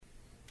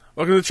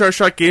Welcome to the Chart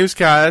Shot Games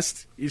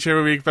Cast. Each and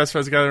every week, best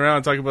friends gather around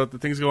and talk about the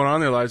things going on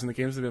in their lives and the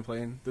games they've been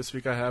playing. This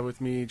week I have with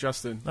me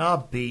Justin.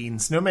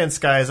 Beans. No Man's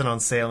Sky isn't on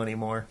sale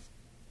anymore.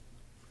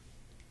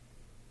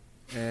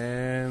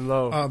 And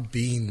Lo.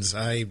 Beans.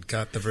 I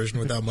got the version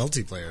without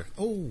multiplayer.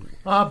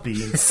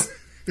 Beans.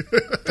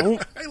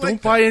 Don't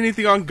buy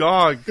anything on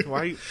GOG.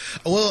 Why?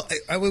 Well,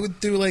 I would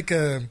do like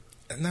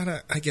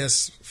I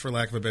guess, for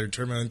lack of a better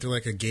term, I went through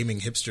like a gaming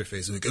hipster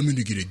phase. Like, I'm going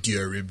to get a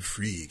DRM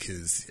free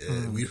because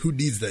who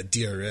needs that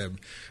DRM?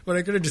 But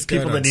I could have just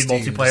people got it on that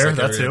need Steam, multiplayer. Just like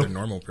That's every who. other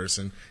normal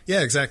person. Yeah,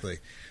 exactly.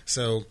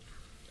 So,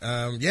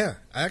 I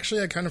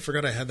kind of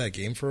forgot I had that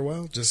game for a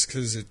while, just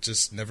because it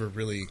just never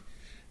really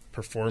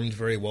performed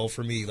very well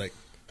for me, like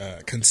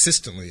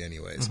consistently,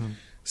 anyways. Mm-hmm.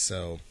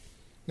 So,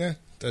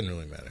 doesn't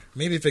really matter.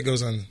 Maybe if it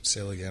goes on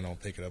sale again, I'll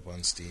pick it up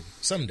on Steam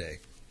someday.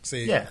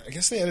 I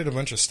guess they added a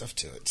bunch of stuff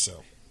to it,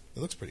 so. It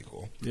looks pretty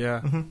cool.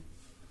 Yeah. Mm-hmm.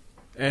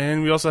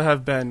 And we also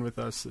have Ben with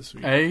us this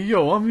week. Hey,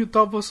 yo, I'm here to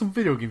talk about some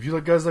video games. You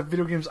guys like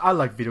video games? I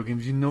like video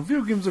games.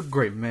 Video games are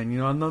great, man.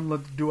 I have nothing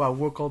left to do. I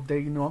work all day.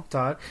 I'm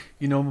tired.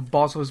 My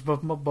boss always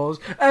buff my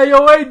balls. Hey,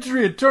 yo,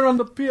 Adrian, turn on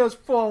the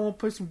PS4. I want to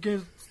play some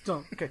games.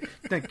 Okay,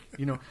 thank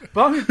you.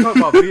 But I'm here to talk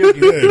about video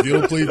games. Hey, if you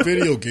don't play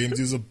video games,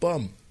 you're a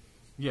bum.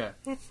 Yeah,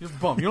 you're a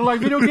bum. You don't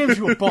like video games?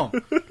 You're a bum.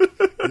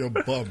 You're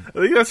a bum. I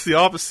think that's the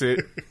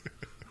opposite.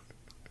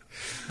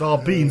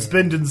 Beans,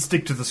 Ben didn't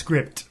stick to the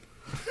script.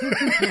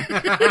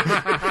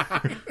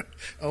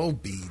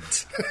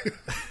 Beans.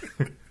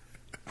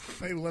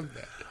 I love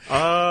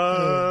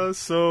that.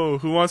 So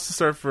who wants to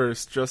start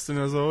first? Justin,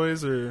 as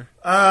always, or?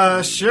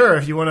 Sure,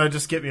 if you want to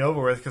just get me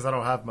over with, because I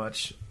don't have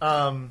much.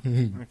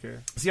 Okay.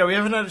 So we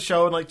haven't had a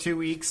show in like 2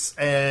 weeks,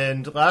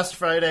 and last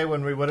Friday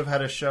when we would have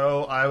had a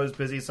show, I was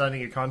busy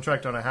signing a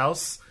contract on a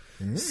house.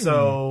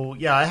 So,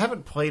 I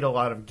haven't played a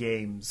lot of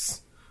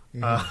games.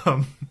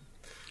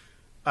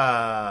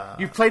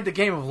 You've played the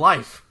game of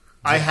life.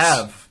 I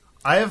have.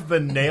 I have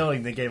been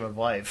nailing the game of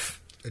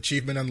life.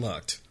 Achievement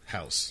unlocked.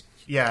 House.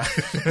 Yeah.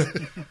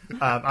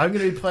 I'm going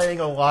to be playing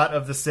a lot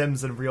of The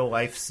Sims in real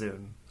life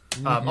soon.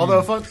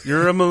 Although fun,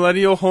 you're a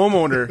millennial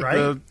homeowner,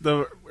 right?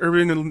 The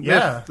urban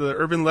myth, the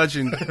urban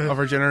legend of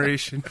our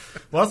generation.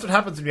 Well, that's what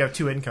happens when you have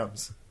two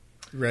incomes.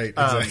 Right,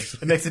 exactly.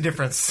 It makes a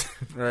difference.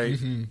 Right.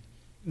 Mm-hmm.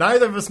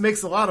 Neither of us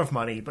makes a lot of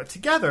money, but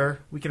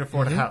together we can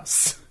afford a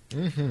house.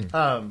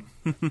 Mm-hmm.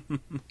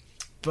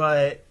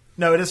 But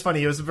no, it is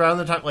funny. It was around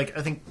the time, like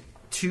I think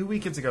 2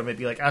 weekends ago,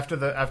 maybe like after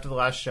the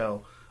last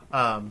show.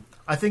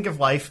 I think of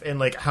life and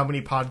like how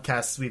many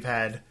podcasts we've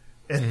had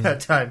in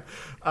that time.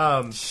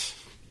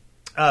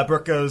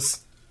 Brooke goes,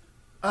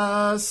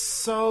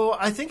 so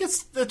I think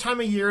it's the time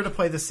of year to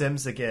play The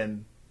Sims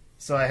again.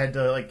 So I had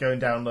to like go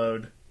and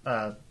download.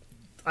 I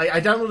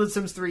downloaded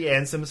Sims 3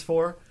 and Sims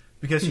 4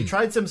 because she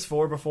tried Sims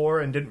 4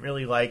 before and didn't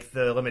really like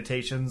the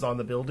limitations on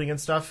the building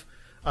and stuff.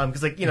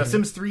 Because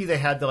Sims 3 they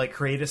had the like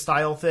create a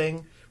style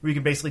thing where you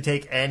can basically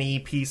take any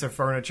piece of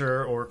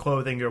furniture or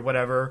clothing or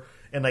whatever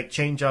and like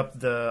change up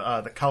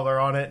the color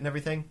on it and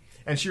everything.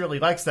 And she really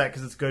likes that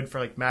because it's good for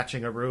like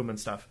matching a room and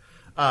stuff.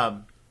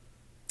 But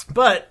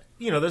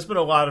there's been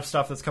a lot of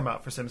stuff that's come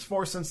out for Sims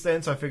 4 since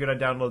then, so I figured I'd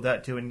download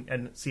that too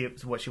and see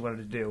what she wanted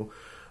to do.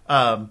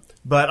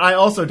 But I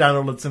also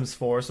downloaded Sims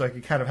 4 so I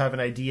could kind of have an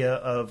idea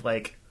of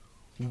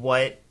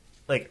what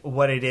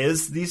it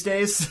is these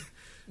days.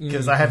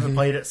 Because I haven't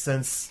played it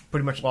since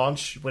pretty much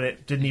launch, when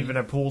it didn't even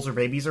have pools or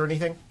babies or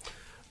anything.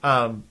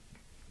 And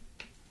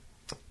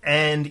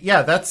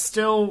yeah, that's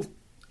still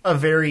a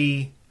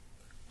very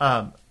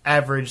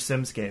average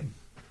Sims game.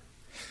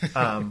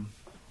 I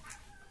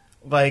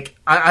kind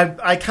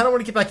of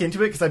want to get back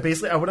into it because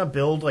I want to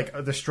build like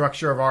the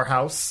structure of our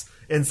house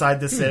inside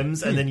The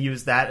Sims and then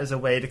use that as a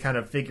way to kind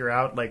of figure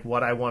out like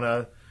what I want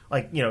to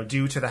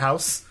do to the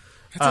house.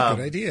 That's a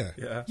good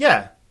idea.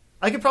 Yeah.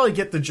 I could probably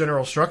get the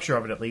general structure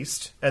of it at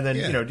least, and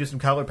then do some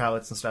color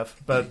palettes and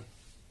stuff. But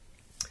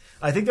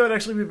I think that would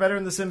actually be better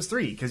in The Sims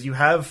 3 because you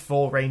have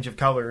full range of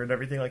color and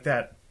everything like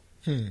that.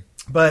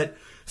 But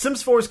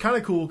Sims 4 is kind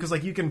of cool because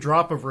like you can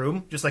drop a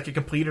room, just like a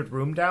completed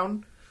room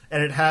down,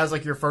 and it has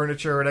like your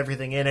furniture and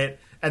everything in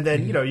it, and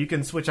then you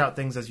can switch out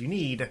things as you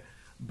need.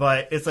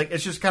 But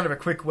it's just kind of a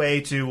quick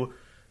way to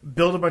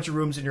build a bunch of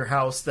rooms in your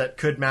house that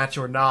could match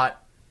or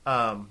not.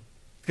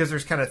 Because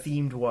there's kind of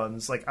themed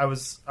ones. Like I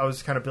was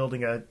kind of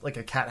building a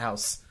cat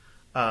house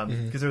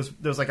because there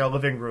was like a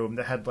living room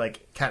that had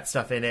like cat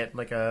stuff in it,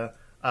 like a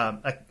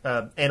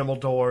animal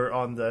door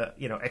on the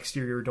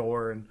exterior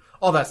door and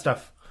all that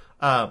stuff.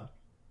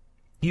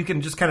 You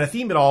can just kind of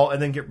theme it all and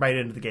then get right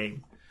into the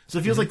game. So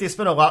it feels like they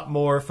spent a lot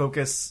more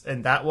focus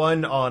in that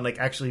one on like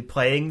actually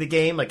playing the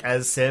game like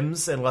as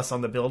Sims and less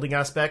on the building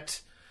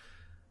aspect.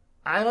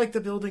 I like the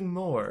building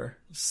more,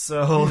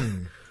 so.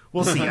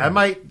 We'll see. I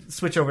might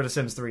switch over to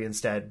Sims 3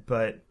 instead,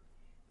 but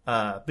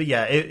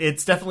yeah,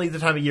 it's definitely the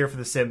time of year for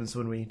The Sims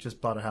when we just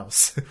bought a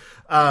house.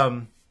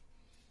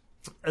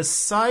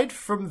 Aside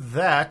from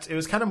that, it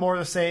was kind of more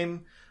the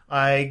same.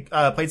 I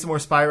played some more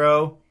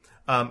Spyro.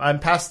 I'm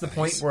past the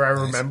point where I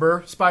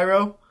remember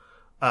Spyro.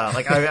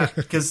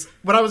 Because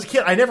when I was a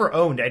kid, I never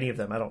owned any of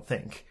them. I don't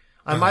think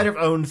I might have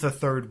owned the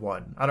third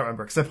one. I don't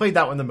remember because I played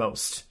that one the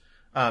most.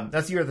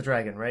 That's Year of the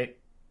Dragon, right?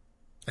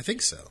 I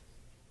think so.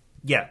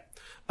 Yeah.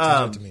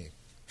 Sounds good to me.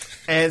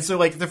 And so,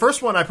 like, the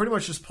first one, I pretty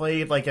much just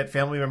played, like, at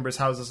family members'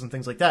 houses and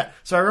things like that.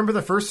 So I remember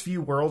the first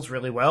few worlds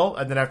really well,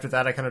 and then after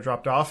that, I kind of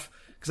dropped off.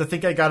 Because I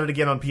think I got it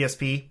again on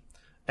PSP,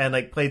 and,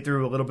 like, played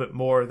through a little bit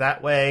more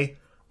that way.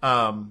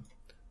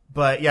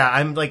 But, yeah,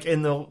 I'm, like,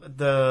 in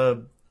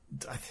the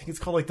I think it's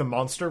called, like, the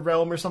Monster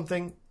Realm or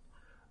something.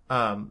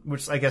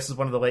 Which I guess is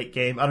one of the late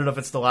game. I don't know if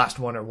it's the last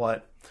one or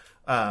what.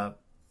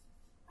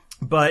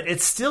 But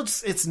it's still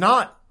just, it's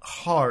not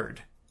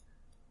hard.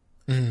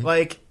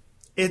 Like,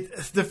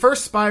 the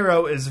first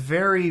Spyro is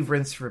very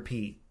rinse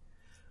repeat.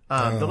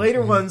 The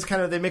later ones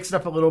kind of, they mix it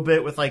up a little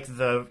bit with like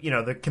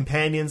the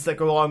companions that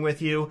go along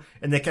with you,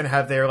 and they kind of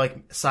have their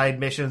like side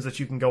missions that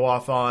you can go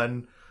off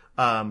on.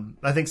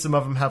 I think some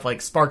of them have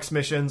like Sparks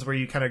missions where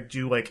you kind of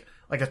do like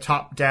a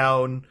top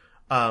down,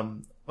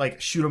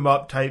 like shoot 'em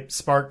up type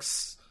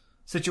Sparks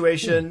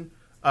situation.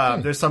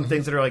 There's some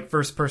things that are like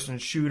first person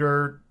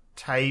shooter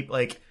type,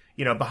 like,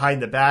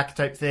 behind the back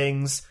type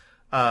things.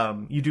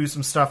 You do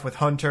some stuff with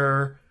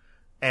Hunter.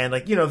 And,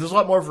 like, there's a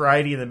lot more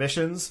variety in the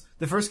missions.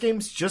 The first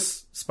game's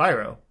just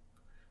Spyro.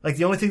 Like,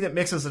 the only thing that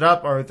mixes it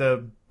up are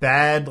the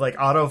bad, like,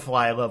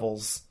 auto-fly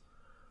levels.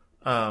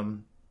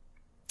 Where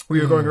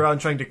you're going around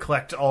trying to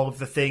collect all of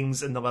the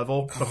things in the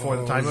level before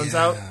the time runs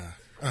out.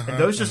 And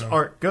those just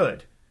aren't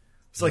good.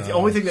 So, like, the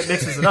only thing that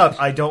mixes it up,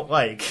 I don't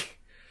like.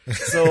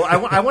 So,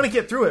 I want to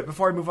get through it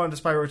before I move on to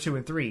Spyro 2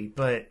 and 3.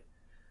 But,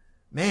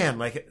 man,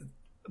 like,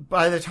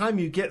 by the time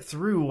you get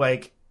through,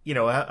 like,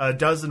 a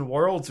dozen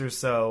worlds or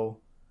so,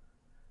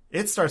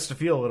 it starts to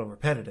feel a little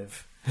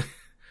repetitive.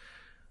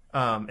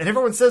 And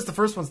everyone says the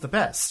first one's the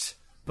best.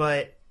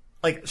 But,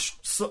 like,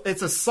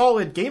 it's a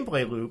solid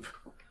gameplay loop.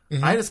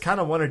 I just kind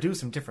of want to do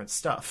some different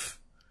stuff.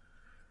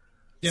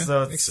 Yeah,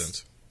 so makes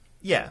sense.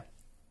 Yeah.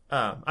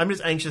 I'm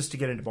just anxious to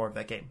get into more of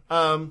that game.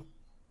 I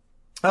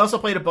also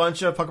played a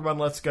bunch of Pokemon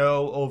Let's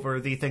Go over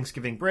the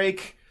Thanksgiving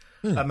break.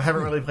 I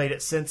haven't really played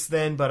it since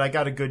then, but I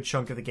got a good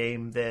chunk of the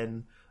game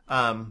then.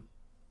 Part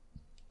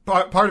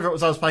of it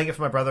was I was playing it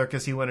for my brother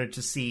because he wanted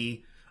to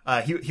see...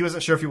 he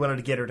wasn't sure if he wanted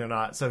to get it or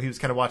not, so he was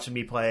kind of watching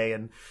me play,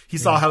 and he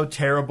saw how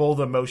terrible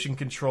the motion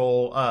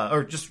control,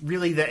 or just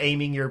really the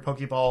aiming your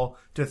Pokeball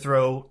to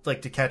throw,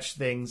 like, to catch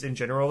things in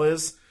general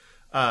is.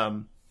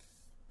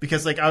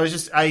 Because, like,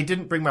 I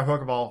didn't bring my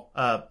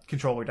Pokeball,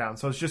 controller down,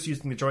 so I was just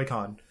using the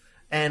Joy-Con.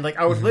 And, like,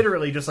 I would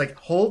literally just, like,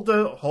 hold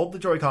the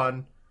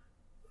Joy-Con,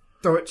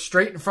 throw it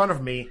straight in front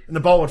of me, and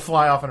the ball would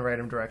fly off in a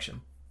random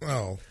direction.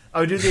 Oh. I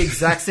would do the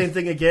exact same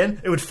thing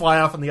again, it would fly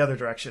off in the other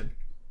direction.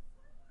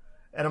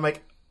 And I'm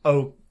like,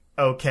 oh,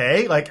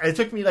 okay. Like, it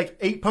took me like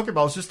 8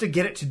 Pokeballs just to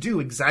get it to do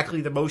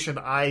exactly the motion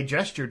I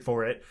gestured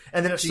for it,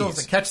 and then it still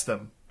doesn't catch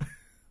them.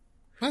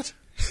 What?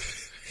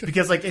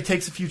 Because, like, it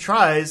takes a few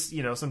tries,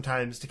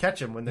 sometimes to catch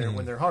them when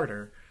they're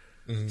harder.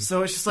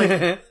 So it's just like,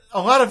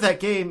 a lot of that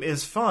game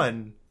is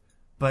fun,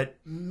 but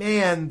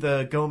man,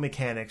 the Go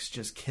mechanics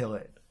just kill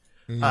it.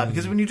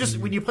 Because when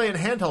you play in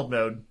handheld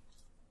mode,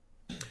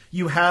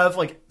 you have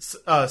like,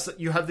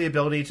 you have the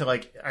ability to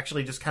like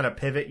actually just kind of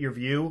pivot your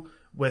view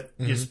with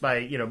just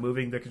by,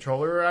 moving the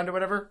controller around or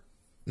whatever.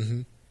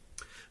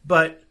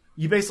 But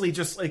you basically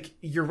just, like,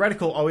 your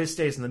reticle always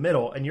stays in the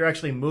middle, and you're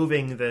actually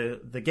moving the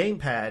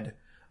gamepad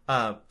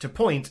to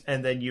point,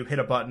 and then you hit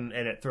a button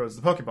and it throws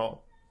the Pokeball.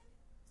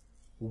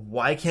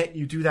 Why can't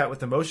you do that with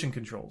the motion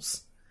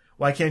controls?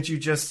 Why can't you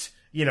just,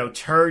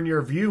 turn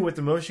your view with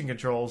the motion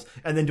controls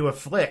and then do a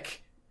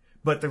flick,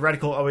 but the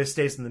reticle always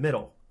stays in the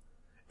middle?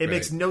 It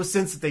makes no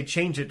sense that they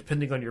change it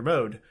depending on your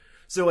mode.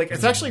 So, like,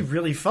 it's actually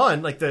really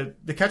fun. Like, the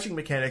catching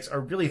mechanics are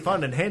really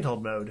fun in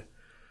handheld mode.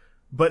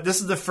 But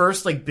this is the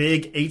first, like,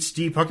 big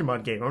HD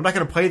Pokemon game. I'm not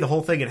going to play the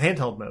whole thing in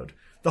handheld mode.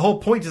 The whole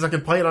point is I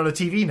can play it on a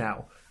TV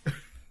now.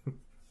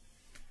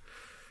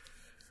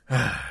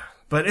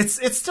 But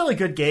it's still a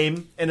good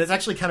game, and it's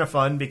actually kind of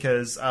fun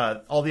because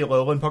all the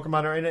Alolan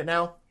Pokemon are in it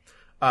now.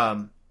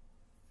 And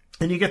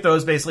you get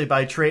those basically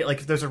by trade.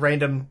 Like, there's a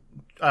random,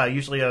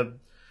 usually a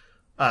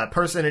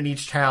person in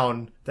each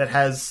town that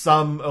has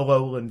some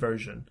Alolan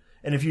version.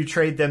 And if you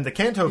trade them the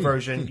Kanto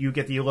version, you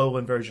get the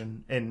Alolan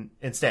version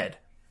instead.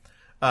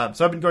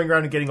 So I've been going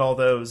around and getting all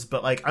those,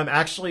 but, like, I'm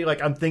actually,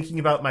 like, I'm thinking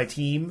about my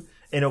team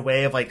in a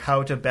way of, like,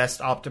 how to best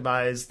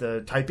optimize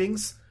the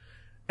typings.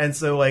 And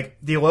so, like,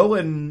 the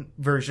Alolan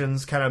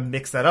versions kind of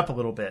mix that up a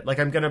little bit. Like,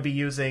 I'm going to be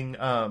using,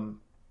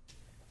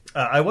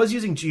 I was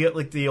using the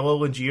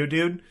Alolan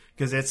Geodude,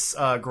 because it's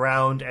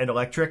ground and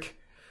electric,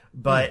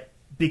 but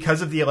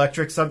because of the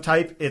electric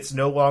subtype, it's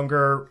no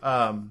longer,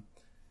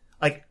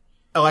 like,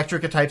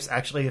 electric types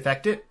actually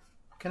affect it.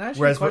 Can I ask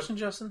you a question,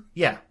 Justin?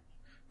 Yeah.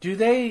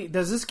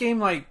 Does this game,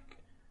 like,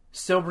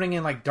 still bring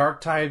in, like, dark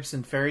types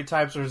and fairy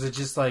types, or is it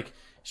just, like,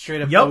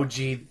 straight up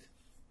OG?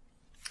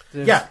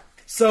 Yeah.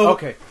 So,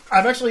 okay.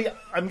 I'm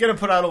going to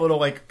put out a little,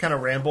 like, kind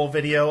of ramble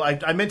video.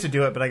 I meant to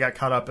do it, but I got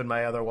caught up in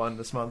my other one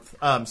this month.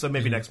 So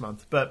maybe next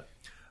month. But,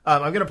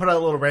 I'm going to put out a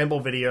little ramble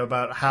video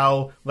about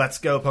how Let's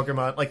Go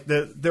Pokemon, like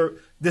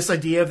this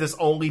idea of this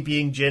only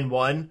being Gen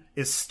 1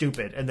 is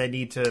stupid, and they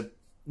need to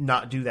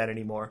not do that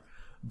anymore.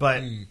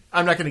 But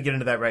I'm not going to get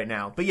into that right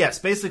now. But yes,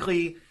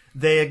 basically,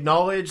 they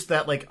acknowledge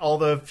that like all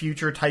the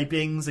future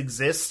typings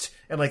exist,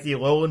 and like the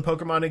Alolan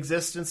Pokemon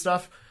exist and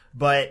stuff,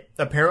 but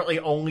apparently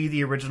only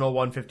the original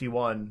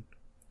 151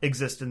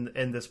 exist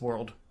in this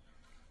world.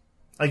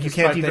 Like, you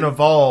can't even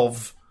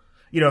evolve.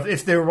 You know,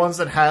 if there are ones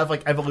that have,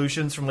 like,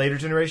 evolutions from later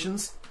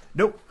generations,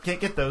 nope, can't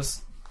get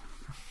those.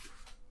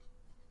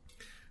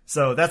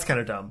 So, that's kind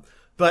of dumb.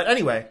 But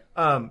anyway,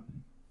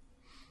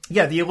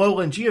 yeah, the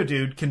Alolan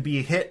Geodude can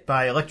be hit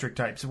by electric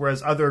types,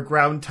 whereas other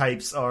ground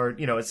types are,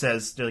 you know, it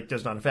says, like,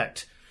 does not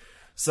affect.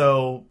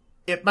 So,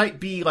 it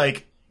might be,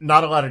 like,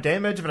 not a lot of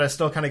damage, but I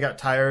still kind of got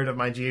tired of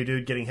my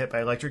Geodude getting hit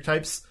by electric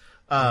types.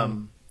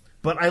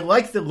 But I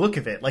like the look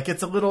of it. Like,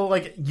 it's a little,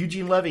 like,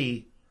 Eugene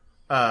Levy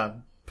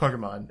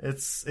Pokemon.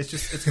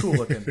 It's cool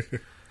looking.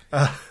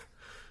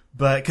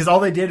 But because all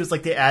they did was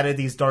like they added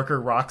these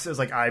darker rocks as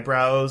like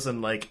eyebrows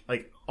and like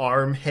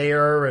arm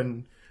hair,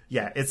 and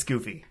yeah, it's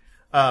goofy.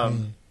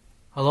 Alolan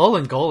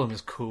Golem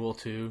is cool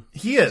too.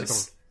 He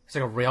is. It's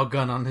like a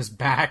railgun on his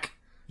back.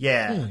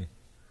 Yeah.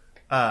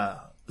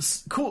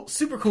 Cool,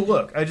 super cool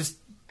look.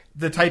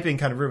 The typing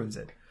kind of ruins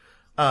it.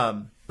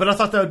 But I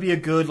thought that would be a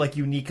good like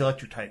unique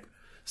electric type.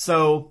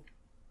 So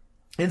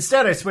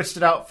instead, I switched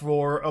it out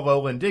for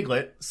Alolan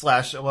Diglett /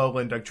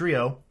 Alolan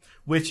Dugtrio,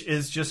 which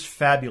is just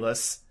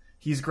fabulous.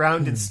 He's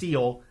ground in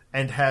steel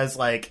and has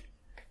like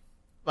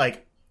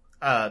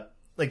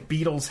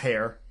Beatles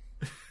hair,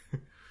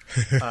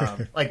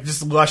 like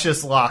just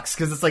luscious locks,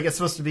 because it's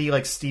supposed to be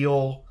like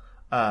steel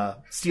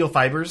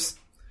fibers,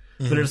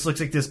 but it just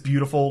looks like this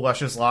beautiful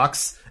luscious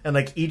locks, and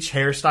like each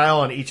hairstyle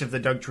on each of the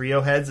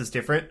Dugtrio heads is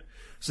different,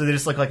 so they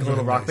just look like a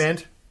little rock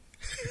band.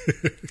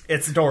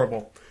 It's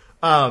adorable.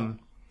 And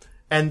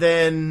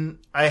then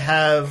I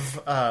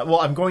have,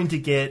 I'm going to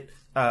get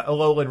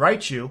Alolan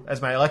Raichu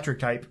as my electric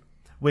type,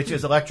 which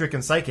is electric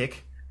and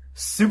psychic.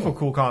 Super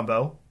cool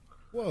combo.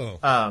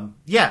 Whoa.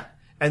 Yeah.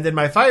 And then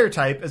my fire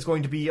type is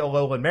going to be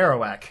Alolan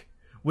Marowak,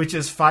 which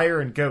is fire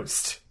and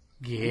ghost.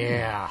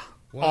 Yeah.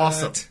 What?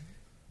 Awesome.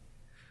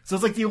 So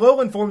it's like the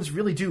Alolan forms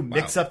really do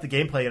mix up the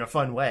gameplay in a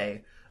fun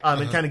way,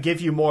 and kind of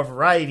give you more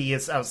variety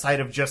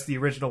outside of just the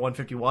original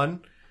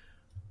 151.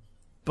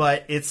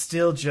 But it's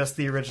still just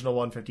the original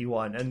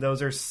 151, and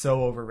those are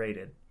so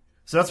overrated.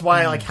 So that's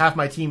why like half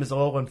my team is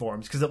Alolan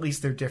forms, because at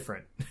least they're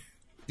different.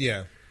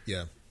 Yeah.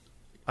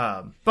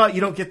 But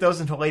you don't get those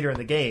until later in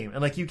the game,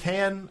 and like you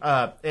can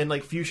in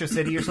like Fuchsia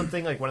City or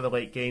something, like one of the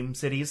late game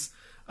cities.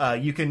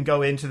 You can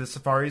go into the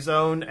Safari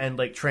Zone and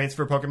like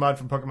transfer Pokemon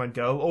from Pokemon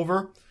Go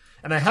over,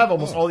 and I have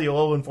almost all the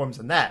Alolan forms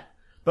in that.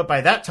 But by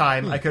that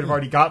time, I could have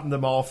already gotten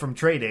them all from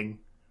trading,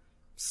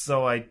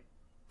 so I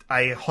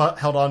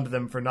held on to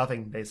them for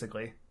nothing,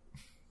 basically.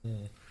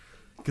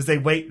 Because they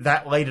wait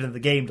that late into the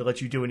game to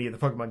let you do any of the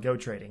Pokemon Go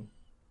trading.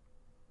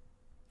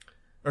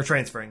 Or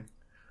transferring.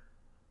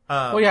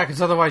 Well, yeah,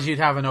 because otherwise you'd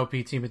have an OP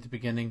team at the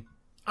beginning.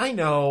 I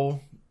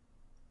know.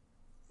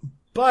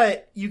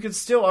 But you could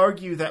still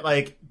argue that,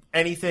 like,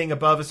 anything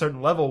above a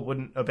certain level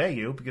wouldn't obey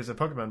you because of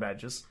Pokemon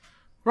badges.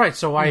 Right,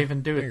 so why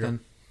even do it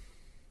then?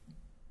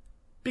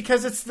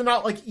 Because it's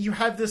not like you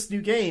have this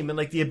new game and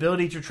like the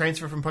ability to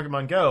transfer from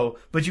Pokemon Go,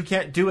 but you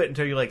can't do it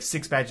until you're like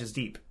 6 badges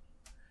deep.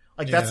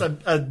 Like that's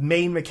a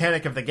main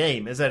mechanic of the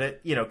game, is that it,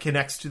 you know,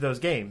 connects to those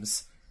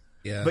games.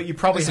 Yeah. But you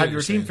probably have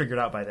your team figured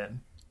out by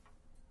then.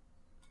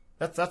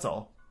 That's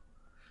all.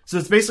 So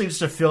it's basically just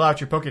to fill out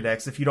your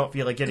Pokedex if you don't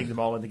feel like getting them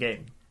all in the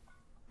game.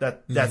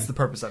 That's the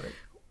purpose of it.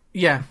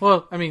 Yeah,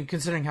 well, I mean,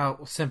 considering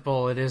how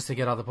simple it is to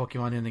get all the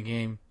Pokemon in the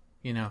game,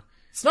 you know.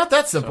 It's not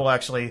that simple,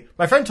 actually.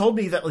 My friend told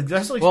me that like,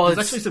 there's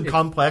actually some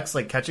complex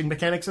like catching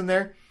mechanics in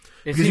there.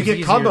 Because you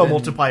get combo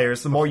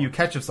multipliers the more you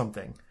catch of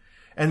something.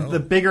 And the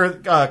bigger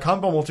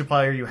combo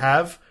multiplier you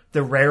have,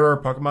 the rarer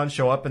Pokemon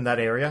show up in that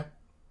area.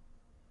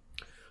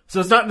 So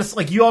it's not just,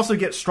 like, you also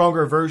get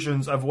stronger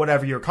versions of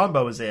whatever your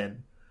combo is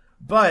in.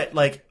 But,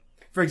 like,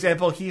 for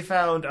example, he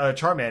found a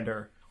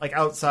Charmander, like,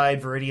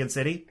 outside Viridian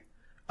City,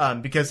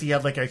 because he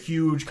had, like, a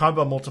huge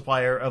combo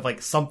multiplier of,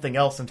 like, something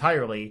else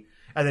entirely.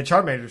 And then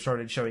Charmander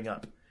started showing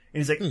up.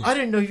 And he's like, I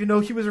didn't even know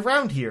he was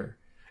around here.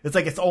 It's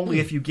like, it's only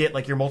if you get,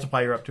 like, your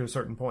multiplier up to a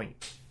certain point.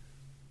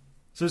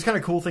 So there's kind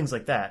of cool things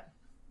like that.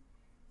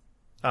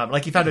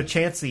 Like, he found a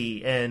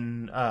Chansey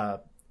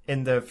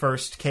in the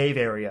first cave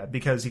area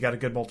because he got a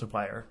good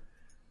multiplier.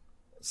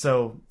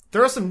 So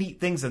there are some neat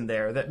things in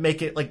there that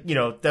make it, like, you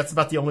know, that's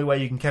about the only way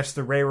you can catch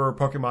the rarer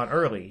Pokemon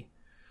early.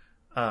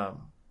 But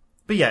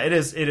yeah, it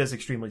is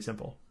extremely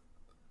simple.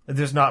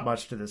 There's not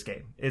much to this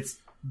game. It's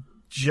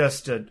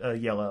just a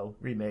yellow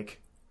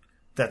remake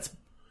that's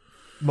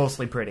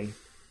mostly pretty.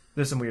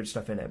 There's some weird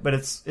stuff in it, but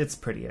it's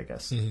pretty, I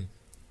guess.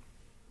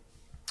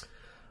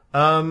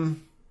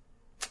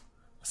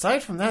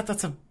 Aside from that,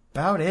 that's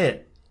about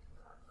it.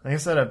 Like I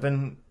said, I've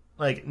been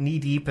like knee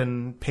deep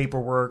in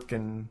paperwork,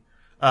 and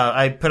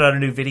I put out a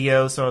new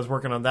video, so I was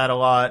working on that a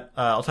lot.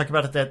 I'll talk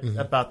about that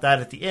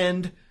at the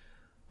end.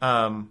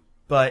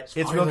 But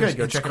it's real good.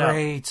 Go check it out.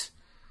 Great.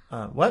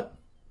 What?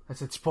 I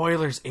said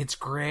spoilers. It's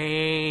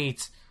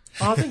great.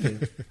 Oh, thank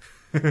you.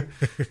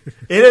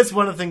 It is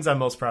one of the things I'm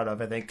most proud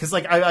of, I think, because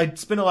like I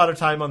spent a lot of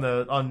time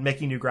on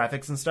making new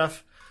graphics and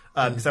stuff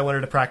because I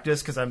wanted to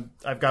practice because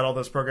I've got all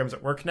those programs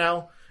at work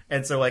now,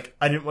 and so like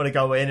I didn't want to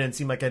go in and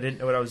seem like I didn't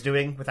know what I was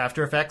doing with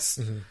After Effects,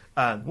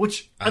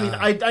 which I mean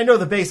I know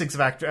the basics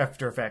of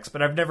After Effects,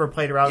 but I've never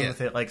played around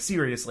with it like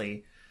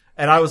seriously,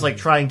 and I was like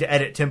trying to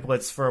edit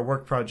templates for a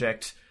work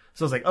project,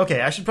 so I was like, okay,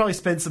 I should probably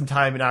spend some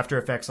time in After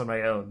Effects on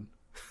my own.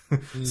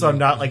 So I'm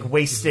not like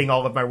wasting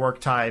all of my work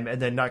time and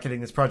then not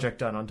getting this project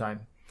done on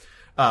time.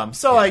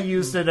 So I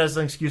used it as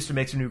an excuse to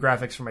make some new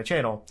graphics for my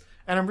channel,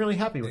 and I'm really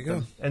happy with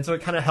them. And so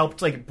it kind of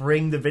helped like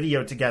bring the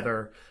video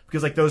together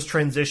because like those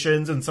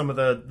transitions and some of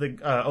the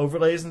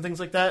overlays and things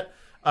like that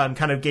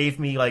kind of gave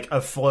me like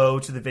a flow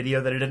to the video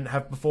that I didn't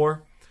have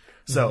before.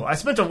 So I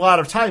spent a lot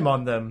of time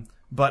on them,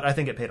 but I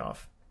think it paid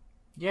off.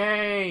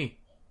 Yay!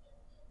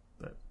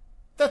 But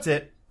that's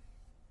it.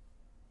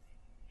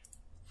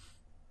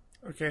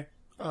 Okay.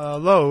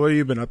 Lo, what have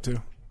you been up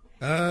to?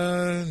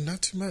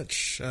 Not too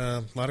much.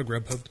 A lot of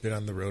Grubhub. Been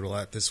on the road a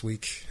lot this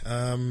week.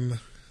 When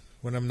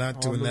I'm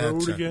not doing that,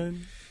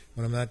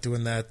 when I'm not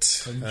doing that,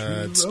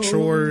 it's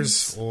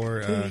chores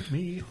or Take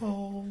me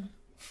home.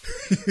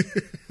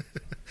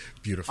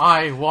 Beautiful.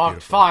 I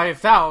walked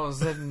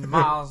 5,000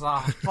 miles.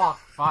 I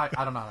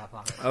don't know that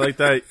song. I like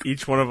that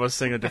each one of us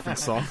sing a different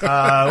song.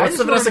 What's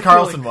the Vanessa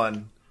Carlson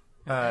one?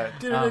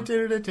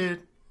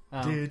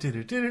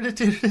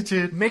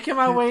 Making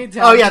my way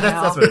down. Oh yeah,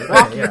 that's what it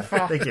is. Yeah,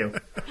 thank you.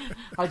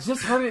 I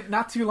just heard it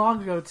not too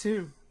long ago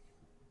too.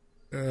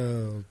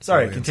 Oh,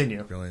 Sorry, brilliant,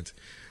 continue. Brilliant.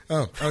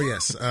 Oh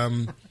yes.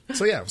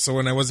 So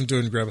when I wasn't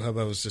doing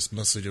Grubhub, I was just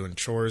mostly doing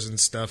chores and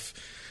stuff.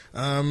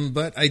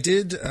 But I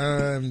did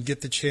get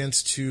the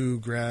chance to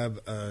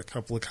grab a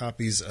couple of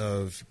copies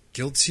of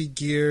Guilty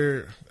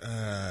Gear.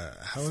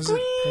 How is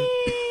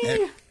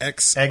it?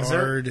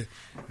 Exard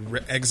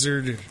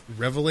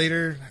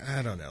Revelator.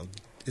 I don't know.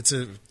 It's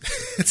a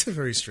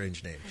very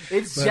strange name.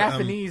 It's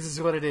Japanese, is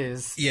what it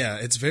is. Yeah,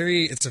 it's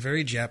a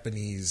very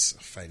Japanese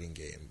fighting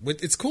game.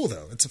 It's cool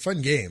though. It's a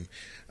fun game.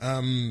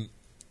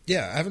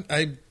 Yeah,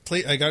 I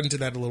got into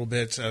that a little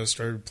bit. I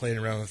started playing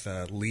around with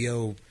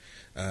Leo.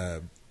 I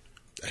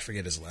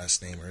forget his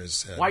last name or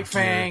his White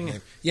Fang.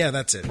 Name. Yeah,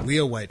 that's it,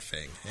 Leo White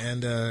Fang.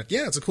 And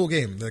yeah, it's a cool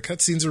game. The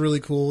cutscenes are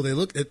really cool.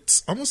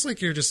 It's almost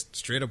like you're just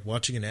straight up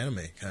watching an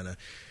anime kind of.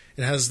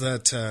 It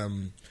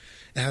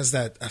has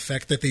that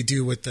effect that they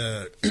do with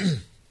the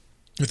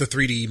with the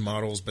 3D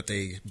models, but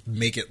they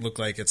make it look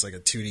like it's like a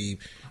 2D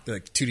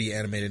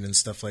animated and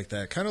stuff like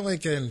that. Kind of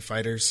like in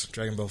Fighters,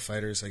 Dragon Ball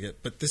Fighters.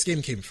 But this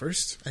game came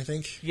first, I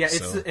think. Yeah,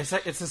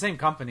 it's the same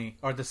company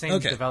or the same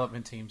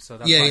development team. So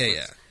that's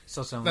yeah.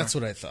 So similar. That's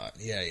what I thought.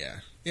 Yeah.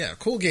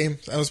 Cool game.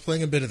 I was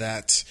playing a bit of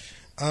that.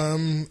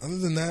 Other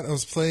than that, I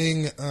was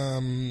playing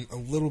a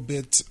little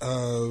bit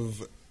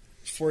of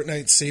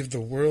Fortnite Save the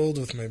World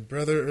with my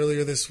brother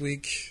earlier this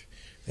week.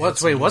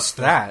 What's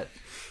that?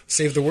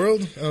 Save the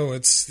World? Oh,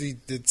 it's the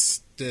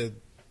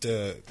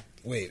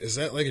wait, is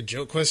that like a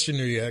joke question,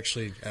 or are you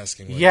actually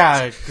asking?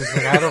 Yeah,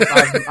 because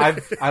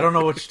I don't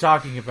know what you're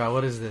talking about.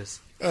 What is this?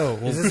 Oh,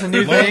 well, is this a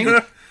new thing?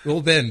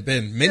 Well, Ben,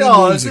 many moons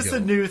ago. Is this a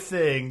new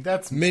thing?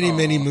 That's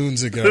many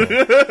moons ago.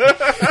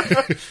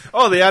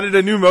 Oh, they added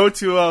a new mode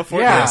to Fortnite.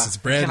 Yeah. Yes, it's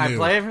brand new. Can I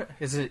play it?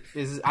 Is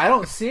it? I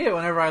don't see it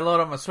whenever I load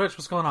up my Switch.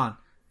 What's going on?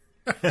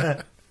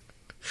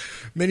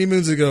 Many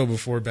moons ago,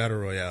 before Battle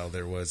Royale,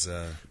 there was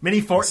many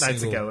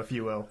fortnights ago, if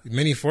you will.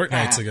 Many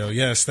fortnights ago,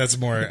 yes, that's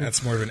more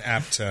of an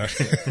apt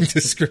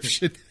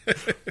description.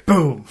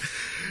 Boom.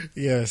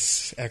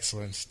 Yes,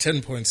 excellent.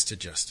 10 points to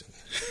Justin.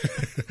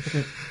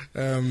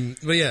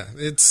 But yeah,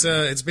 it's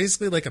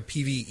basically like a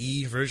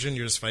PvE version.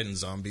 You're just fighting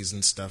zombies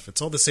and stuff.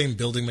 It's all the same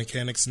building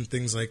mechanics and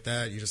things like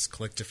that. You just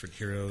collect different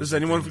heroes. Does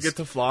anyone forget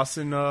to floss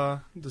in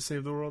to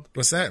Save the World?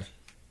 What's that?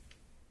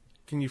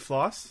 Can you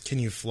floss? Can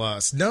you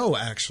floss? No,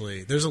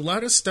 actually. There's a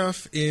lot of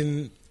stuff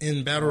in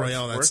Battle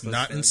Royale that's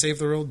not in Save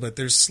the World, but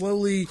they're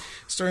slowly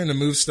starting to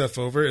move stuff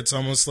over. It's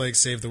almost like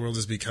Save the World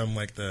has become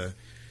like the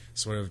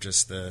sort of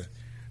just the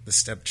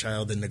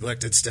stepchild, the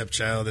neglected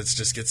stepchild that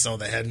just gets all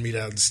the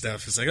hand-me-down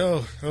stuff. It's like,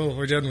 oh,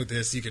 we're done with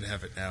this. You can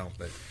have it now.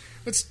 But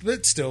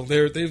still,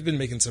 they've been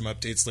making some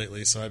updates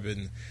lately, so I've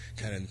been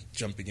kind of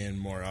jumping in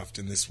more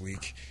often this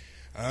week.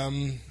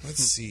 Let's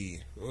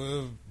see.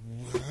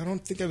 I don't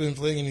think I've been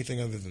playing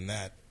anything other than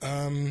that.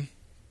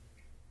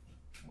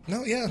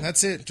 No, yeah,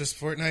 that's it. Just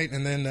Fortnite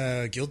and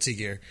then Guilty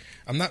Gear.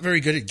 I'm not very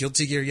good at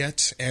Guilty Gear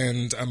yet,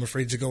 and I'm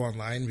afraid to go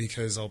online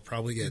because I'll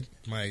probably get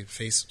my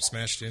face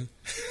smashed in.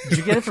 Did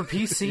you get it for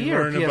PC you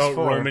or learn PS4?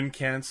 About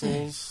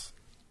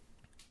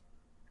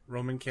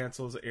Roman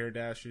cancels, air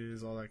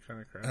dashes, all that kind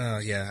of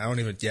crap.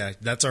 Yeah,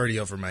 that's already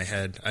over my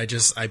head. I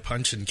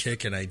punch and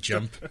kick and I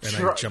jump and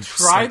I jump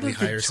try slightly the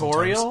higher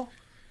tutorial. sometimes.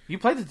 You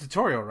played the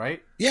tutorial,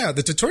 right? Yeah,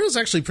 the tutorial's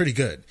actually pretty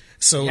good.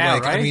 So, Yeah,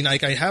 like, right? I mean,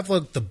 like, I have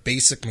like the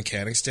basic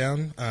mechanics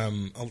down.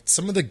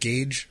 Some of the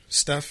gauge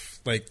stuff,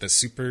 like the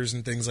supers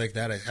and things like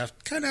that, I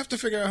have to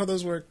figure out how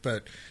those work.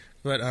 But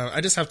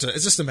I just have to.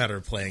 It's just a matter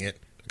of playing it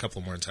a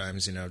couple more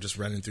times. You know, just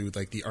running through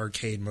like the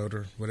arcade mode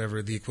or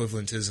whatever the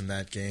equivalent is in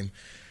that game.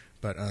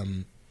 But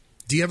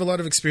do you have a lot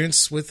of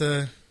experience with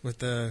the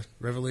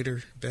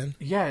Revelator, Ben?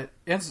 Yeah.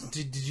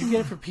 Did you get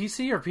it for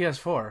PC or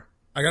PS4?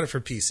 I got it for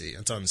PC.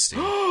 It's on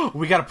Steam.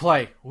 We gotta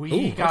play.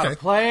 We gotta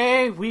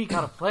play.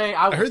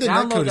 I heard the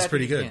netcode is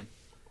pretty good.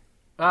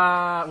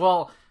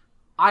 Well,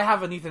 I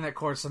have an Ethernet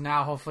cord, so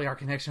now hopefully our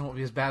connection won't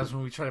be as bad as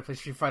when we tried to play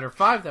Street Fighter V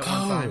that one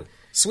time.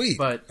 Sweet.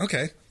 But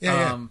okay,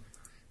 yeah.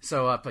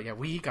 So, but yeah,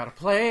 we gotta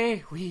play.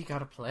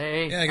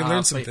 Yeah, I can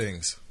learn some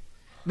things.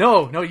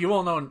 No, you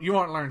won't know. You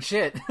won't learn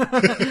shit.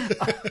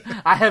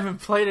 I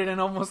haven't played it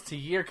in almost a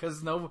year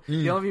because the only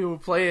people who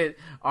play it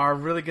are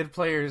really good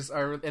players.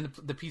 And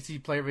the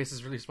PC player base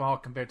is really small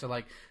compared to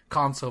like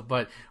console.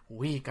 But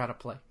we gotta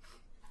play.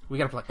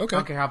 Okay. I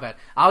don't care how bad.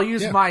 I'll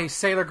use my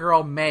Sailor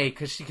Girl May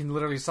because she can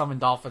literally summon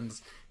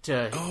dolphins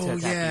to. Oh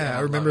to yeah,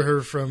 I remember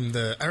her from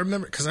the. I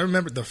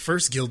remember the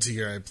first Guilty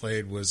Gear I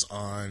played was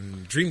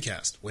on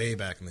Dreamcast way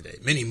back in the day,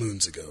 many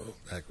moons ago,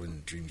 back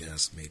when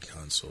Dreamcast made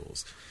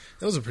consoles.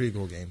 That was a pretty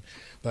cool game,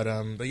 but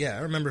yeah, I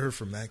remember her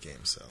from that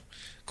game. So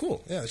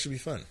cool, yeah, it should be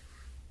fun.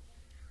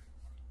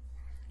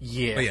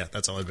 Yeah, but yeah,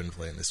 that's all I've been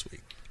playing this week.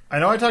 I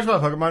know I talked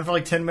about Pokemon for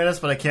like 10 minutes,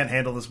 but I can't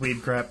handle this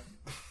weed crap.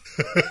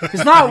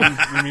 It's not.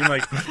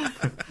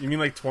 You mean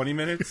like 20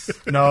 minutes?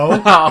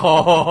 No.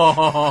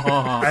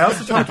 I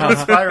also talked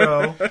about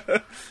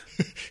Spyro.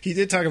 He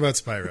did talk about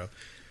Spyro.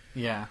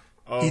 Yeah.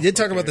 He did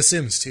talk about The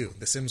Sims, too.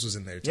 The Sims was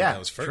in there, too. Yeah, that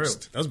was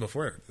first. true. That was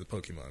before the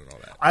Pokemon and all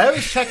that. I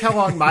always check how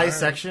long my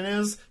section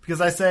is because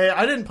I say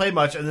I didn't play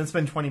much and then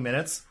spend 20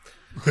 minutes.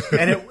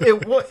 And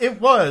it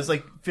was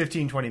like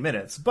 15, 20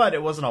 minutes, but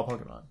it wasn't all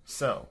Pokemon.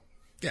 So,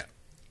 yeah.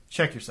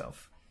 Check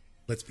yourself.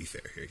 Let's be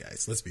fair here,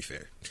 guys. Let's be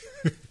fair.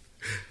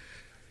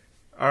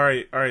 All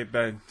right,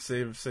 Ben,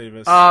 save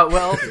us.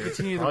 Well, to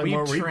continue the Probably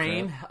more weed weed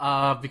train,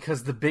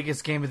 because the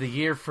biggest game of the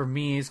year for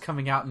me is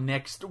coming out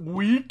next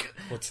week.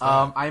 What's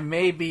that? I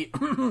may be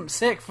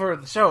sick for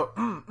the show.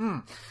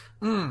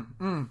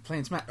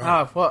 Playing Smash.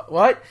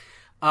 What?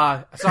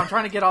 So I'm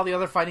trying to get all the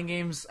other fighting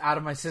games out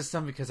of my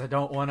system because I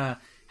don't want to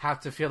have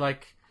to feel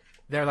like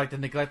they're like the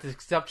neglected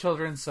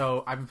stepchildren.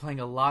 So I've been playing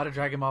a lot of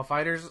Dragon Ball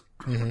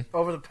FighterZ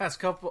over the past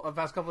couple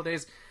of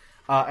days,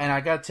 and I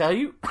gotta tell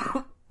you.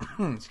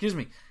 Excuse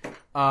me.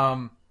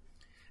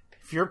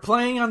 If you're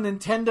playing on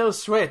Nintendo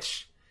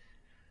Switch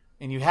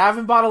and you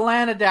haven't bought a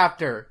LAN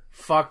adapter,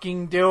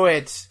 fucking do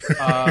it.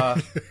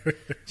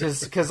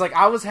 Just because, like,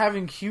 I was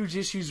having huge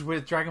issues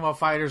with Dragon Ball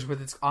FighterZ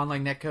with its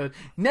online netcode.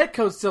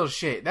 Netcode's still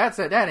shit. That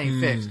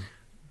ain't fixed.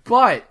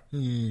 But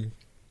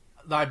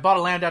I bought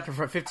a LAN adapter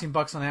for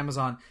 $15 on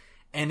Amazon,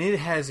 and it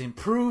has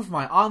improved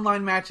my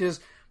online matches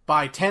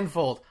by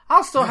tenfold.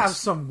 I'll still have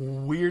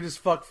some weird as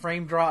fuck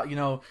frame drops,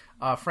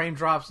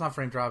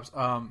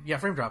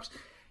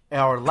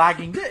 or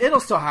lagging. It'll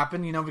still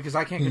happen, because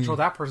I can't control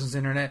that person's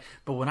internet.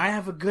 But when I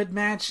have a good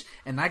match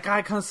and that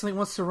guy constantly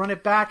wants to run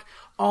it back,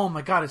 oh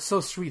my god, it's so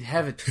sweet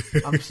heaven.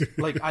 I'm just,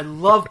 I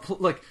love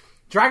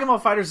Dragon Ball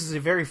FighterZ is a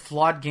very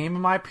flawed game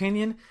in my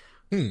opinion,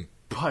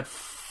 but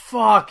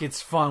fuck,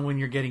 it's fun when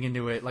you're getting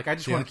into it. I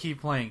just want to keep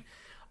playing.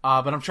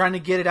 But I'm trying to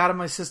get it out of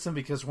my system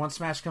because once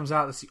Smash comes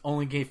out, it's the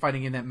only game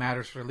fighting game that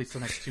matters for at least the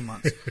next 2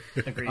 months.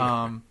 Agreed.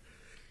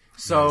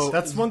 So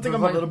that's one thing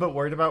I'm a little bit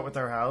worried about with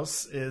our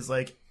house is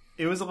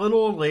it was a little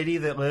old lady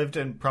that lived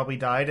and probably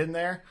died in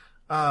there.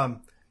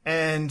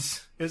 And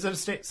it was at a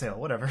estate sale,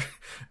 whatever.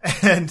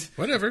 And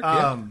whatever.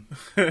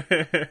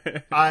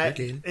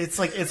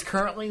 It's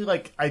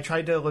currently I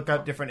tried to look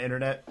up different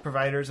internet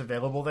providers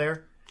available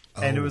there,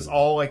 and it was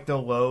all the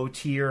low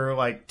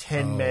tier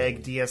 10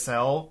 meg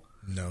DSL.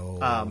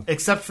 No.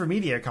 Except for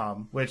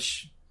Mediacom,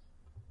 which,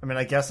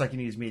 I guess I can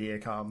use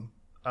Mediacom.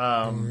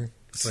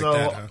 It's like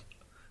that, huh?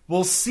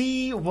 We'll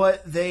see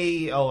what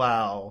they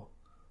allow.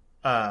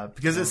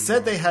 Because it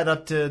said they had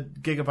up to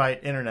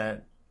gigabyte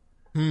internet.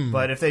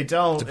 But if they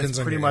don't, Depends it's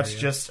pretty on your much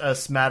area. just a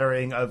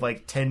smattering of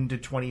 10 to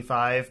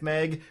 25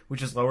 meg,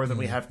 which is lower than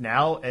we have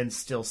now and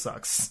still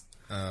sucks.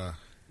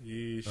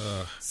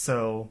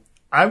 So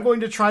I'm going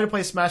to try to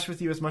play Smash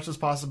with you as much as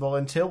possible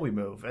until we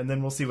move, and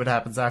then we'll see what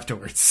happens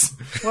afterwards.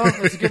 Well,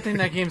 it's a good thing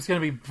that game's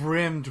going to be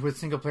brimmed with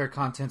single player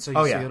content, so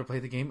you'll be able to play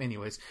the game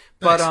anyways.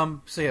 But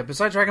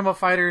besides Dragon Ball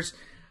FighterZ,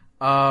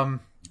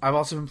 I've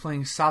also been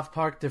playing South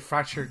Park: The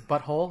Fractured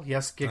Butthole.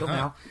 Yes, giggle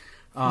now.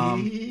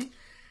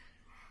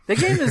 The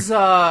game is.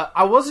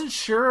 I wasn't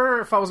sure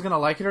if I was going to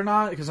like it or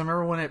not because I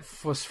remember when it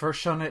was first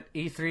shown at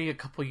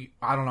E3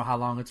 I don't know how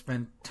long it's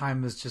been.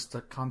 Time is just a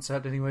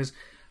concept, anyways.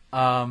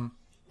 And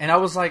I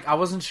was I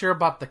wasn't sure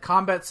about the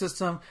combat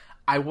system.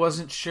 I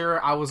wasn't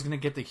sure I was going to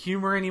get the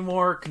humor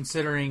anymore,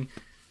 considering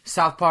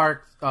South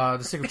Park,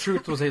 The Stick of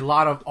Truth was a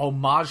lot of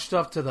homage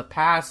stuff to the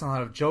past and a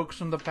lot of jokes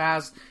from the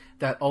past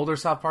that older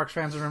South Park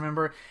fans would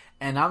remember.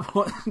 And I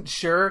wasn't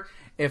sure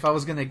if I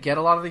was gonna get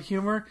a lot of the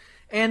humor.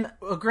 And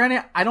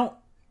granted, I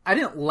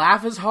didn't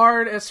laugh as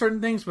hard at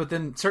certain things, but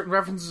then certain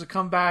references would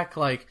come back.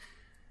 Like,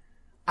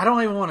 I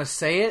don't even want to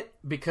say it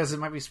because it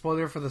might be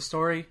spoiler for the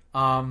story.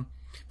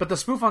 But the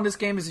spoof on this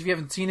game is, if you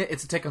haven't seen it,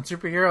 it's a take on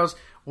superheroes,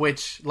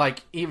 which,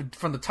 like, even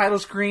from the title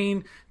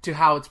screen to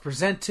how it's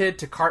presented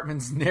to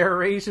Cartman's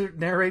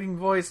narrating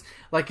voice,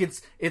 like,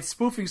 it's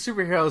spoofing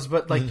superheroes,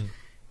 but, like,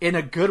 in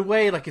a good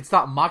way. Like, it's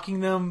not mocking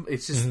them.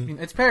 It's just,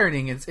 it's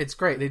parodying. It's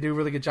great. They do a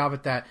really good job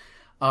at that.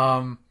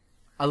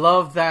 I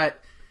love that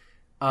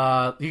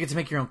you get to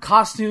make your own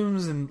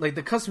costumes, and, like,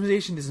 the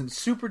customization isn't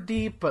super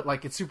deep, but,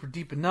 like, it's super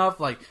deep enough.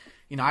 Like,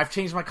 you know, I've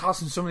changed my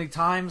costume so many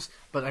times,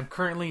 but I'm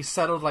currently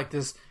settled, like,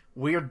 this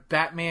weird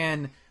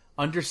Batman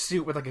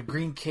undersuit with, like, a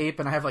green cape,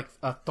 and I have, like,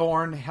 a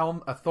thorn,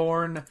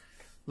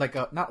 like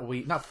a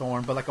not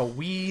thorn, but like a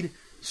weed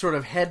sort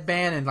of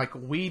headband and, like,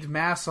 weed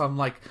mask. So I'm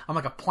like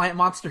a plant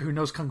monster who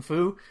knows kung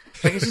fu.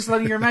 Like, it's just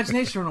letting your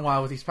imagination run a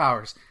while with these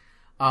powers.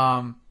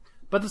 But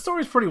the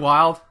story's pretty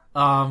wild.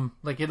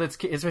 Like, it's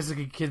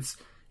basically kids,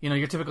 you know,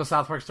 your typical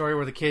South Park story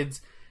where the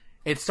kids,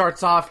 it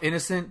starts off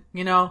innocent,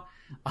 you know.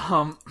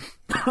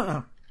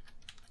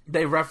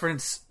 They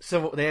reference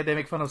they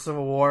make fun of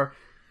Civil War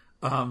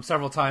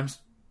several times.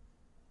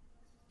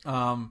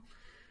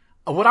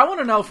 What I want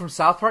to know from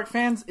South Park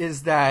fans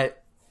is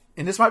that,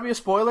 and this might be a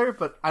spoiler,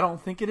 but I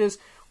don't think it is,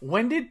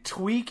 when did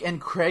Tweek and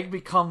Craig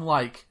become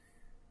like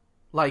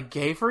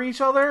gay for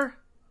each other?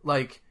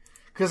 Like,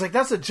 because, like,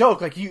 that's a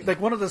joke. Like,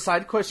 one of the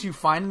side quests you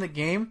find in the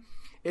game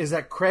is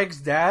that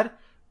Craig's dad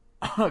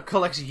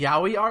collects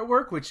yaoi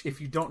artwork, which,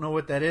 if you don't know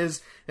what that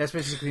is, that's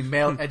basically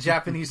a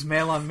Japanese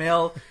male on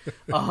male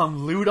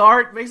lewd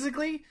art,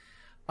 basically.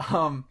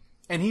 And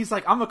he's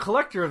like, I'm a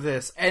collector of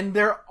this, and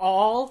they're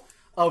all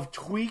of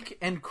Tweek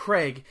and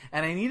Craig,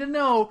 and I need to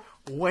know,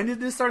 when did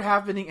this start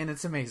happening? And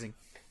it's amazing.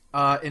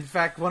 In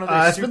fact, one of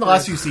the it's been the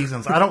last few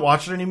seasons. I don't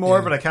watch it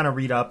anymore, but I kind of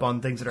read up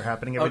on things that are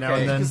happening every now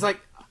and then. Because, like,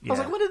 I was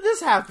like, when did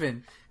this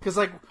happen? Because,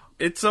 like,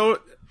 it's so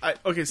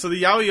so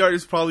the yaoi art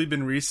has probably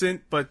been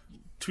recent, but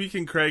Tweek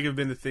and Craig have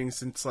been a thing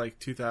since, like,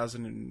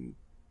 2000 and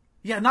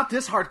yeah, not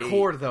this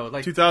hardcore though.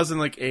 Like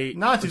 2008,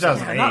 not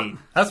 2008. Yeah,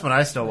 That's when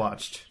I still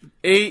watched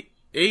 8,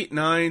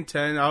 9,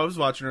 10. I was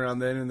watching around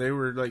then, and they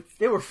were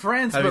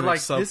friends, but,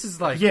 like, this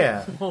is like,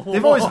 yeah,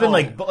 they've always been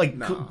like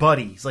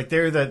buddies. Like,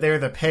 they're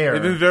the pair.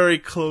 They've been very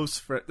close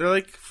friends. They're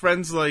like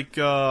friends, like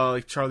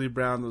Charlie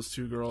Brown, those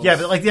two girls. Yeah,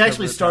 but, like, they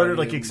actually started,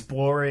 like,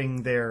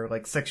 exploring their,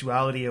 like,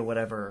 sexuality or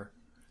whatever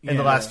in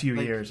the last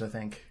few years, I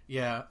think.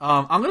 Yeah,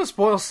 I'm gonna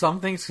spoil some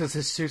things because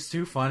it's just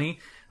too funny.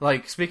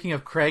 Like, speaking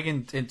of Craig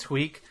and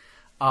Tweek,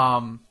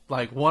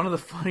 like, one of the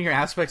funnier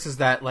aspects is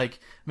that, like,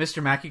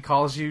 Mr. Mackey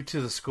calls you to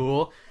the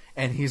school.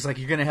 And he's like,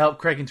 you're going to help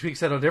Craig and Tweek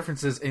settle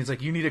differences. And he's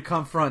like, you need to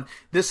confront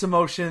this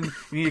emotion.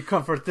 You need to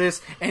confront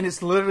this. And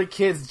it's literally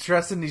kids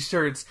dressed in these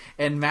shirts.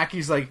 And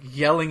Mackey's, like,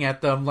 yelling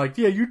at them, like,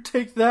 yeah, you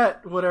take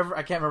that, whatever.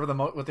 I can't remember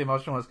what the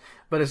emotion was.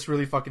 But it's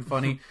really fucking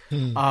funny.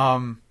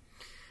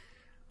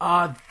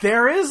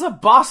 There is a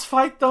boss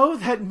fight, though,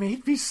 that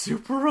made me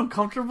super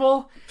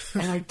uncomfortable.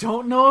 And I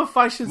don't know if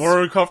I should...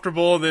 More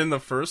uncomfortable than the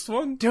first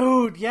one?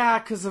 Dude, yeah,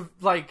 because of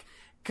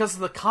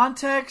the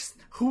context,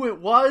 who it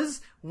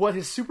was, what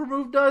his super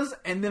move does,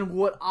 and then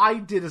what I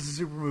did as a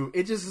super move.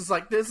 It just is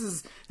like, this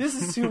is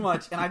too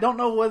much, and I don't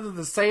know whether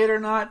to say it or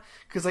not,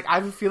 because, like, I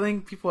have a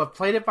feeling people have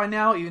played it by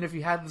now, even if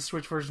you had the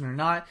Switch version or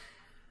not.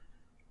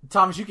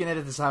 Thomas, you can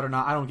edit this out or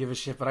not, I don't give a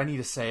shit, but I need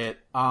to say it,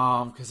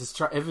 because it's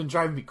been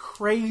driving me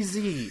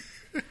crazy.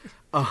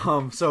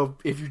 So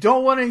if you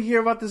don't want to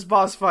hear about this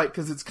boss fight,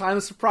 because it's kind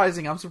of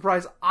surprising, I'm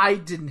surprised I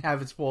didn't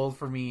have it spoiled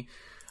for me.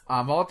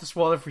 I'll have to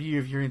spoil it for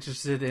you if you're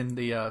interested in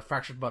the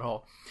fractured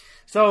butthole.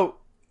 So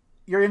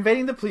you're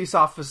invading the police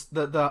office,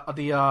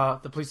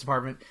 the police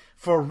department,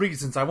 for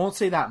reasons. I won't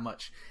say that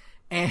much.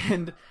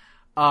 And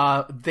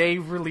they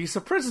release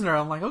a prisoner.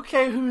 I'm like,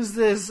 okay, who's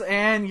this?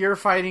 And you're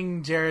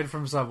fighting Jared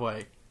from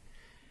Subway.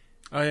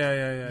 Oh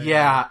yeah.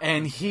 Yeah,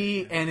 and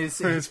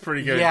it's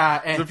pretty good. Yeah,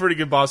 and it's a pretty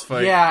good boss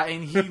fight. Yeah,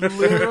 and he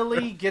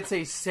literally gets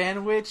a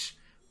sandwich,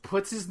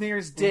 puts his near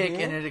his dick,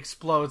 and it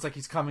explodes like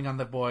he's coming on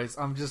the boys.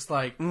 I'm just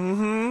like,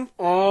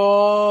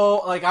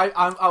 oh, like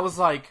I was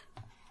like,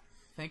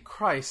 thank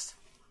Christ,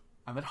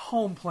 I'm at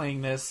home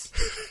playing this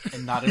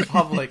and not in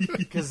public,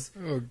 because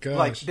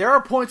like, there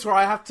are points where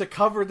I have to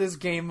cover this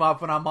game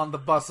up when I'm on the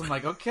bus. I'm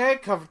like, okay,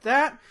 covered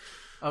that.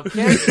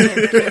 Okay,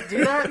 can't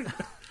do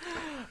that.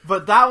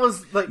 But that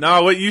was like...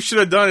 No, what you should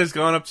have done is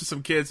gone up to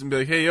some kids and be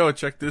like, hey, yo,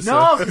 check this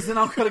out. No, because then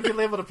I'm going to get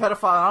labeled a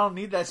pedophile. I don't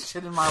need that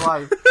shit in my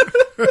life.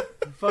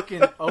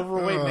 Fucking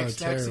overweight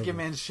Mexican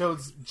man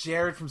shows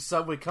Jared from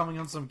Subway coming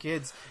on some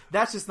kids.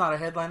 That's just not a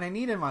headline I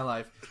need in my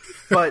life.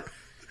 But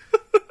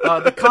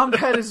the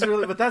combat is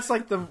really... But that's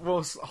like the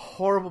most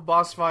horrible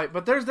boss fight.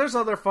 But there's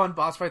other fun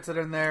boss fights that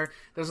are in there.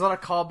 There's a lot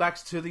of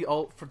callbacks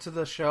to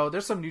the show.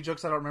 There's some new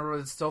jokes I don't remember,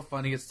 but it's still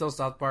funny. It's still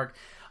South Park.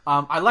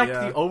 I like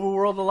the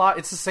overworld a lot.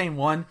 It's the same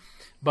one,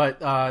 but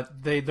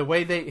the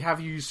way they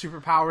have you use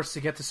superpowers to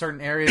get to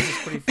certain areas is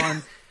pretty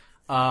fun.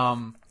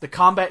 The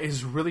combat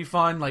is really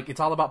fun. Like, it's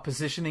all about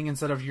positioning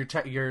instead of your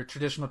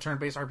traditional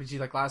turn-based RPG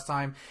like last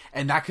time,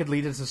 and that could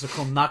lead into some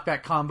cool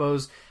knockback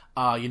combos.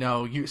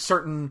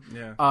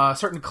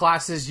 Certain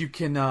classes you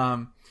can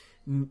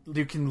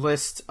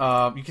list.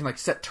 You can like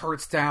set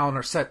turrets down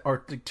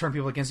or turn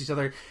people against each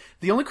other.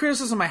 The only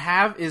criticism I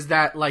have is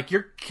that like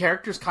your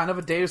character's kind of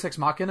a Deus Ex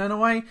Machina in a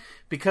way,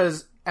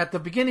 because at the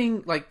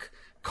beginning, like,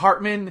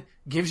 Cartman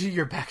gives you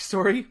your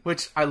backstory,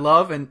 which I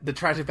love, and the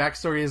tragic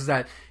backstory is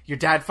that your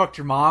dad fucked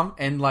your mom,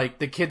 and like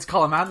the kids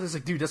call him out, and it's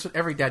like, dude, that's what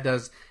every dad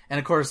does. And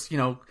of course,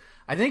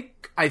 I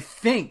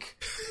think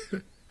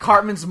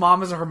Cartman's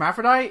mom is a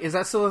hermaphrodite. Is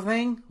that still a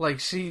thing? Like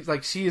she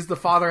is the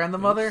father and the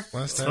mother.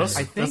 Last time, I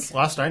think that's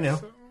last I know.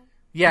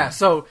 Yeah,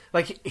 so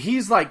like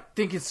he's like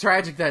think it's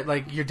tragic that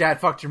like your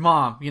dad fucked your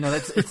mom.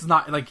 It's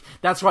not like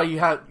that's why you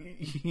have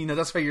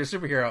that's why you're a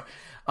superhero.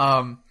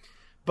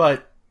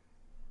 But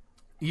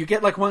you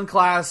get like one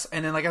class,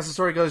 and then like as the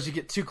story goes, you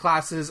get two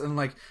classes, and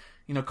like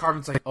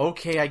Cartman's like,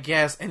 okay, I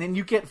guess, and then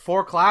you get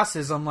 4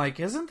 classes. I'm like,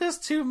 isn't this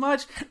too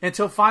much?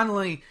 Until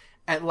finally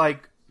at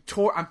like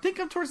I'm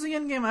towards the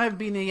end game. I haven't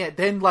been in it yet.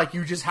 Then like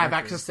you just have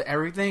access to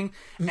everything,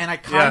 and I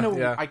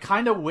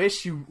kind of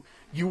wish you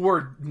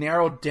were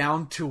narrowed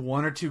down to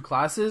 1 or 2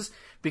 classes,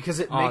 because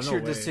it makes your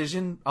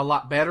decision a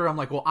lot better. I'm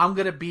like, well, I'm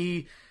gonna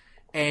be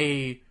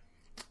a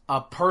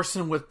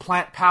person with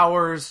plant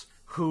powers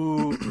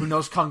who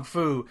knows kung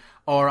fu,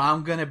 or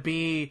I'm gonna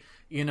be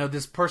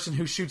this person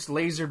who shoots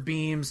laser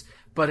beams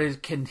but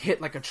it can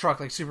hit like a truck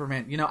like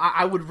Superman.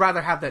 I would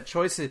rather have that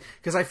choice,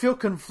 because I feel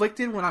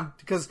conflicted when I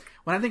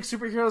think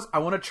superheroes, I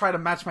want to try to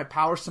match my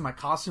powers to my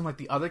costume like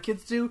the other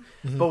kids do.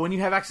 Mm-hmm. But when you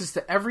have access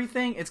to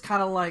everything, it's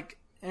kind of like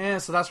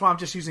so that's why I'm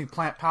just using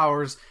plant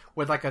powers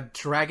with like a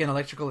dragon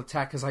electrical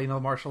attack, because I know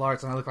martial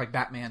arts and I look like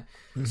Batman.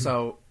 Mm-hmm.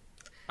 So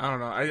I don't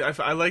know.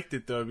 I liked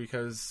it though,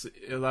 because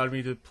it allowed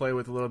me to play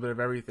with a little bit of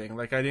everything.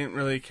 Like, I didn't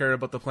really care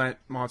about the plant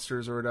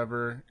monsters or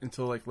whatever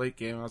until like late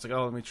game. I was like,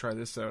 oh, let me try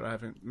this out. I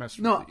haven't messed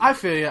with it. No, I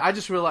feel you. I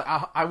just realized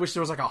I wish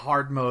there was like a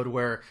hard mode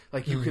where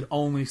like you could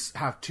only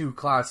have 2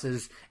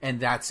 classes and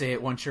that's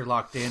it once you're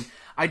locked in.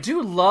 I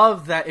do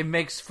love that it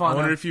makes fun. I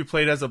wonder if you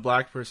played as a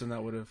black person,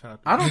 that would have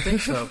happened. I don't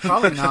think so.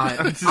 Probably not.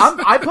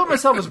 I put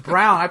myself as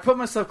brown. I put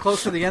myself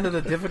close to the end of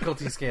the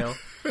difficulty scale.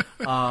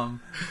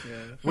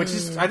 Which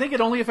is, I think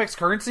it only affects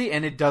currency,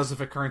 and it does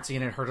affect currency,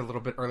 and it hurt a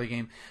little bit early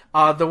game.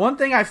 The one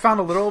thing I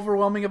found a little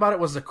overwhelming about it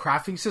was the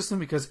crafting system,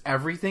 because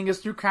everything is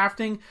through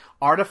crafting.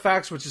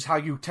 Artifacts, which is how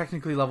you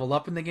technically level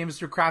up in the game, is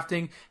through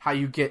crafting. How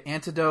you get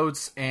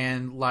antidotes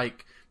and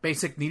like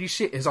basic needy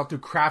shit is all through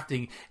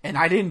crafting, and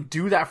I didn't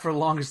do that for the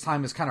longest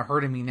time. It's kind of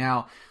hurting me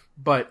now,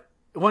 but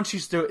once you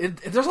do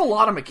it, there's a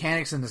lot of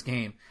mechanics in this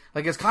game.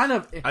 Like, it's kind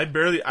of I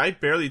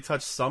barely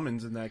touched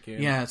summons in that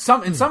game. Yeah,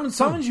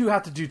 summons you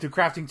have to do through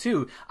crafting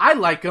too. I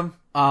like them.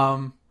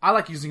 I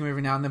like using them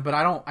every now and then, but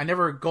I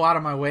never go out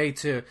of my way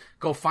to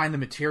go find the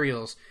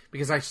materials,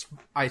 because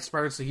I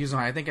sparingly use them.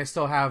 I think I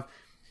still have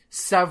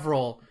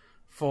several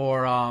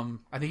for I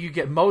think you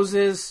get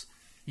Moses.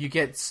 You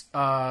get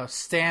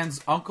Stan's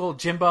uncle,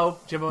 Jimbo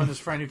and his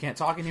friend who can't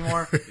talk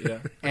anymore. Yeah.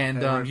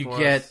 And you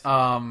get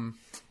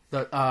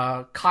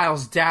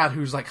Kyle's dad,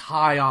 who's like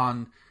high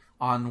on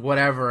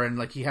whatever, and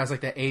like he has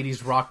like that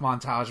 80s rock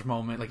montage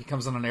moment. Like he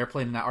comes on an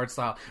airplane in that art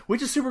style,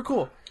 which is super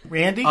cool.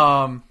 Randy?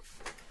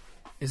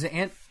 Is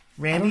it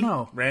Randy? I don't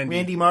know.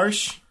 Randy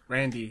Marsh?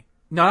 Randy.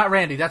 No, not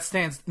Randy. That's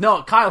Stan's.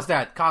 No, Kyle's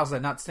dad,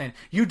 not Stan.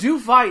 You do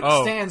fight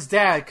Stan's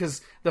dad,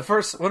 because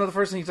one of the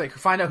first things, like,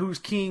 find out who's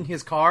keying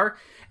his car.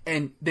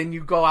 And then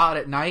you go out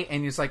at night,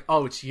 and it's like,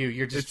 oh, it's you.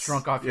 You're just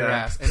drunk off your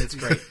ass, and it's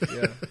great.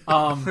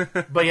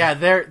 But yeah,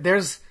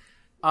 there's.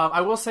 I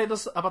will say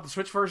this about the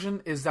Switch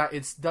version, is that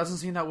it doesn't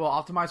seem that well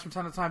optimized from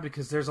time to time,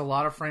 because there's a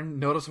lot of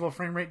noticeable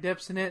frame rate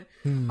dips in it.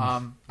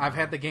 I've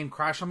had the game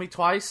crash on me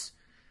twice.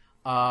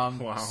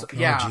 Wow. So,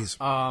 yeah.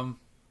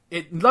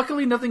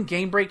 Luckily nothing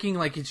game breaking.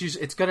 Like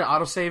it's good at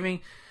auto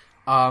saving.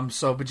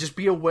 But just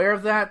be aware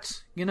of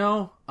that.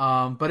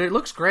 But it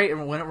looks great,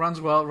 and when it runs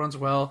well, it runs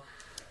well.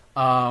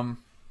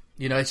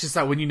 It's just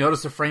that when you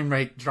notice the frame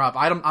rate drop,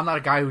 I'm not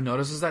a guy who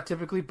notices that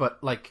typically,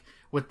 but like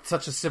with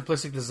such a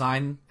simplistic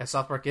design as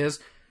South Park is,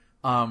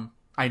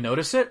 I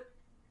notice it.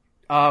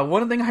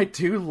 One thing I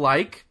do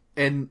like,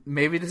 and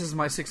maybe this is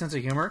my sixth sense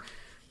of humor,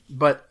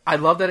 but I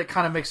love that it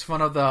kind of makes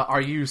fun of the,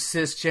 are you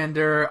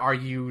cisgender? Are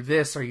you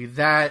this? Are you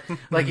that?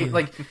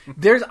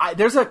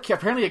 There's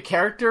apparently a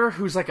character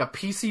who's like a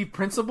PC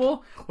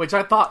principal, which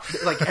I thought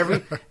like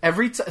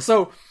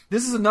so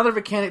this is another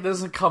mechanic that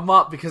doesn't come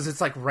up because it's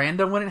like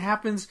random when it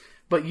happens,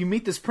 but you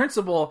meet this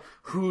principal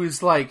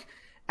who's like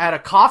at a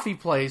coffee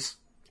place,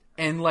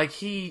 and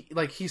he's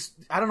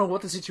I don't know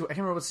what the situation, I can't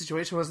remember what the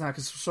situation was now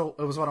because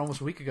it was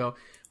almost a week ago,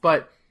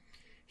 but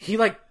he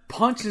like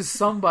punches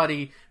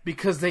somebody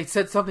because they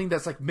said something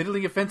that's like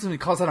middling offensive and he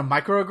calls that a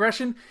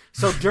microaggression.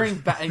 So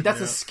during and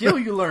that's a skill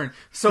you learn.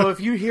 So if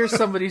you hear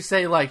somebody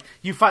say like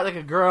you fight like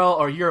a girl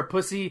or you're a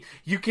pussy,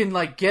 you can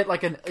like get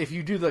like if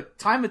you do the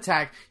time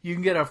attack, you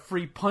can get a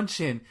free punch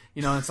in.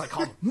 You know, it's like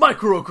called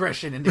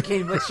microaggression, and the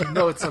game lets you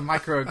know it's a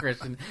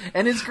microaggression,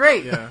 and it's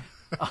great. Yeah,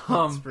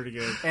 it's pretty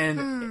good.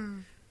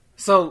 And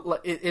so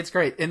it's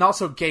great. And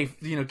also Gay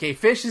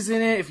Fish is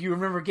in it. If you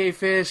remember Gay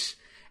Fish,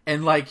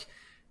 and like.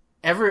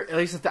 At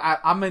least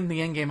I'm in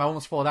the end game, I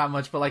won't spoil that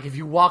much, but like if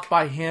you walk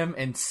by him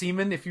and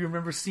Seaman, if you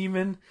remember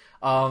Seaman,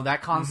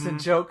 that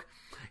constant joke,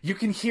 you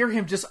can hear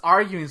him just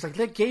arguing. It's like,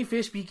 let gay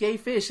fish be gay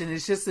fish. And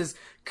it's just this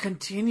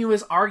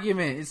continuous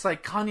argument. It's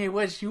like, Kanye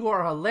West, you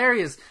are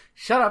hilarious.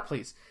 Shut up,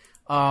 please.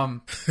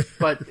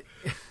 But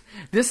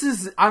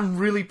I'm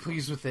really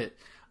pleased with it.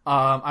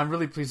 I'm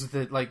really pleased with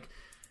it. Like,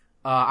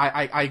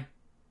 I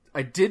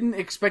didn't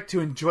expect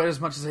to enjoy it as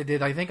much as I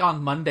did. I think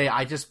on Monday,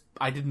 I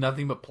did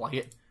nothing but play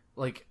it.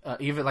 Like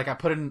even like I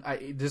put in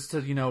just to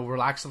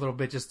relax a little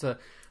bit, just to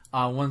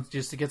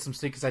get some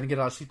sleep because I didn't get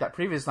a lot of sleep that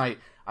previous night.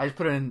 I just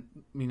put it in,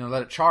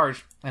 let it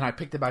charge, and I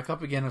picked it back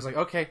up again. I was like,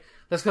 okay,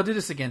 let's go do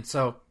this again.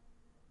 So,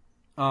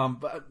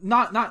 but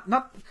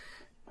not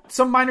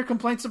some minor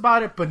complaints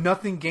about it, but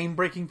nothing game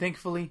breaking,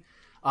 thankfully.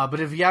 But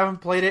if you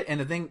haven't played it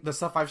and the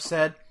stuff I've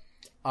said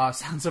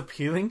sounds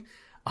appealing,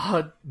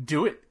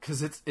 do it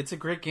because it's a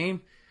great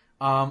game.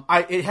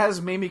 It has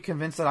made me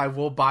convinced that I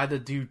will buy the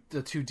two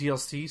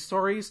DLC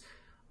stories,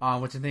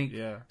 which I think.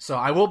 Yeah. So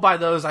I will buy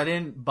those. I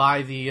didn't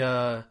buy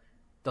the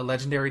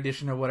Legendary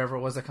Edition or whatever it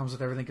was that comes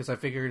with everything because I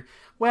figured,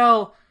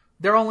 well,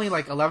 they're only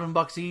like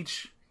 $11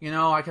 each.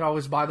 I could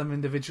always buy them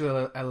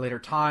individually at a later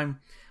time.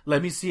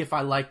 Let me see if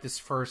I like this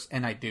first,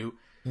 and I do.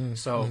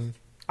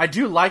 I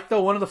do like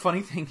though. One of the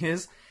funny thing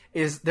is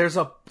there's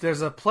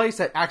a place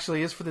that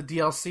actually is for the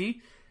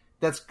DLC.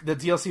 That's the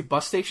DLC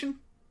bus station.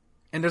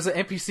 And there's an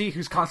NPC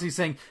who's constantly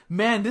saying,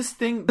 "Man, this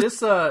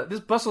bus was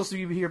supposed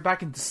to be here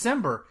back in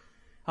December."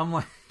 I'm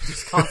like,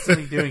 just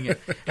constantly doing it,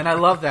 and I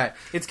love that.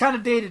 It's kind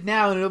of dated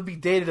now, and it'll be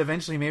dated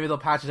eventually. Maybe they'll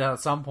patch it out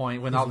at some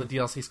point when all the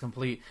DLC's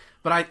complete.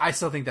 But I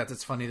still think that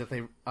it's funny that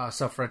they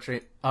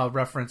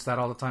reference that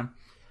all the time.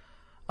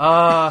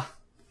 That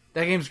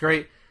game's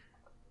great.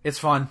 It's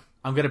fun.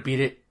 I'm gonna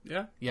beat it.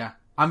 Yeah.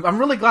 I'm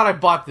really glad I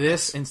bought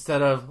this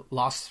instead of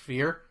Lost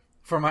Sphere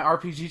for my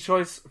RPG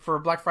choice for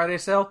Black Friday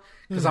sale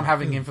because I'm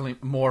having infinitely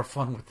more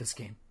fun with this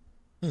game.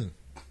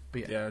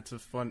 But yeah, it's a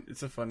fun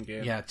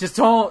game. Yeah, just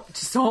don't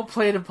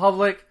play it in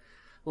public.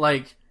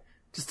 Like,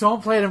 just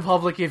don't play it in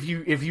public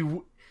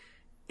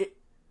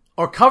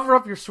or cover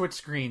up your Switch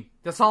screen.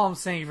 That's all I'm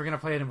saying. If you're gonna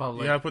play it in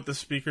public, yeah, put the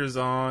speakers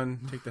on,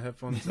 take the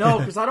headphones. No,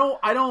 because I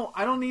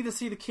don't need to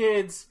see the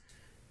kids.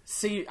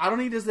 I don't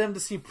need them to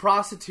see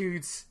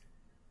prostitutes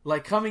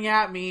like coming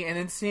at me and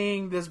then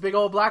seeing this big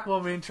old black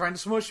woman trying to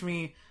smush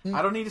me.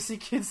 I don't need to see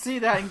kids see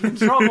that and get in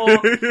trouble.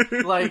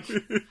 Like,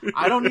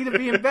 I don't need to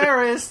be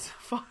embarrassed.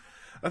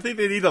 I think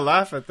they need to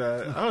laugh at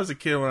that. I was a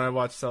kid when I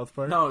watched South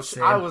Park. No,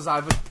 I was.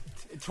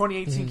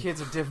 2018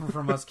 kids are different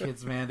from us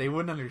kids, man. They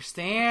wouldn't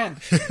understand.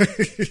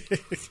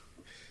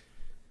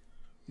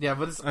 Yeah,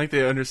 but I think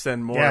they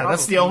understand more. Yeah,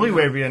 that's the only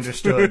way we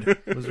understood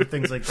was with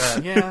things like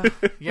that.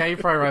 Yeah, you're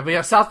probably right. But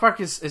yeah, South Park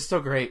is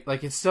still great.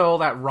 Like, it's still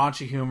that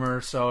raunchy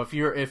humor. So if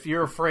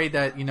you're afraid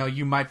that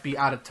you might be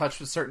out of touch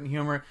with certain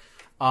humor,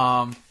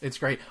 it's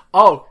great.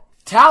 Oh,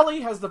 Tally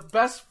has the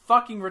best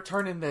fucking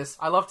return in this.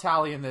 I love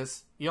Tally in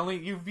this.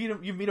 You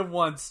meet him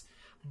once,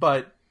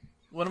 but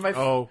one of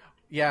my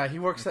yeah, he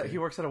works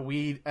at a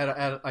weed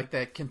at like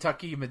that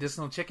Kentucky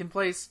medicinal chicken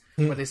place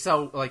where they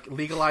sell like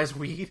legalized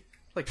weed.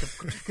 Like,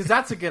 because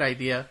that's a good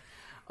idea.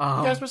 You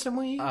guys want some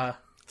weed?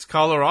 It's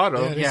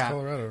Colorado. Yeah, it is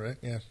Colorado, right?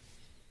 Yeah.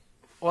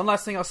 One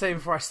last thing I'll say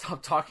before I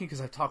stop talking,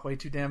 because I talk way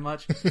too damn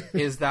much,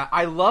 is that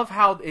I love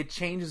how it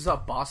changes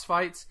up boss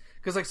fights.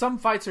 Because like some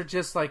fights are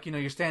just like,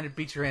 your standard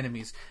beat your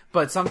enemies.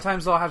 But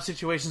sometimes they'll have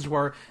situations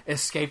where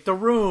escape the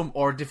room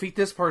or defeat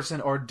this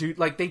person or do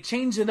like they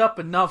change it up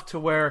enough to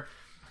where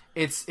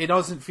it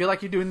doesn't feel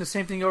like you're doing the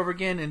same thing over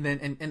again, and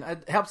then and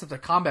it helps if the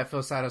combat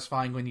feels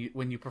satisfying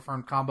when you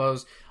perform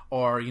combos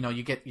or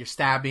you get your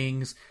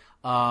stabbings,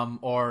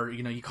 or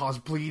you cause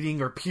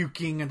bleeding or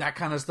puking and that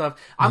kind of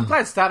stuff. I'm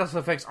glad status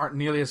effects aren't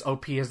nearly as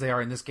OP as they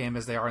are in this game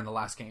as they are in the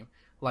last game.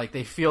 Like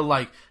they feel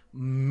like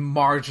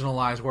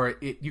marginalized, where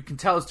you can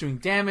tell it's doing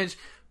damage,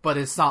 but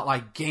it's not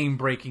like game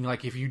breaking.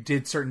 Like if you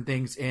did certain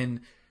things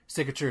in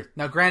Stick of Truth.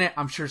 Now, granted,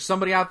 I'm sure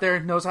somebody out there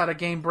knows how to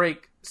game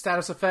break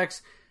status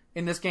effects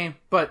in this game,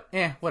 but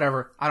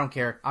whatever. I don't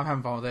care. I'm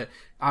having fun with it.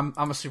 I'm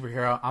a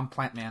superhero. I'm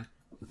Plant Man.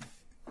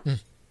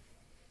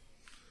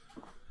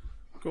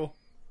 Cool.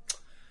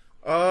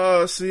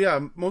 So yeah,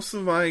 most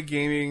of my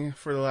gaming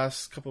for the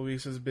last couple of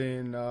weeks has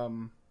been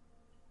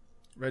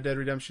Red Dead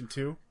Redemption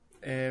 2,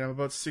 and I'm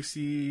about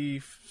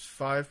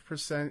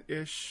 65%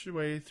 ish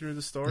way through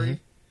the story,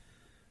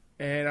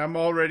 and I'm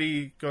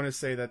already going to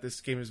say that this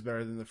game is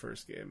better than the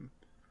first game.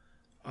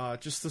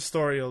 Just the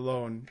story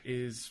alone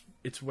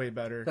it's way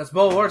better. That's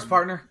bold words,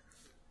 partner.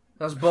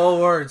 That's bold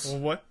words. Well,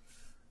 what?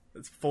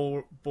 It's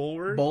bold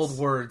words. Bold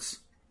words.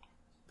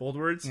 Bold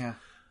words. Yeah.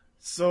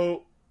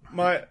 So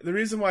the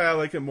reason why I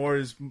like it more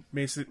is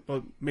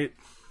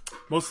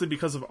mostly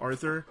because of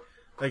Arthur.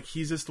 Like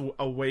he's just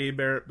a way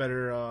better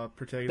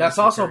protagonist. That's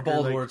also character.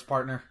 bold like, words,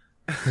 partner.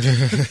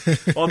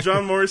 While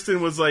John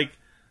Morrison was like,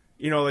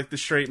 like the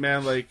straight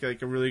man, like a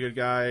really good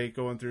guy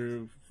going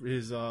through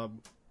his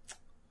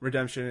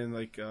redemption and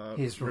like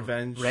His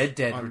revenge. Red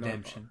Dead on,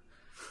 Redemption.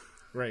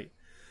 Right.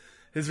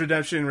 His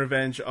redemption and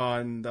revenge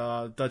on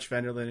Dutch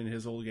Vanderlyn and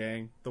his old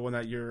gang, the one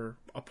that you're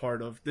a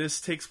part of. This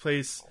takes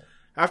place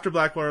after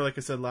Blackwater, like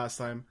I said last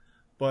time,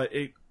 but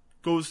it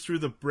goes through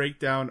the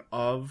breakdown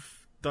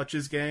of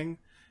Dutch's gang,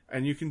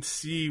 and you can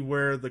see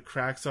where the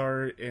cracks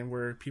are and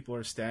where people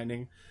are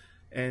standing,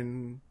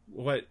 and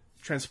what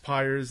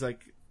transpires.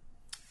 Like,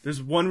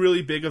 there's one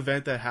really big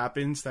event that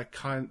happens that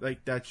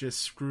that just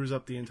screws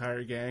up the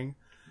entire gang,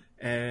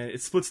 and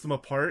it splits them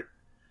apart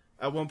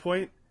at one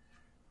point.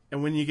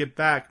 And when you get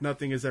back,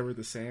 nothing is ever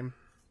the same.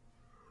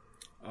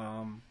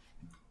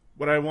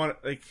 What I want,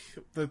 like,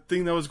 the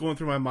thing that was going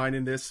through my mind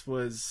in this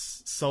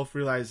was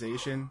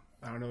self-realization.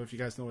 I don't know if you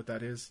guys know what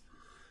that is,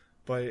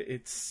 but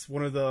it's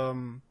one of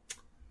the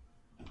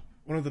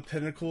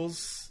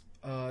pinnacles.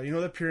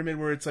 The pyramid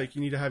where it's like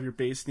you need to have your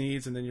base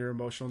needs and then your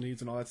emotional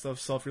needs and all that stuff.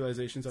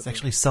 Self-realization. It's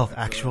actually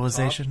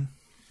self-actualization.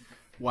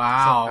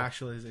 Wow.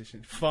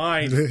 Self-actualization.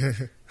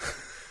 Fine.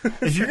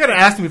 If you're gonna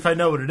ask me if I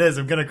know what it is,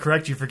 I'm gonna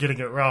correct you for getting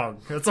it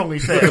wrong. That's only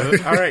fair.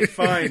 All right,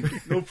 fine,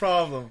 no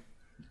problem.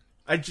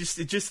 It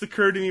just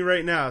occurred to me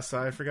right now, so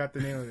I forgot the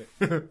name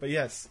of it. But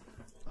yes,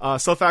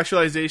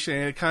 self-actualization,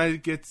 and it kind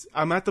of gets.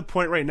 I'm at the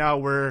point right now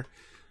where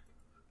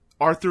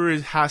Arthur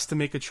has to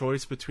make a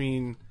choice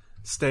between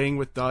staying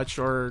with Dutch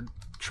or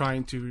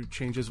trying to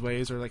change his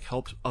ways or like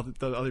help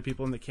the other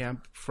people in the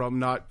camp from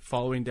not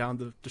following down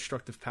the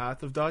destructive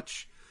path of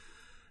Dutch.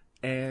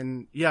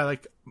 And yeah,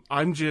 like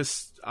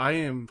I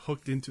am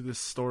hooked into this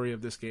story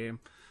of this game.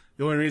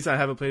 The only reason I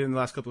haven't played it in the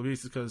last couple of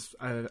weeks is because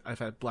I've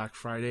had Black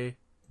Friday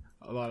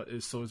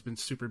so it's been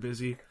super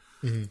busy.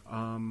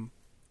 Mm-hmm.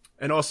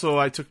 And also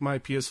I took my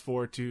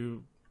PS4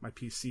 to my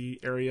PC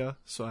area,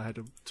 so I had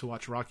to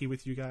watch Rocky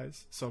with you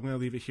guys. So I'm gonna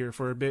leave it here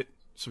for a bit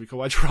so we can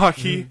watch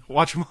Rocky,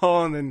 watch them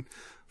all, and then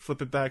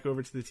flip it back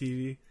over to the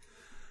TV.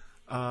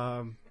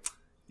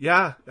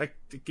 Yeah,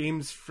 the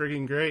game's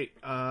friggin' great.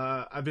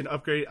 I've been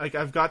upgrading. Like,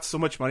 I've got so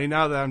much money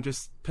now that I'm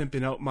just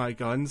pimping out my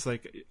guns.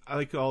 Like, I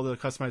like all the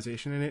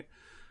customization in it.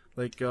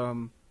 Like,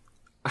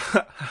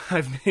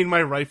 I've made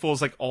my rifles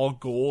like all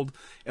gold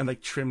and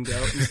like trimmed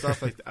out and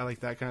stuff. Like, I like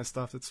that kind of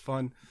stuff. It's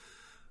fun.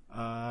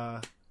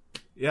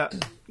 Yeah,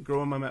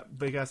 growing my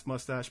big ass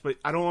mustache. But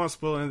I don't want to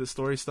spoil any of the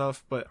story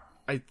stuff. But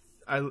I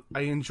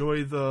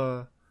enjoy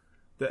the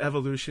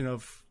evolution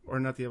of. Or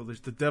not the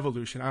evolution, the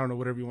devolution. I don't know,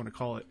 whatever you want to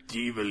call it.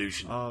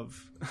 Devolution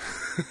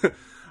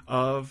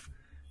of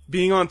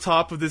being on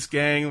top of this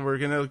gang. We're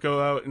gonna go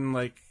out and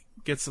like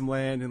get some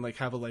land and like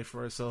have a life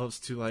for ourselves.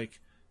 To like,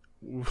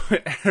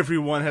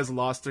 everyone has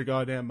lost their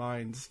goddamn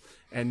minds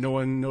and no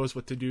one knows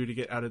what to do to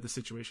get out of the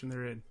situation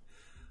they're in.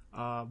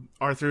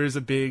 Arthur is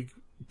a big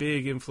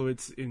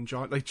influence in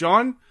John. Like,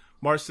 John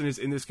Marston is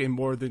in this game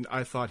more than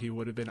I thought he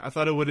would have been. I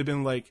thought it would have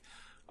been like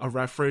a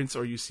reference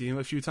or you see him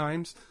a few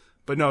times.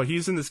 But no,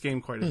 he's in this game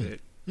quite a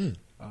bit.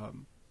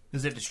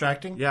 Is it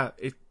distracting? Yeah,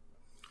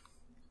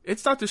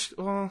 it's not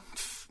well,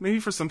 maybe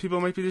for some people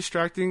it might be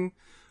distracting,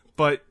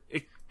 but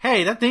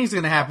hey, that thing's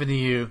gonna happen to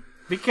you.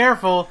 Be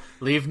careful.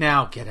 Leave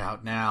now. Get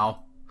out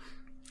now.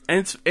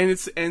 And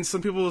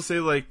some people will say,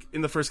 like,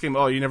 in the first game,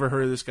 oh, you never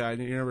heard of this guy,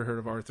 you never heard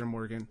of Arthur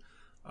Morgan,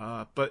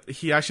 but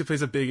he actually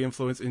plays a big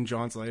influence in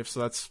John's life.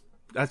 So that's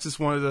just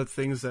one of the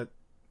things that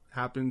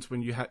happens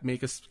when you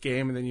make a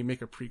game and then you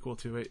make a prequel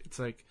to it. It's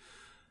like.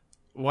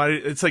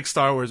 It's like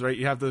Star Wars, right?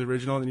 You have the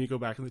original, and then you go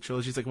back in the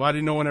trilogy. It's like, why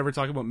did no one ever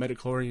talk about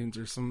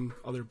midichlorians or some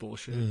other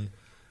bullshit?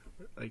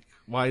 Like,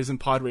 why isn't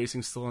pod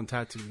racing still on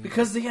Tatooine?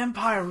 Because the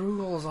Empire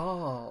rules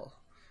all.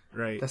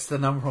 Right. That's the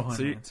number one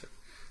answer.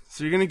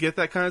 So you're gonna get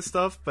that kind of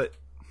stuff, but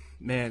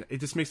man, it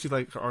just makes me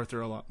like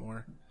Arthur a lot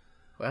more.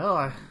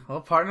 Well,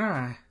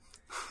 partner,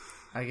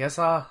 I guess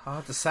I'll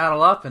have to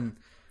saddle up and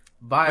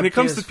buy. When it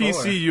comes to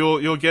PS4. PC,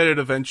 you'll get it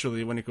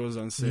eventually when it goes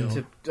on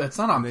sale. It's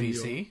not on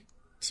PC.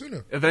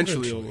 Sooner.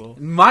 Eventually it will.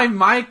 My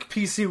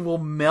PC will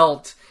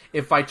melt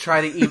if I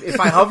try to if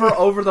I hover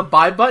over the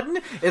buy button.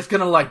 It's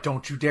gonna like,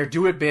 don't you dare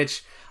do it,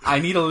 bitch. I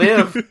need to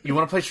live. You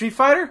want to play Street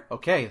Fighter?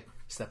 Okay,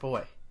 step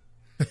away.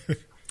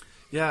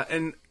 Yeah,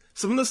 and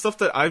some of the stuff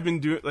that I've been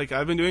doing,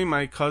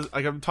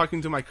 I'm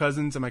talking to my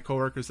cousins and my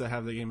coworkers that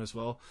have the game as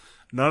well.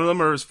 None of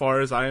them are as far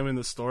as I am in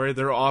the story.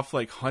 They're off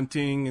like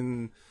hunting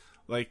and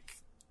like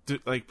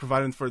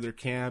providing for their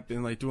camp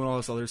and like doing all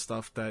this other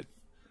stuff that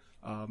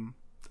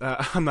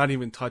I'm not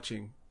even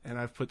touching, and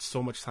I've put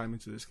so much time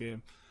into this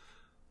game.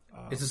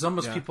 It's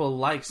almost people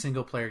like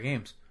single-player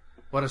games.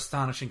 What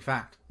astonishing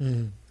fact.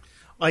 Mm-hmm.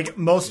 Like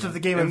most of the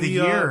Game of the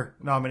Year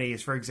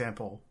nominees, for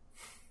example.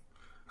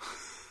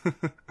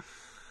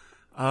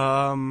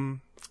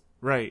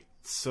 Right.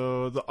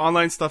 So the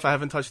online stuff, I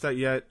haven't touched that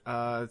yet.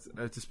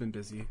 I've just been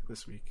busy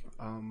this week.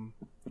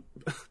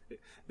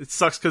 it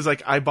sucks because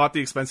like I bought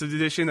the expensive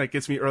edition that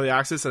gets me early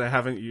access and I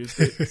haven't used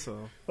it.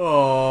 So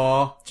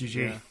Oh, GG.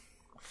 yeah.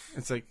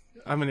 It's like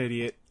I'm an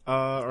idiot,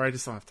 or I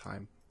just don't have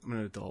time. I'm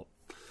an adult.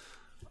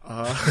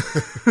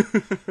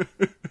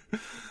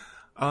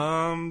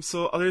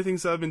 So other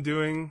things that I've been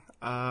doing,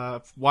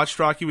 watched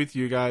Rocky with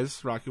you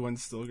guys. Rocky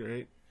 1's still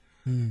great.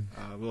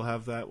 We'll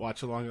have that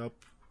watch along up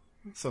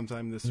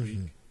sometime this week.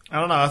 I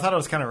don't know. I thought it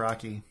was kind of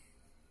rocky.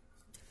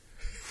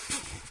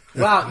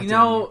 wow! You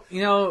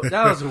know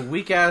that was a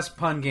weak ass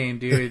pun game,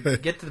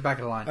 dude. Get to the back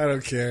of the line. I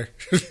don't care.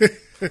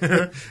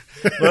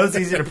 Well, it's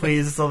easy to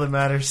please. It's all that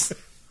matters.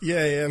 Yeah,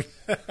 I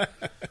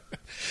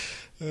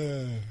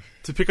am.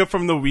 To pick up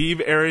from the weeb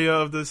area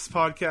of this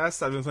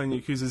podcast, I've been playing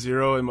Yakuza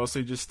 0 and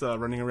mostly just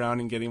running around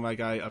and getting my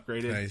guy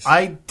upgraded. Nice.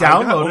 I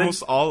got downloaded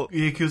almost all.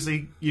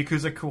 Yakuza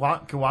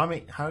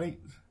Kiwami. How do you...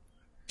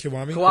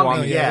 Kiwami? Kiwami,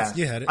 Oh, Yeah,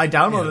 you had it. I You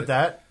downloaded had it.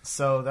 that,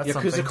 so that's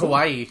Yakuza something.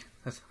 Kawaii.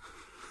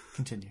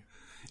 Continue.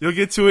 You'll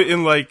get to it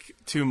in like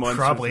 2 months.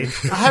 or Probably.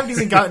 something. I haven't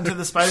even gotten to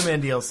the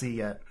Spider-Man DLC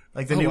yet.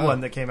 Like the new wow.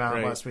 one that came out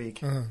Right. last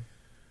week.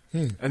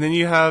 And then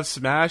you have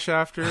Smash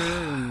after.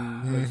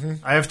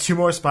 And I have 2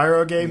 more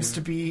Spyro games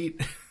to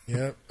beat.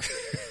 Yep.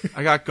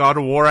 I got God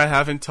of War I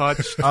haven't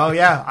touched. Oh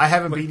yeah, I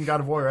haven't beaten God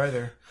of War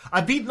either.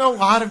 I've beaten a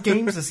lot of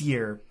games this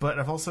year, but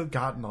I've also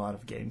gotten a lot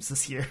of games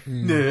this year.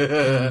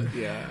 Yeah.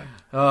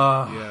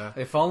 Yeah.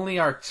 If only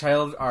our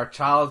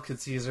child could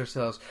see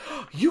ourselves.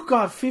 You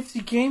got 50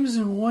 games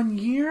in 1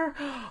 year?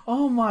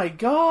 Oh my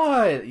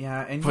god!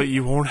 Yeah, and But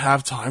you won't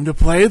have time to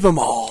play them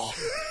all.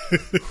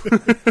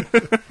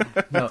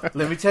 no.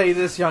 Let me tell you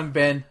this, young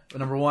Ben.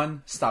 Number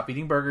 1, stop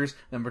eating burgers.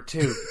 Number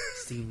 2,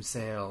 Steam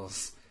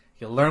sales.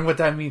 You'll learn what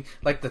that means.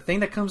 Like the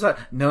thing that comes out.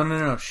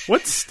 No. Shh.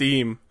 What's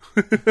Steam?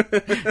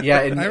 Yeah,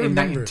 I in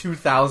remember.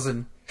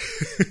 2000.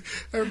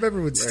 I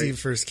remember when Steam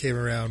first came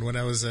around. When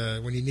I was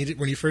when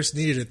you first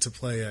needed it to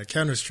play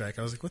Counter Strike,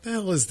 I was like, "What the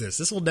hell is this?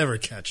 This will never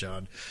catch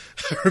on."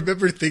 I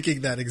remember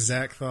thinking that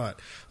exact thought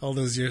all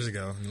those years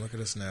ago. And look at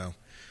us now.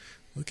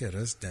 Look at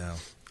us now.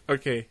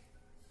 Okay.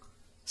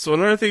 So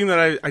another thing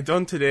that I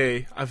done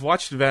today, I've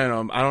watched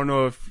Venom. I don't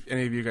know if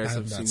any of you guys I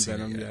have have not seen seen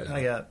Venom it yet. yet.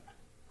 Not yet.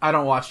 I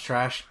don't watch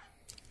trash.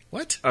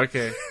 What?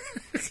 Okay.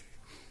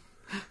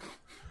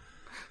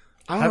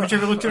 Haven't you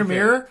ever looked in a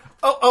mirror?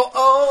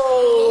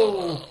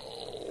 Oh!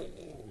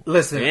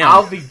 Listen, Damn.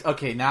 I'll be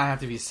okay. Now I have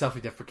to be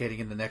self-deprecating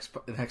in the next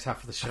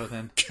half of the show.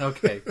 Then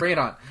okay, bring it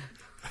on.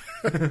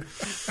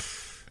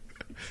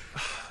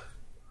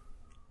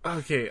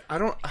 Okay, I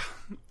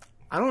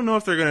don't know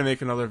if they're gonna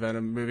make another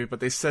Venom movie, but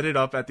they set it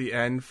up at the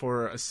end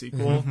for a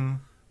sequel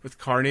with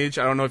Carnage.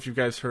 I don't know if you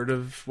guys heard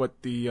of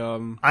what the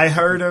I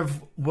heard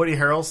of Woody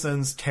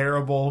Harrelson's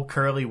terrible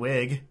curly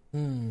wig.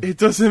 It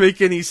doesn't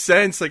make any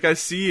sense. Like I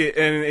see it,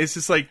 and it's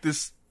just like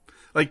this,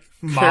 like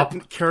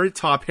Mop. carrot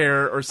top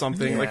hair or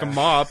something, Yeah. like a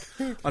mop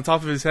on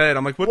top of his head.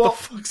 I'm like, what Well, the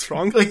fuck's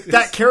wrong with Like this?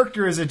 that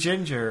character is a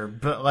ginger,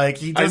 but like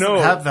he doesn't know.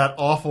 have that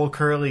awful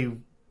curly.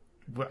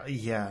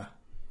 Yeah,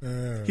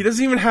 He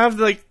doesn't even have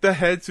like the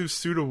head to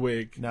suit a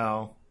wig.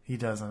 no, he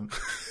doesn't.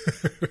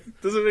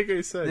 Doesn't make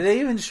any sense. Did they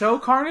even show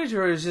Carnage,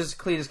 or is it just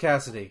Cletus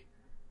Cassidy?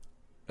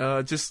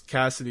 Just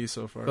Cassidy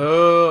so far.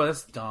 Oh,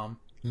 that's dumb.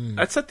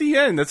 That's at the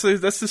end. That's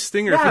the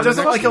stinger. Yeah, for He the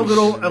doesn't next like a movie.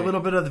 little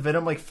bit of the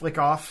venom like flick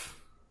off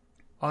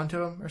onto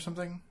him or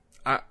something.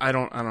 I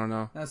don't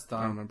know. That's I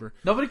dumb. don't remember.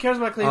 Nobody cares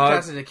about Cletus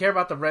Cassidy. They care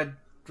about the red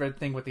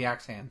thing with the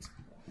axe hands.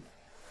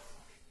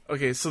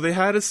 Okay, so they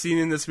had a scene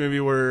in this movie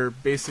where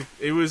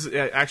it was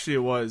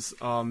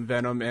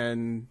Venom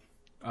and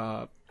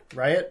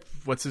Riot.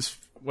 what's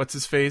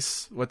his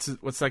face? What's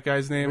that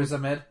guy's name? Riz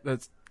Ahmed.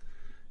 That's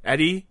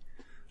Eddie.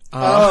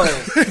 Oh,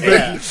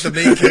 yeah. The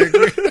main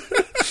character.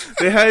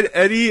 They had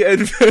Eddie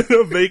and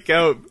Venom make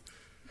out in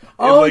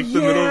Oh, like the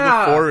middle of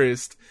yeah. the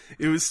forest.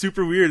 It was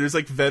super weird. There's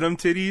like Venom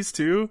titties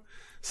too.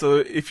 So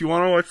if you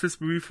want to watch this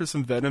movie for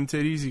some Venom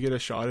titties, you get a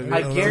shot of it.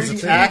 I Oh, guarantee you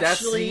those are that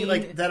Actually, scene.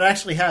 like that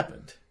actually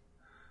happened.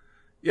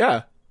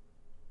 Yeah.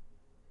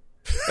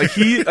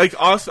 Like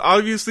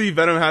obviously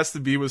Venom has to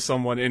be with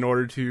someone in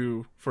order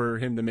for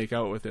him to make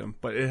out with him,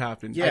 but it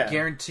happened. Yeah. I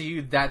guarantee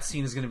you that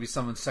scene is going to be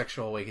someone's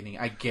sexual awakening.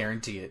 I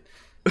guarantee it.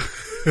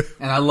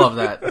 And I love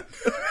that.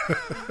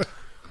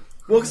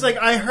 Well, because like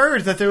I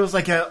heard that there was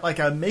like a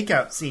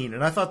makeout scene,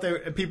 and I thought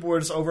people were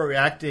just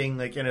overreacting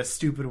like in a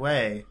stupid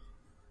way.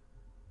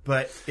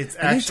 But it's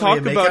they actually a talk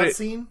about makeout it-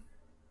 scene.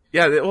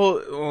 Yeah,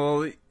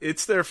 well,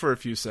 it's there for a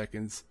few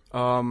seconds.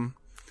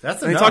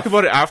 That's They enough. talk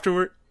about it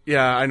afterward.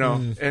 Yeah, I know.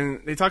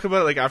 And they talk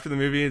about it like after the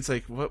movie. It's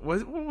like, what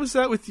was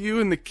that with you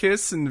and the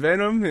kiss and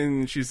Venom?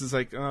 And she's just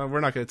like, we're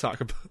not going to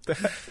talk about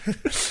that.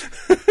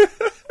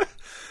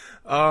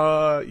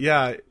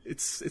 Yeah,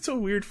 it's a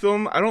weird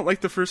film. I don't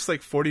like the first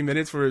like 40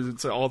 minutes where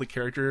it's all the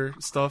character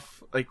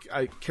stuff. Like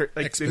they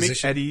make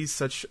Exposition. Eddie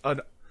such a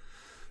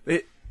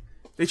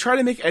they try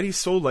to make Eddie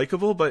so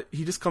likable, but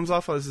he just comes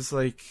off as this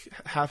like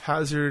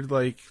haphazard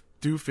like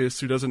doofus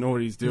who doesn't know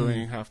what he's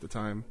doing half the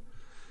time.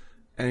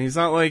 And he's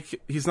not like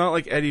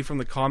Eddie from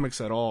the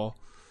comics at all.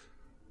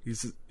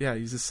 He's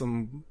just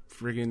some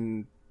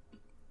friggin'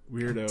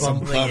 weirdo.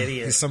 Bumbling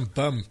idiot. He's some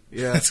bum.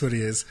 Yeah. That's what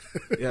he is.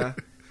 Yeah.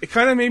 It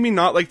kind of made me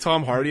not like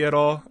Tom Hardy at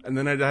all, and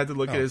then I had to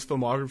look at his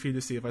filmography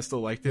to see if I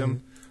still liked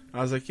him.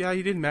 I was like, yeah,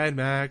 you did Mad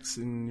Max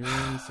and you're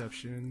in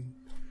Inception.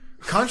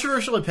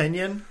 Controversial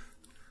opinion.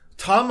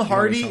 Tom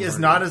Hardy is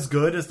not as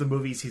good as the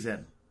movies he's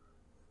in.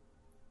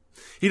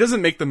 He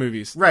doesn't make the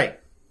movies. Right.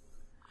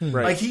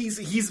 Right. Like,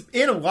 he's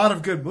in a lot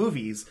of good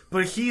movies,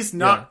 but he's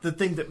not the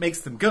thing that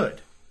makes them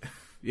good.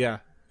 Yeah.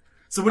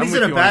 So when I'm he's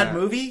with in a you on bad that.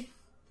 movie,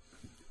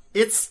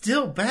 it's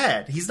still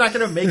bad. He's not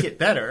going to make it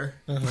better.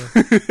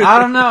 I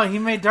don't know. He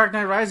made Dark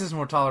Knight Rises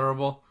more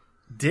tolerable.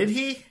 Did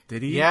he?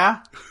 Did he?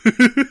 Yeah.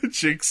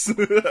 Chicks.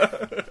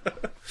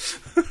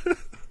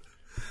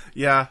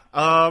 Yeah.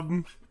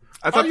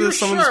 I thought Are you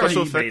some of the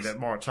special he effects. made it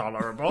more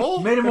tolerable?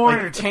 Made it more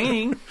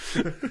entertaining.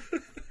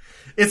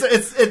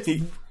 It's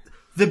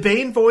the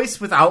Bane voice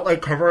without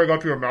like covering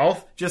up your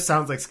mouth just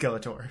sounds like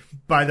Skeletor.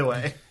 By the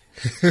way,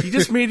 He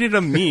just made it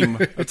a meme.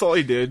 That's all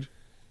he did.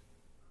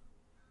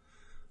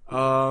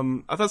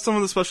 I thought some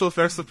of the special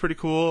effects looked pretty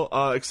cool,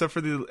 except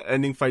for the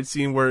ending fight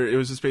scene where it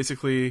was just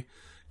basically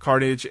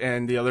Carnage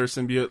and the other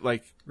symbiote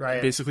like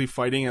Right. basically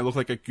fighting, and it looked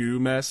like a goo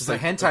mess. It's a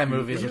hentai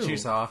movie is what you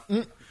saw.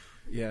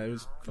 Yeah, it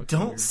was. fucking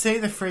don't weird. say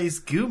the phrase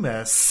 "goo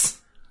mess,"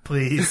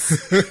 please.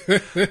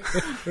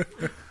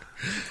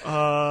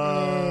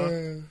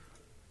 I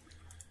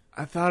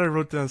thought I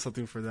wrote down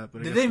something for that,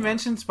 but I Did guess they not.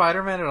 mention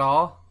Spider-Man at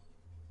all?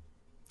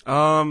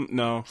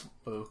 No.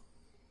 Boo.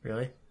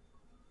 Really?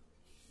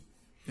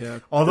 Yeah.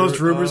 All those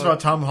There- rumors about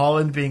Tom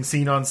Holland being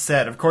seen on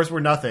set, of course,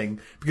 were nothing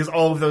because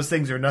all of those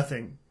things are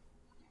nothing.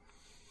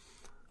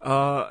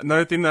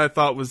 Another thing that I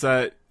thought was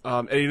that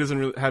Eddie doesn't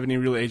really have any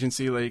real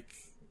agency. Like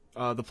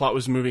the plot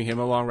was moving him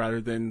along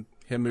rather than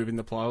him moving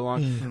the plot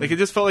along. Like it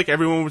just felt like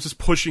everyone was just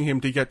pushing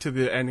him to get to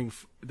the ending.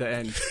 The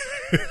end.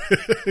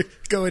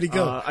 Go, Eddie,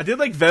 go. I did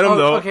like Venom Oh,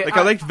 though. okay, Like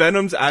I liked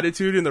Venom's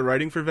attitude and the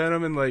writing for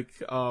Venom, and like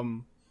I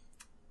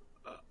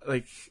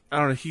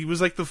don't know. He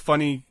was like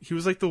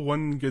the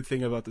one good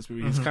thing about this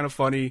movie. He's kind of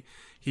funny.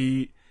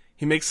 He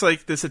makes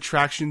like this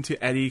attraction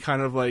to Eddie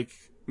kind of like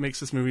makes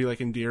this movie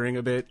like endearing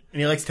a bit. And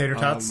he likes tater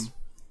tots.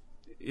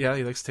 Yeah,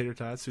 he likes tater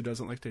tots. Who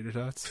doesn't like tater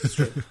tots? That's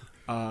true.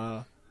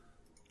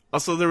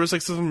 Also, there was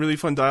like some really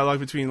fun dialogue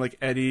between like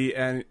Eddie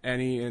and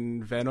Annie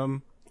and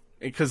Venom,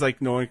 because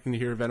like no one can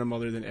hear Venom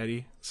other than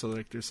Eddie. So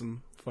like there's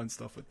some fun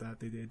stuff with that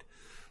they did.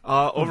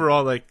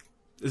 Overall, like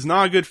it's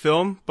not a good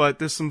film, but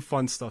there's some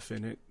fun stuff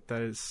in it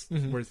that is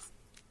worth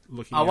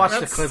looking. I'll at. watch the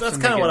That's- clips that's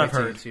and kinda then what get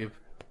I've it to heard. YouTube.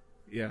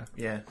 Yeah.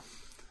 Yeah.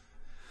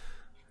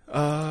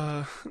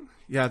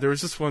 Yeah, there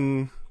was this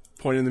one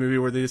point in the movie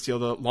where they just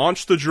yelled out,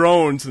 "Launch the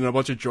drones!" and a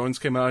bunch of drones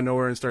came out of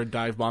nowhere and started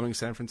dive bombing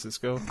San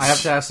Francisco. I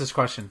have to ask this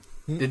question.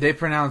 Did they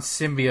pronounce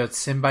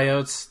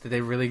symbiotes? Did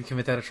they really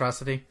commit that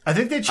atrocity? I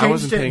think they I changed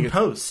wasn't it paying in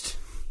post.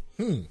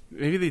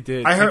 Maybe they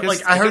did. I heard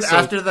guess- I heard guess so.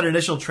 after that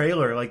initial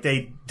trailer, like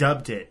they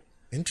dubbed it.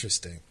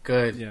 Interesting.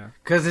 Good. Yeah.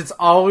 Because it's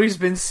always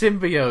been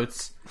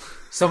symbiotes.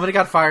 Somebody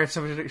got fired.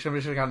 Somebody should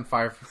have gotten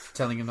fired for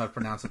telling him how to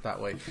pronounce it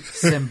that way.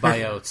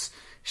 Symbiotes.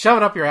 Shove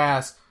it up your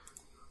ass.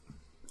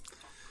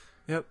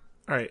 Yep.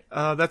 All right.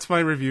 That's my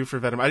review for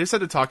Venom. I just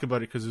had to talk about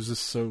it because it was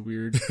just so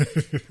weird.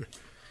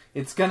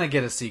 It's gonna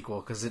get a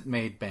sequel because it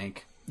made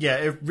bank. Yeah,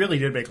 it really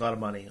did make a lot of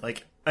money,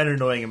 like an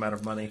annoying amount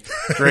of money.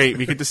 Great.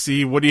 We get to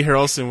see Woody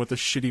Harrelson with a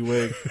shitty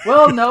wig.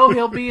 Well, no,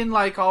 he'll be in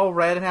like all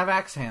red and have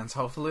axe hands.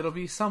 Hopefully, it'll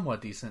be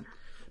somewhat decent.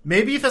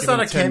 Maybe if it's Give not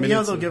him a 10 cameo,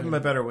 minutes they'll of give him him. a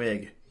better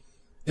wig.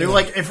 They're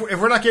like, if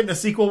we're not getting a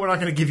sequel, we're not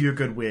going to give you a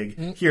good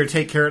wig. Here,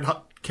 take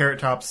Carrot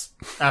Top's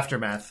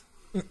Aftermath.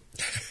 And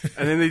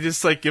then they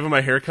just like give him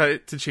a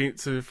haircut to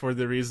change for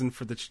the reason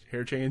for the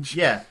hair change.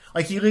 Yeah,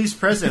 like he leaves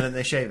prison and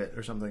they shave it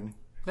or something.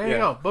 There you Yeah.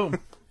 go. Boom.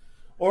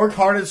 Or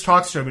Carnage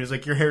talks to him and he's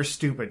like, "Your hair's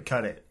stupid.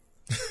 Cut it."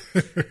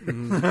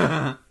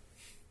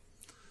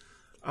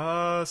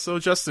 So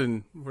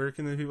Justin, where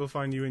can the people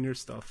find you and your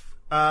stuff?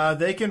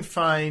 They can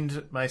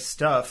find my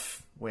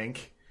stuff,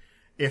 wink,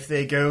 if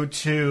they go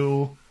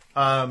to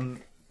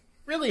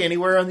really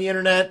anywhere on the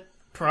internet.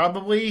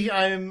 Probably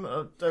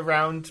I'm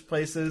around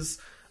places.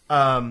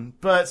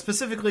 But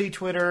specifically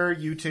Twitter,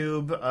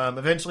 YouTube,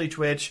 eventually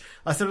Twitch.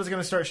 I said I was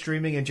going to start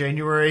streaming in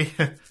January.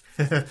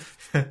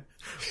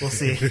 We'll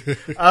see.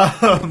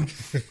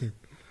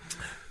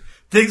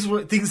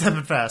 Things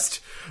happen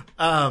fast.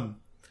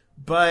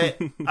 But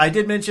I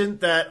did mention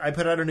that I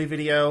put out a new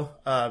video.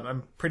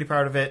 I'm pretty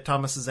proud of it.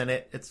 Thomas is in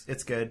it.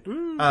 It's good.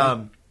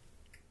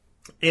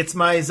 It's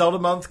my Zelda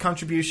month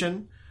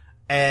contribution,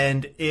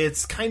 and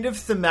it's kind of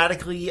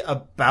thematically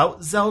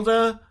about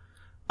Zelda.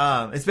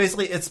 It's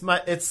basically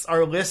it's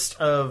our list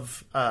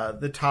of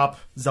the top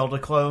Zelda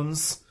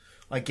clones,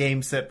 like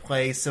games that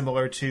play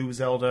similar to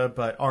Zelda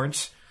but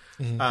aren't.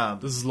 The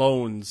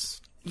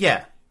Zlones.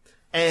 Yeah,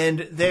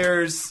 and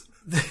there's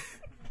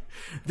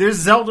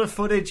Zelda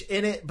footage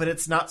in it, but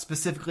it's not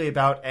specifically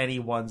about any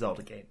one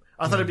Zelda game.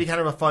 I thought it'd be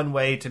kind of a fun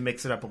way to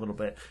mix it up a little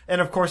bit,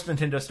 and of course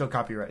Nintendo still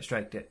copyright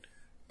striked it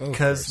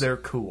because they're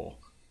cool.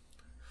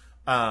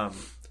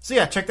 So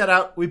yeah, check that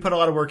out. We put a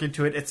lot of work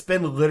into it. It's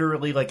been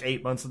literally like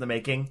 8 months in the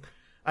making.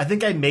 I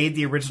think I made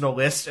the original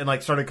list and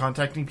like started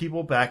contacting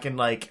people back in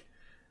like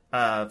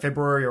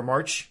February or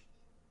March.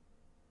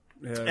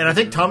 Yeah, And I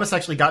think Thomas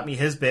actually got me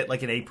his bit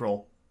like in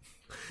April.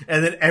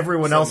 And then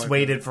everyone else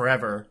waited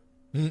forever.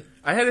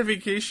 I had a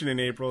vacation in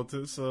April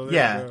too, so there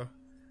Yeah. you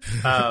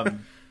go.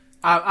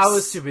 I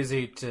was too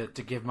busy to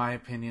give my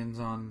opinions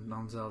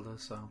on Zelda,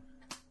 so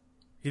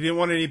He didn't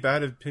want any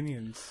bad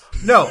opinions.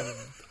 No,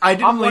 I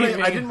didn't I'm want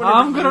leaving. to. I didn't want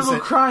I'm gonna go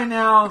it. cry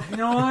now. You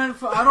know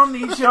what? I don't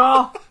need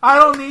y'all. I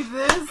don't need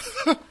this.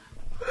 I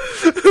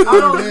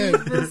don't need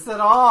this at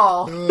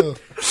all.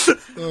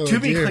 To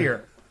be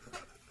clear,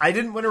 I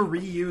didn't want to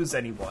reuse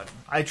anyone.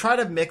 I try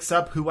to mix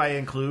up who I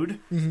include,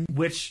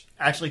 which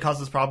actually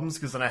causes problems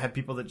because then I have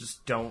people that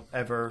just don't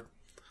ever,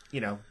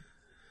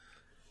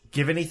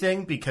 give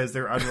anything because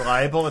they're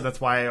unreliable, and that's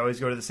why I always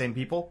go to the same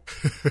people.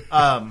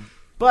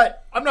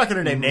 But I'm not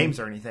going to name names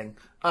or anything.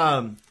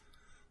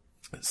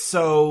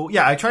 So,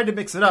 yeah, I tried to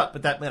mix it up,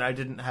 but that meant I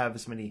didn't have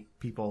as many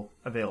people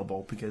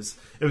available because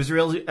it was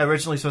really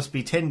originally supposed to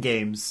be 10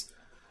 games,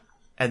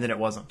 and then it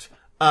wasn't.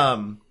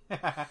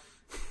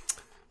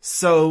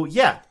 So,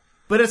 yeah,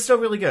 but it's still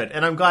really good,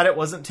 and I'm glad it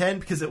wasn't 10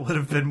 because it would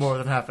have been more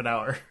than half an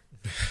hour.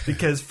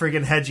 Because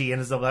friggin' Hedgie in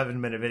his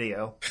 11-minute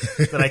video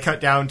that I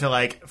cut down to,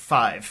 like,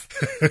 5.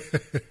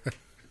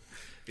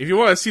 If you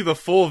want to see the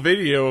full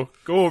video,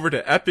 go over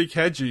to Epic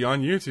Hedgie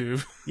on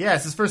YouTube. Yeah,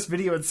 it's his first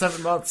video in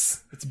 7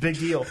 months. It's a big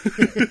deal.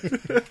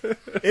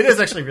 It is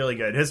actually really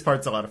good. His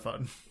part's a lot of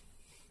fun.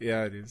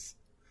 Yeah, it is.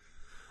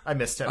 I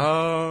missed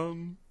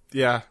him.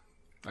 Yeah,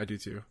 I do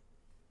too.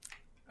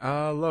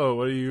 Lo,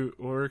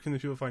 where can the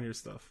people find your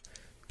stuff?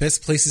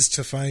 Best places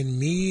to find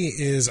me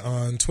is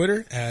on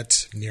Twitter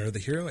at Nero the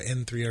Hero,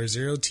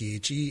 N3R0,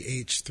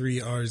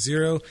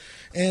 THEH3R0,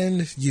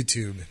 and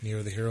YouTube,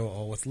 Nero the Hero,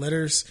 all with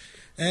letters.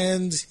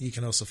 And you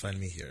can also find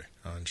me here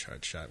on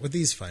Chart Shot with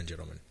these fine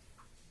gentlemen.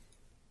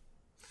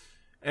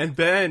 And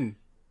Ben.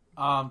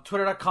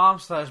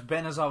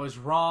 Twitter.com/Ben is always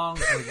wrong,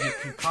 where you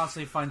can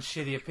constantly find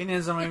shitty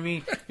opinions on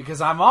me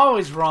because I'm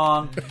always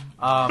wrong.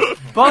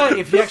 But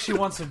if you actually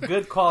want some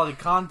good quality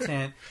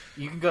content,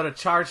 you can go to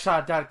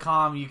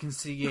chartshot.com. You can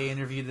see an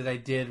interview that I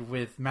did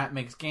with Matt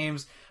Makes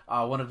Games,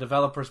 one of the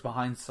developers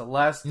behind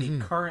Celeste. He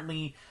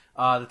currently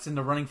that's in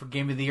the running for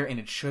Game of the Year, and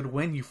it should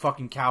win, you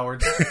fucking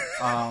cowards.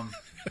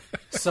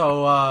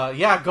 So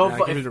yeah, go.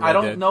 I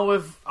don't know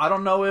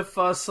if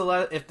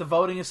Celeste, if the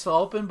voting is still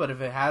open, but if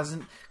it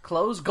hasn't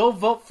closed, go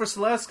vote for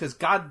Celeste because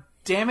god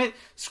damn it,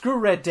 screw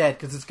Red Dead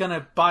because it's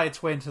gonna buy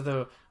its way into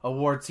the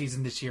award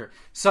season this year.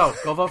 So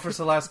go vote for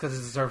Celeste because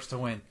it deserves to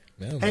win.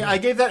 Oh, Hey, I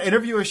gave that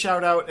interview a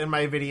shout out in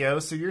my video,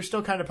 so you're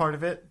still kind of part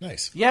of it.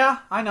 nice. Yeah,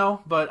 I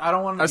know, but I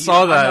don't want. I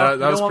saw that.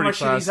 That you was don't want my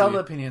pretty shitty classy. Zelda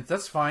opinions.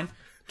 That's fine.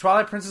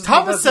 Twilight Princess.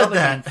 Thomas Zelda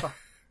said game.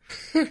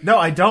 that. No,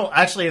 I don't.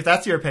 Actually, if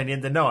that's your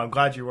opinion, then no, I'm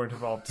glad you weren't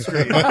involved. Screw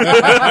you.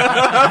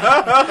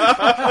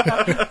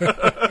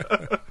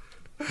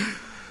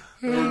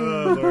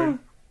 Lord.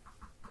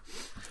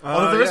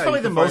 Although there is yeah, probably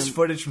you the can most find-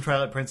 footage from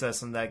Twilight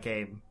Princess in that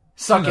game.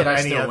 Suck it, than I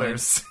any still win.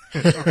 others.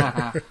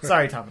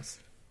 Sorry, Thomas.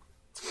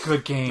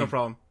 Good game. No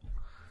problem.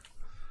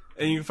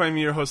 And you can find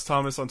me, your host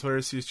Thomas, on Twitter.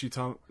 CSG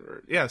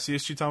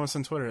Thomas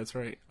on Twitter. That's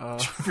right.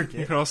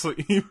 You can also.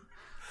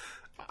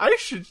 I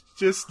should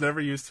just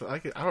never use. I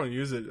don't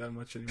use it that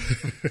much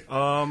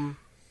anymore.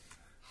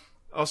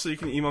 Also, you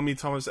can email me,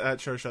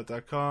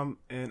 Thomas@charshot.com,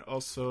 and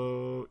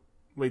also,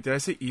 wait, did I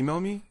say email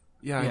me?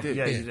 Yeah, I did.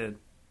 Yeah, you did.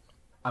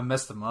 I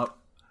messed them up.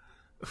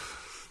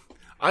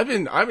 I've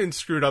been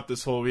screwed up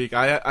this whole week.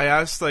 I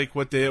asked like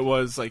what day it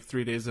was like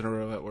 3 days in a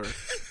row at work,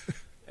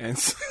 and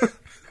so,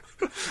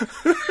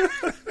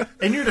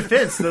 In your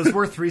defense, those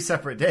were 3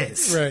 separate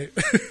days. Right.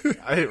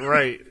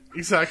 right,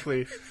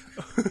 exactly.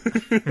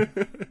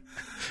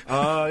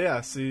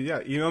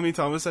 Email me,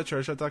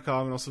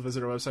 Thomas@charshot.com, and also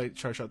visit our website,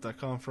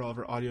 charshot.com, for all of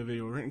our audio,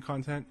 video, and written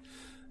content.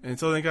 And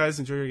until then, guys,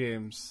 enjoy your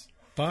games.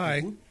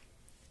 Bye.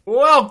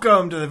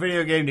 Welcome to the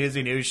Video Game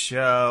Newsy News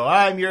Show.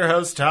 I'm your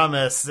host,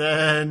 Thomas,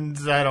 and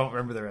I don't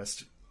remember the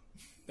rest.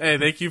 Hey,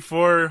 thank you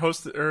for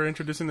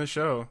introducing the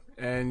show.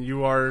 And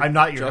you are I'm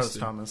not your host,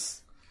 Justin.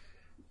 Thomas.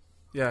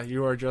 Yeah,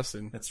 you are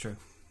Justin. That's true.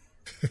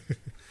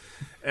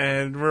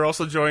 And we're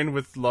also joined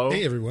with Lo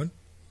Hey, everyone.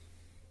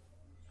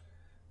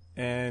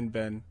 and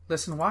Ben.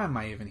 Listen, why am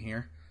I even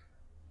here?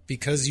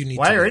 Because you need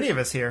Why to. are any of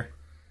us here?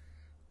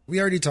 We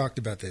already talked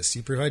about this.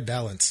 You provide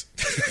balance.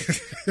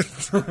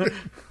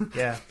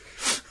 Yeah.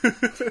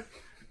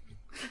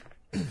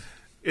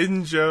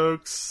 In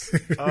jokes.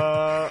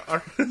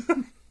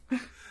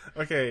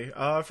 Okay,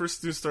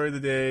 first news story of the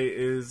day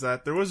is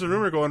that there was a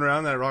rumor going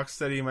around that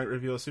Rocksteady might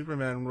reveal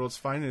Superman World's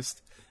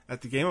Finest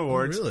at the Game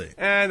Awards. really?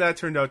 And that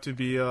turned out to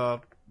be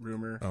a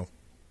rumor. Oh.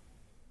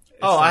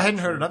 I hadn't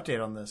heard an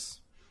update on this.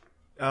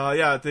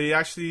 Yeah, they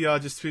actually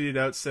just tweeted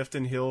out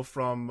Sefton Hill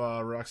from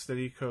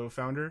Rocksteady,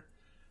 co-founder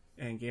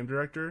and game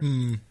director,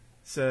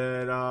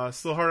 said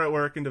still hard at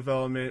work in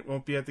development,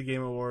 won't be at the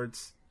Game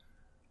Awards,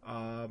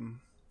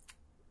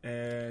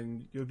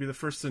 and you'll be the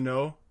first to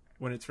know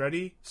when it's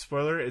ready.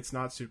 Spoiler, it's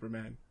not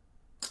Superman.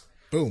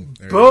 Boom.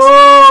 There it is.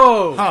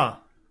 Boo! Huh.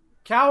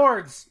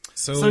 Cowards!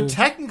 So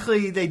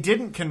technically, they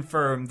didn't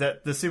confirm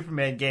that the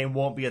Superman game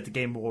won't be at the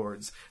Game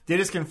Awards. They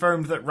just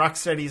confirmed that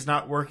Rocksteady's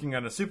not working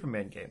on a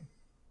Superman game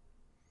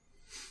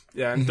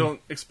Yeah, and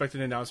don't expect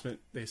an announcement,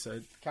 they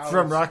said.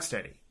 from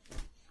Rocksteady.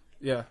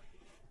 Yeah.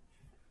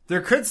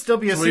 There could still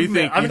be a So what do you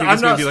Superman. think? You think I'm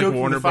it's gonna not be like stoking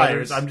Warner the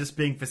fires. Brothers? I'm just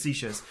being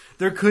facetious.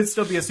 There could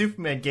still be a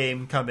Superman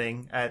game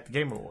coming at the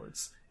Game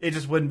Awards. It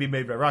just wouldn't be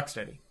made by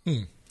Rocksteady.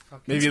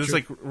 Maybe it's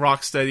like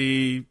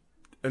Rocksteady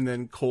and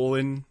then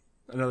colon,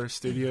 another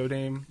studio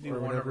name or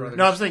Warner whatever. Brothers.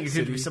 No, I'm saying it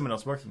could be City. someone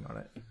else working on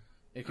it.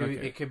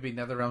 It could be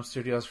NetherRealm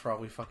Studios for all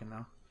we fucking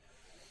know.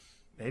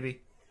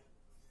 Maybe.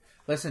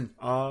 Listen,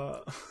 Uh,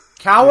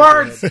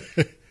 cowards!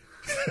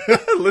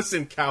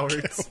 listen,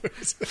 cowards.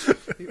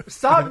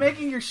 Stop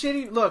making your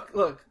shitty... Look.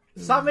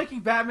 Stop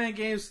making Batman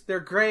games. They're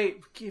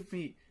great. Give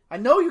me... I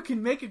know you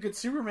can make a good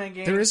Superman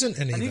game. There isn't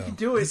any, and you though. can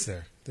do it. Is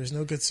there? There's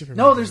no good Superman.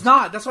 No, there's game.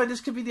 not. That's why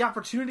this could be the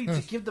opportunity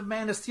to give the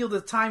Man of Steel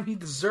the time he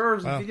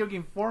deserves in video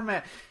game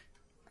format.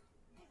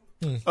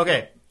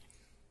 Okay.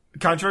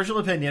 Controversial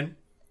opinion.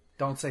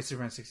 Don't say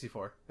Superman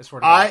 64. I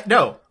swear to God.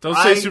 No. Don't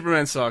say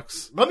Superman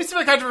sucks. Let me say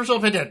my controversial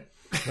opinion.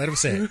 Let him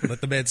say it.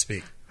 Let the man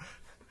speak.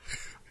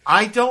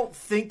 I don't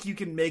think you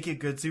can make a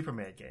good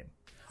Superman game.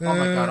 Oh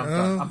my God, I'm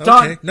done. I'm okay.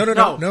 done.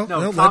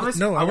 No,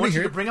 Thomas, I wanna want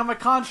hear you to it. bring up my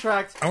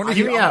contract. I wanna I'm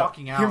hear it.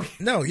 walking out.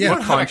 No, yeah.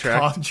 What kind of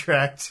contract?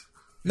 contract?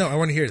 No, I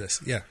want to hear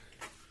this. Yeah.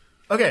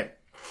 Okay.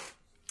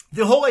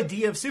 The whole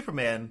idea of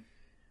Superman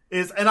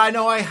is, and I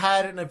know I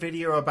had in a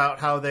video about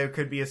how there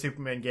could be a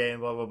Superman game,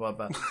 blah, blah, blah,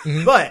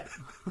 blah. But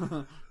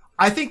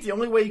I think the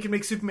only way you can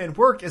make Superman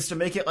work is to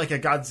make it like a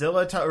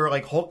Godzilla or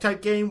like Hulk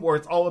type game where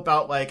it's all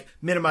about like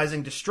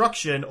minimizing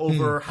destruction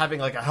over having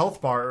like a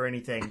health bar or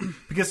anything,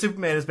 because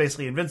Superman is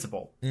basically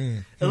invincible.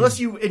 Unless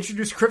you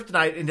introduce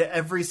kryptonite into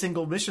every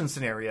single mission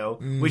scenario,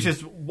 which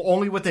is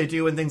only what they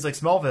do in things like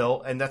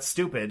Smallville, and that's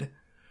stupid.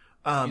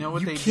 You know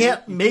what You they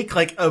can't do? make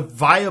like a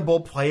viable,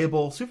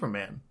 playable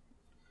Superman.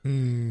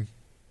 You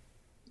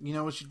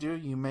know what you do?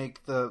 You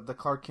make the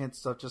Clark Kent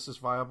stuff just as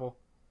viable.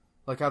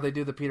 Like how they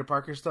do the Peter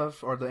Parker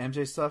stuff or the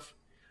MJ stuff.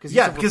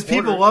 Yeah, because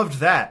people loved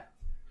that.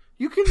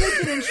 You can make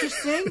it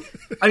interesting.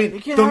 I mean, You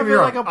can't don't get have me it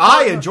wrong. like a I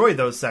part of- enjoy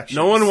those sections.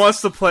 No one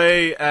wants to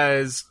play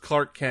as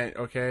Clark Kent,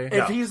 okay?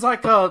 If he's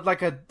like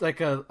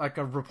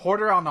a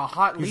reporter on a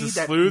hot lead, He's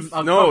a that sleuth? No,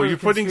 uncovers you're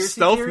putting conspiracy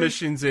stealth theories,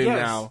 missions in yes.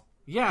 now.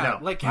 Yeah,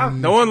 No. like how?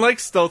 No one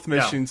likes stealth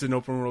missions in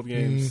open world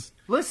games.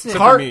 Listen,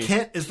 Clark me.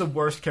 Kent is the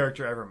worst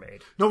character ever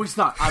made. no, he's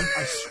not. I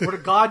swear to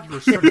God, you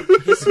are starting to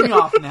piss me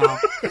off now.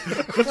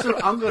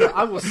 Christopher,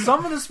 I will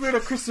summon the spirit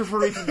of Christopher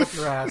Reeve and whip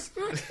your ass.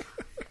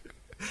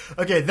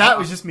 Okay, that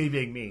was just me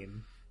being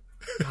mean.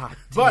 God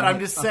But damn I'm it.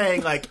 just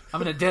saying, like,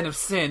 I'm in a den of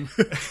sin.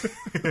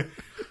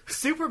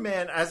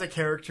 Superman as a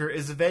character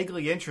is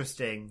vaguely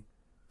interesting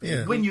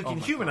Yeah. when you can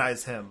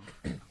humanize him.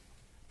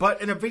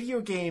 But in a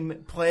video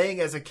game, playing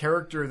as a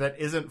character that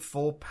isn't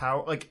full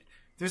power, like,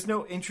 there's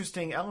no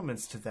interesting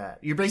elements to that.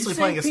 You're basically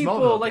playing a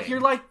Smallville like game.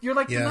 you're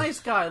like Yeah. the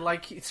nice guy.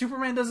 Like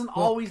Superman doesn't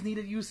always need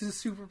to use his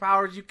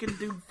superpowers. You can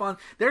do fun.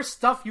 There's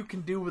stuff you can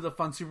do with a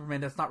fun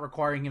Superman that's not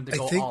requiring him to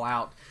go think- all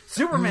out.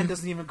 Superman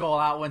doesn't even go all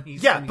out when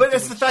he's Yeah, when he's but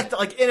it's doing the fact shit. that,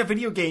 like, in a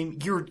video game,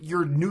 you're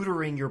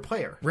neutering your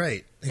player.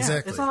 Right. Yeah,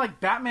 Exactly. it's not like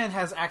Batman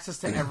has access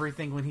to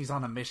everything when he's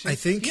on a mission. I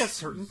think- he has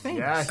certain things.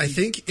 Yeah, I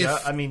think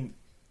if I mean,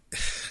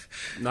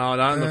 No,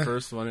 not in the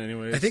first one,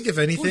 anyways. I think if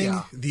anything,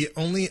 yeah. the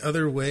only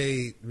other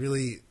way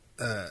really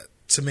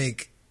to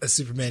make a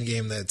Superman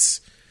game that's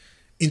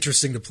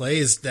interesting to play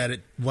is that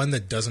one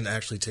that doesn't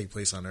actually take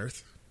place on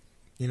Earth.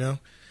 You know,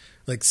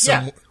 like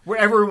some where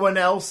everyone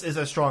else is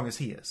as strong as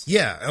he is.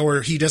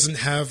 or he doesn't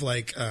have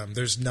like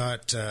there's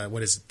not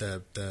what is it,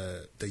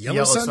 the yellow,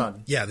 Yellow sun?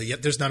 sun. Yeah,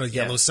 there's not a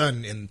yellow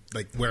sun in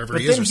like wherever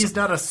But he is. then Or he's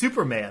something. not a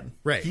Superman.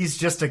 Right. He's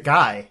just a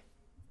guy.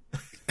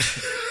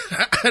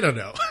 I don't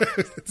know.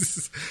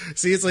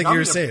 See, it's like I'm you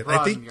were gonna saying.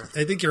 broaden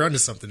I think you're onto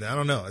something. I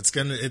don't know.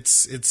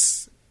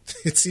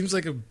 It seems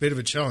like a bit of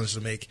a challenge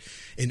to make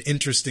an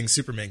interesting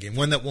Superman game,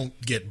 one that won't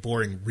get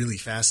boring really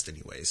fast,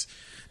 anyways.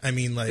 I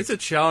mean, like it's a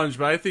challenge,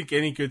 but I think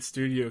any good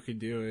studio could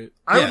do it.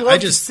 I Yeah, would love I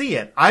just- to see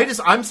it.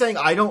 I'm saying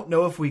I don't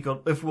know if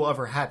we'll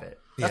ever have it.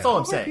 That's Yeah. all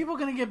I'm How are saying. people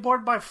going to get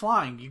bored by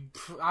flying?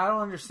 I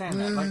don't understand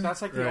that. Like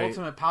that's like the Right.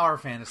 ultimate power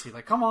fantasy.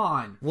 Like, come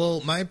on.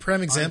 well, my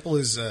prime example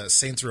is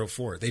Saints Row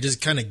 4. They just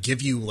kind of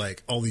give you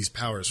like all these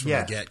powers from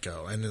Yeah. the get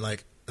go, and then,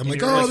 like I'm like,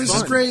 you're oh, like, this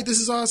is fun. great, this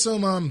is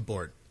awesome. I'm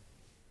bored.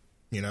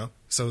 You know,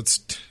 so it's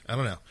I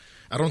don't know.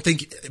 I don't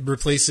think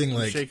replacing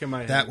like shaking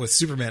my that head. with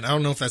Superman. I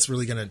don't know if that's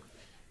really going to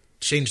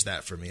change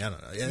that for me. I don't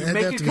know. You It'd have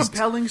make a to be-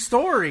 compelling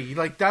story.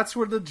 Like that's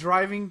where the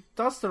driving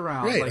dust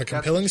around. right, Like, a that's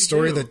compelling what you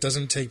story do. that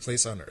doesn't take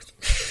place on Earth.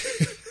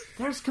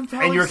 There's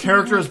compelling. And your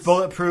character is scenes.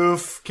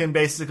 bulletproof, can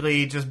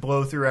basically just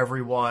blow through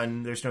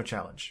everyone. There's no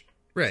challenge.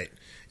 Right.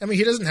 I mean,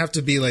 he doesn't have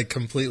to be like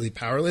completely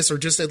powerless, or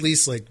just at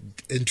least like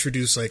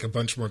introduce like a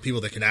bunch more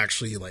people that can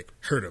actually like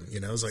hurt him. You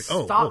know, it's like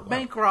Stop wow.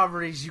 bank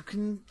robberies. You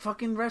can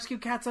fucking rescue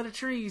cats out of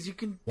trees. You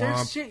can. Womp.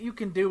 There's shit you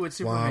can do with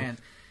Superman.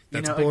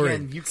 That's you know, boring.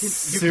 again, you can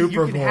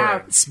Super you can have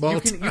boring. Small you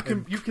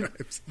can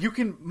you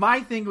can.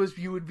 My thing was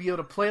you would be able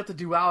to play up the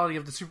duality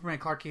of the Superman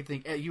Clark Kent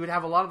thing. You would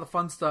have a lot of the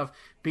fun stuff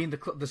being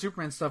the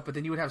Superman stuff, but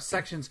then you would have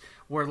sections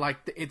where like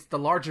it's the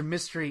larger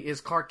mystery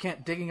is Clark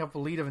Kent digging up a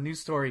lead of a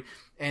news story,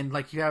 and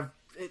like you have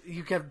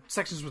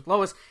sections with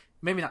Lois.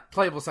 Maybe not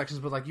playable sections,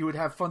 but like you would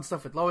have fun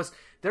stuff with Lois.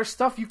 There's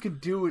stuff you can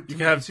do. You can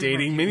have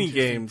dating mini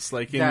games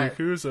like in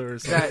Yakuza or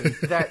something.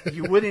 That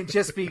you wouldn't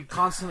just be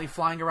constantly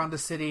flying around the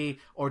city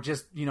or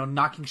just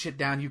knocking shit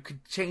down. You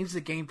could change the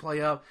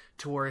gameplay up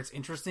to where it's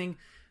interesting.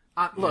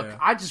 Look,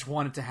 I just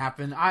want it to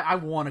happen. I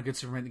want a good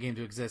Superman game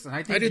to exist, and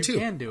I think you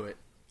can do it.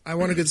 I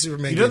want a good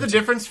Superman. You know the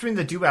difference between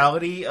the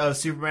duality of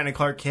Superman and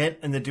Clark Kent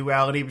and the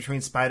duality between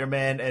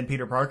Spider-Man and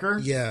Peter Parker?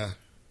 Yeah.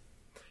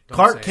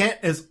 Clark Kent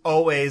is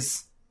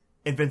always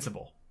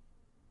invincible.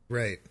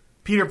 Right.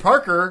 Peter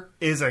Parker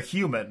is a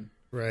human.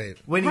 Right.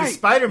 When he's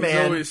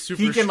Spider-Man, He's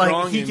he can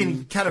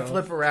kind of stuff.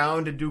 flip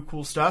around and do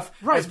cool stuff.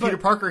 Right, As Peter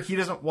Parker, he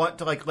doesn't want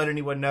to let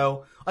anyone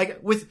know.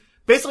 With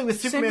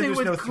Superman, there's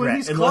no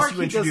threat unless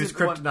you introduce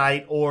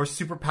kryptonite or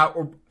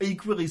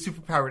equally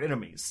superpowered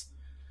enemies.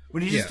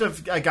 When he's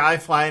just a guy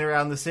flying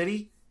around the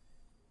city.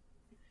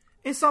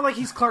 It's not like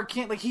he's Clark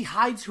Kent. Like, he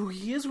hides who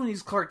he is when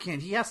he's Clark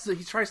Kent. He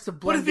tries to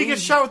blend in. What if he gets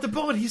shot with the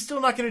bullet? He's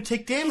still not going to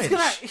take damage.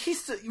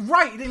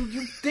 Right. And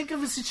you think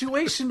of a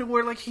situation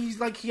where he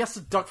has to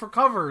duck for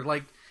cover.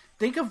 Like,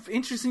 think of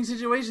interesting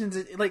situations.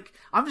 Like,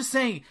 I'm just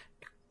saying,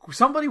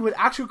 somebody with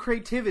actual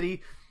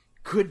creativity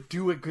could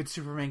do a good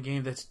Superman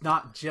game that's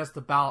not just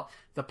about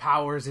the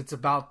powers. It's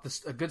about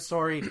a good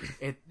story.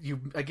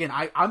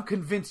 I'm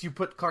convinced you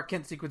put Clark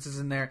Kent sequences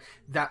in there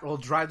that will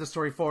drive the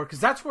story forward, because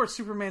that's where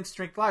Superman's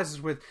strength lies,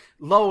 is with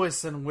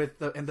Lois and with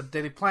the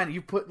Daily Planet.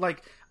 You put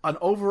an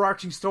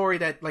overarching story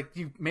that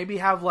you maybe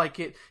have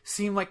it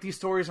seem like these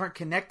stories aren't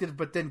connected,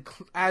 but then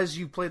as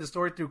you play the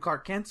story through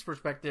Clark Kent's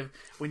perspective,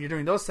 when you're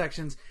doing those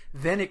sections,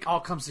 then it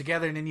all comes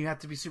together, and then you have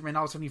to be Superman.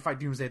 All of a sudden you fight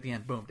Doomsday at the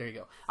end. Boom, there you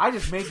go. I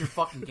just made your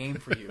fucking game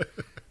for you.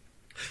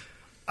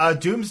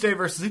 Doomsday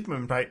versus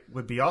Superman fight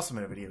would be awesome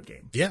in a video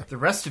game. Yeah. The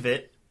rest of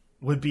it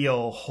would be a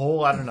whole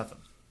lot of nothing.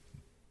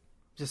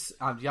 Just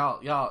y'all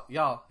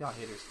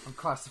haters. I'm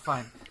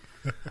classifying.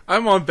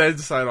 I'm on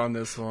Ben's side on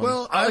this one.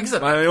 Well, like I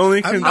said, my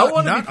only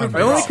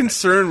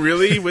concern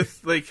really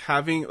with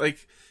having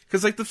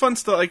because the fun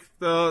stuff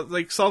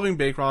the solving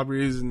bank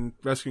robberies and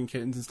rescuing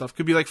kittens and stuff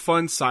could be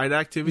fun side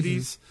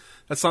activities.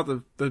 Mm-hmm. That's not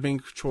the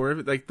main chore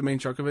of it, the main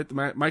chunk of it.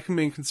 My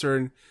main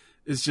concern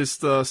is just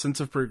the sense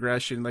of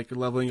progression,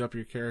 leveling up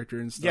your character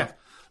and stuff.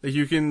 Yeah.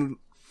 You can,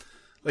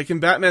 in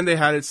Batman, they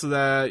had it so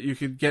that you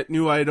could get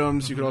new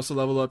items. Mm-hmm. You could also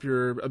level up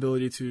your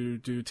ability to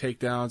do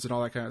takedowns and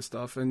all that kind of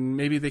stuff. And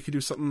maybe they could do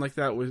something like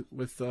that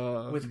with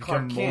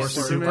Clark Kent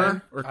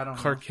Superman or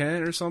Clark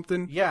Kent or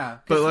something. Yeah,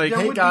 but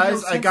hey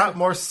guys, I got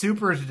more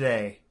super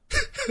today.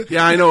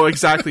 Yeah, I know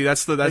exactly.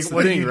 That's the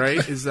thing,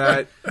 right? Is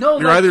that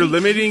you're either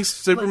limiting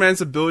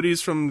Superman's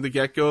abilities from the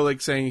get go,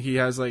 saying he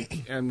has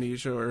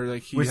amnesia or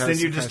which then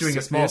you're just doing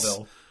sickness, a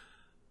Smallville,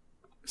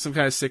 some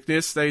kind of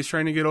sickness that he's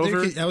trying to get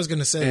over. I was going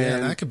to say,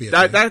 that could be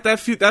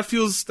that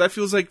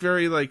feels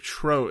very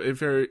trope.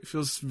 It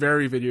feels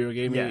very video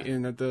gamey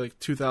in the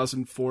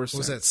 2004. Was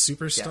that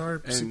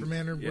Superstar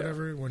Superman or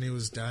whatever when he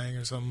was dying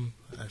or something?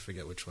 I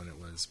forget which one it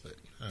was, but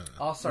I don't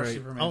know. All-Star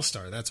Superman.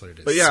 All-Star, that's what it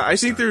is. But yeah, Superstar. I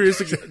think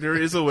there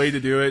is a way to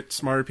do it.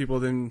 Smarter people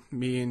than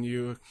me and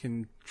you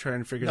can try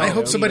and figure it out. I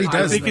hope somebody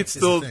does. I think it's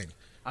still.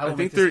 I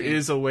think there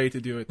is a way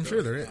to do it. I'm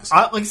sure there is.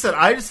 Like I said,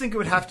 I just think it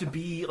would have to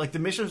be the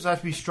missions would have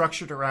to be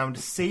structured around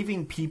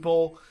saving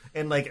people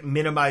and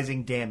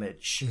minimizing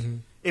damage. Mm-hmm.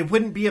 It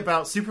wouldn't be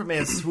about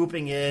Superman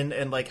swooping in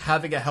and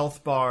having a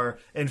health bar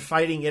and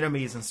fighting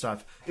enemies and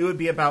stuff. It would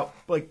be about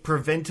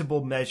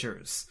preventable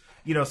measures.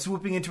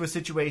 Swooping into a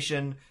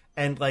situation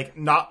and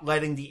not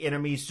letting the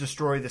enemies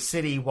destroy the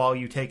city while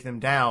you take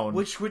them down.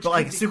 Which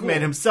but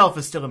Superman himself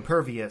is still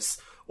impervious.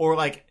 Or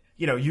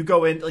you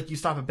go in, you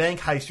stop a bank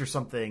heist or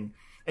something,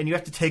 and you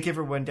have to take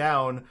everyone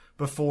down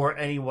before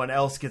anyone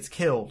else gets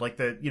killed,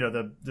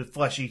 the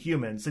fleshy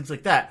humans, things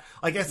like that.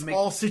 It's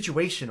all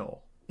situational.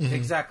 Mm-hmm.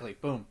 Exactly.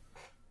 Boom.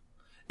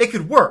 It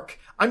could work.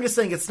 I'm just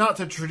saying it's not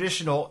the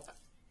traditional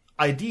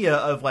idea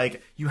of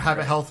you have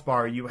a health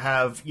bar, you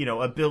have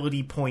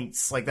ability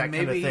points, that kind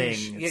of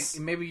thing.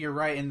 Maybe you're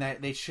right in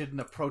that they shouldn't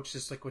approach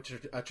this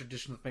with a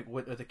traditional thing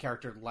with a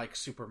character like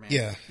Superman.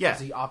 Yeah,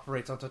 because he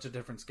operates on such a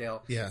different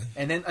scale. Yeah,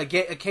 and then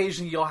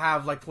occasionally you'll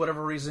have for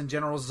whatever reason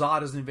General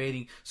Zod is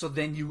invading, so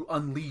then you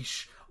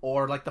unleash.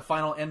 Or the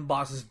final end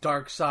boss is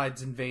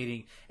Darkseid's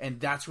invading, and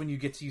that's when you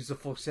get to use the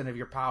full extent of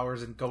your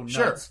powers and go nuts.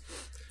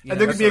 Sure. And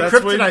there could be a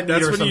kryptonite meter.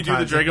 That's when you do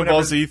the Dragon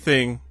Ball Z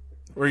thing,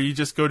 where you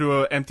just go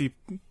to an empty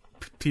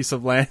piece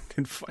of land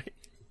and fight.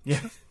 Yeah.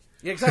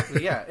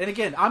 Exactly. Yeah. And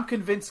again, I'm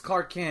convinced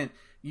Clark Kent.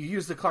 You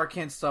use the Clark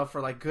Kent stuff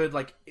for good,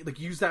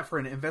 use that for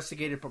an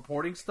investigative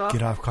reporting stuff.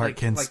 Get off Clark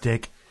Kent's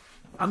dick.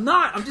 I'm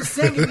not. I'm just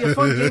saying it'd be a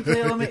fun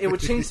gameplay element. It would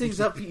change things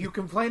up. You would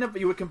complain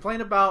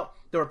about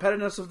the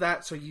repetitiveness of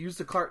that. So you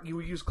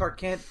would use Clark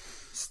Kent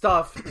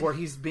stuff where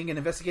he's being an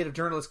investigative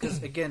journalist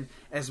because, again,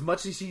 as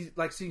much as he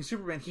likes seeing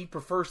Superman, he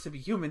prefers to be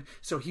human,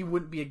 so he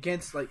wouldn't be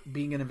against like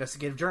being an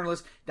investigative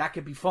journalist. That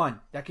could be fun.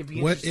 That could be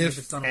interesting if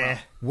it's done well.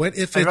 What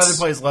if I'd rather it's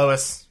play as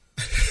Lois.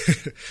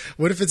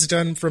 what if it's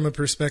done from a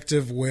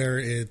perspective where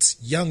it's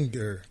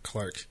younger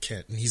Clark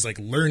Kent and he's like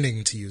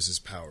learning to use his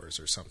powers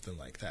or something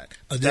like that?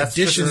 In That's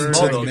addition just a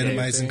to mobile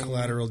minimizing game.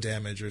 collateral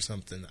damage or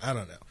something. I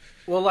don't know.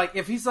 Well, like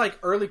if he's like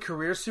early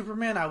career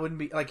Superman, I wouldn't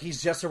be like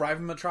he's just arrived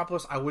in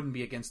Metropolis. I wouldn't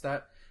be against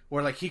that.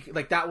 Where like he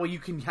like that way you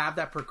can have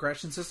that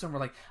progression system where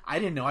like I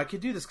didn't know I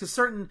could do this because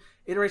certain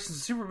iterations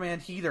of Superman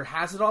he either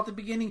has it all at the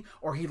beginning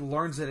or he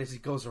learns it as he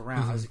goes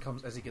around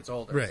as he gets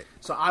older. Right.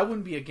 So I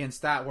wouldn't be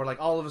against that. Where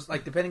like all of us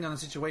like depending on the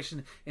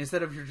situation,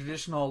 instead of your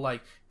traditional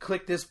like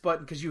click this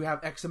button because you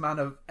have X amount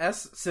of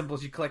S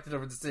symbols you collected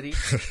over the city,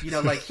 you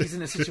know like he's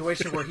in a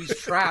situation where he's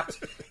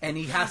trapped and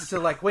he has to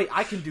like wait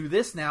I can do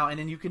this now and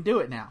then you can do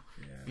it now.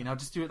 Yeah. You know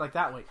just do it like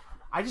that way.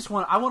 I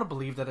want to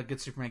believe that a good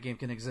Superman game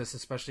can exist,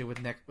 especially with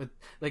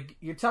like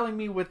you're telling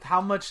me with how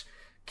much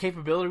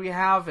capability we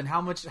have and how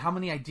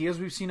many ideas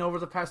we've seen over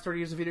the past 30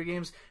 years of video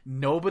games,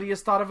 nobody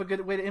has thought of a good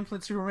way to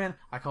implement Superman.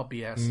 I call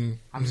BS.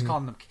 I'm just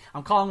calling them.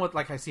 I'm calling what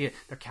like I see it.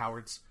 They're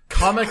cowards.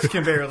 Comics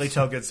can barely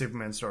tell good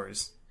Superman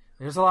stories.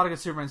 There's a lot of good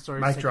Superman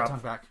stories. Mic Take drop. your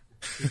tongue back.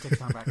 You take your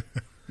tongue back.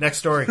 Next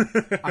story.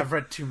 I've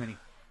read too many.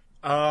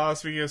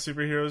 Speaking of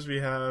superheroes,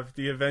 we have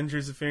the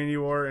Avengers: Infinity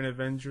War and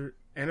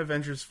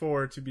Avengers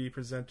 4 to be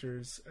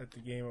presenters at the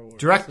Game Awards.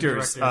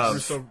 Directors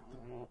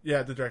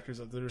The directors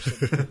of the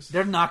Russo brothers.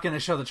 They're not going to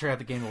show the trailer at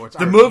the Game Awards.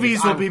 The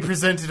movies will be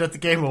presented at the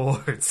Game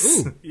Awards.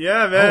 Ooh,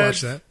 Yeah, man. I'll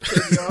watch that.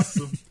 That'd be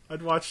awesome.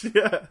 I'd watch it.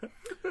 Yeah.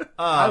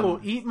 I will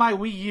eat my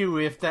Wii U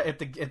if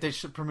they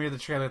should premiere the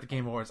trailer at the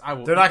Game Awards. I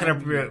will. They're not eat going my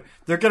to Wii U. premiere.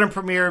 They're going to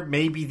premiere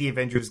maybe the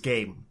Avengers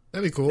game.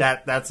 That'd be cool.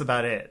 That's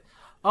about it.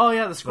 Oh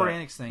yeah, the Square But-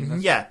 Enix thing.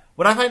 That's- Yeah.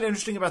 What I find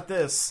interesting about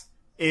this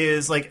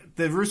is like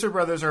the Russo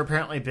brothers are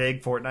apparently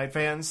big Fortnite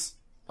fans.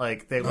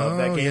 Like they love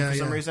that game for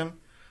some reason.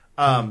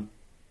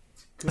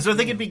 So I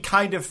think it'd be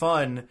kind of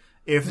fun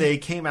if they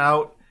came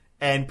out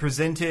and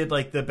presented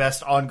like the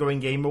best ongoing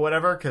game or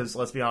whatever. Because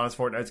let's be honest,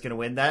 Fortnite's going to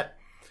win that.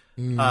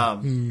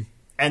 And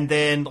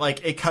then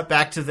like it cut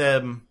back to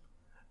them,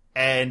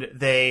 and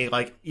they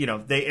like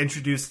they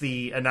introduced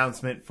the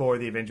announcement for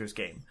the Avengers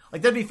game.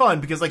 Like that'd be fun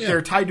because like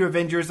they're tied to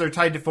Avengers, they're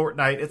tied to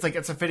Fortnite. It's like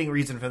it's a fitting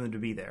reason for them to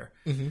be there.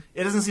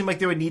 It doesn't seem like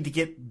they would need to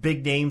get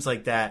big names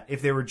like that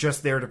if they were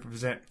just there to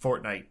present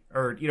Fortnite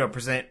or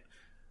present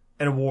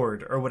an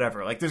award or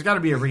whatever. Like there's got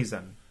to be a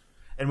reason,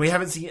 and we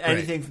haven't seen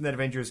anything from that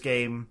Avengers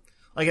game.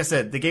 Like I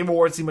said, the Game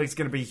Awards seem like it's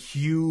going to be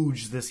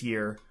huge this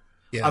year.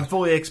 Yeah. I'm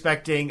fully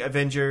expecting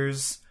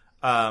Avengers,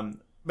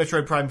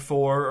 Metroid Prime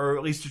 4, or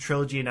at least a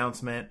trilogy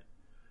announcement.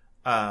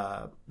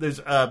 There's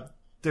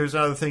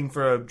another thing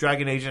for a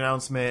Dragon Age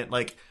announcement.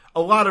 Like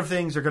a lot of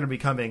things are going to be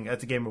coming at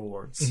the Game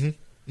Awards.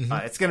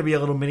 It's going to be a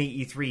little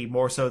mini E3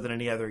 more so than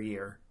any other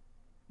year.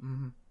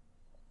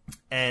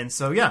 And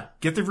so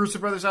get the Russo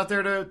brothers out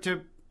there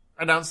to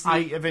announce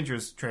the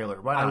Avengers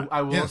trailer. Why not?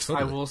 I will. Yeah, totally.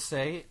 I will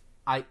say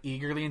I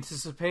eagerly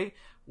anticipate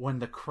when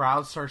the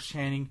crowd starts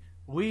chanting,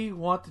 "We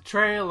want the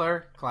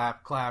trailer!"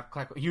 Clap, clap,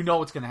 clap. You know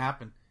what's going to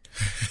happen.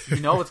 You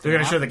know what's They're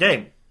going going to to show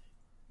happen.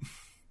 the game.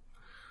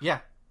 Yeah,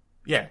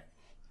 Yeah.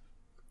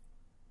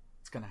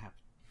 it's going to happen.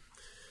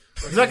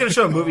 He's not going to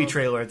show a movie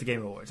trailer at the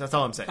Game Awards. That's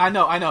all I'm saying. I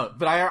know,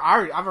 but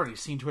I've already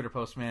seen Twitter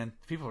posts, man.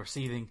 People are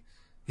seething.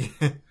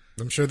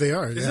 I'm sure they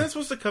are. Isn't Yeah. that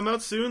supposed to come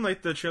out soon?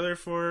 Like the trailer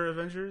for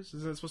Avengers?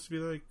 Isn't it supposed to be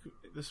like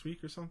this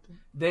week or something?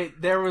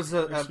 There was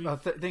Next a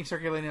week. thing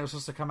circulating that was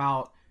supposed to come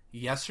out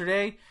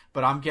yesterday,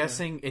 but I'm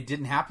guessing it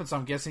didn't happen. So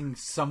I'm guessing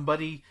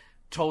somebody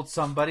told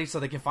somebody so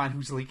they can find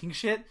who's leaking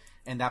shit,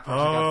 and that person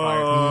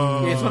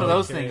got fired. It's one of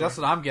those okay. things. That's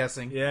what I'm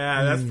guessing.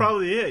 Yeah, that's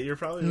probably it. You're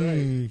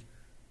probably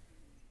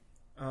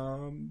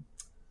right.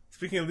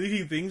 Speaking of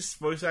leaking things,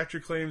 voice actor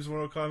claims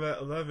Mortal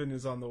Kombat 11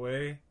 is on the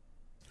way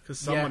because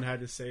someone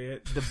had to say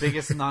it. The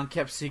biggest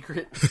non-kept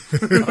secret of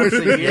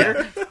the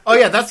year. Oh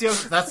yeah,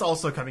 that's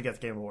also coming at the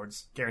Game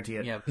Awards. Guarantee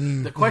it. Yeah.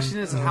 The question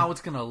is how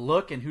it's going to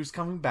look and who's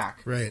coming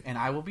back. Right. And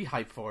I will be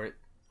hyped for it.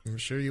 I'm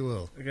sure you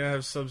will. They're gonna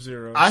have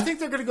Sub-Zero. I think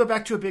they're going to go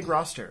back to a big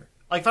roster.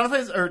 Like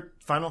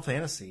Final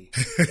Fantasy.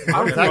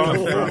 I would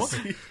Final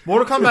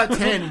Mortal Kombat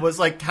 10 was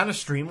like kind of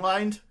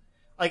streamlined.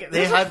 Like they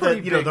There's a had the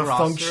pretty big the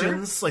roster.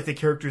 functions, like the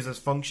characters as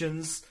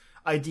functions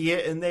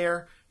idea in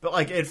there, but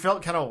like it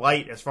felt kind of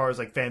light as far as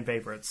like fan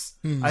favorites.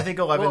 I think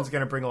 11's going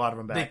to bring a lot of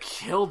them They back.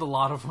 killed a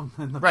lot of them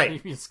in the Right.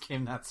 previous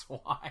game. That's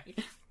why.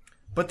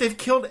 But they've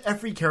killed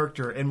every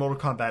character in Mortal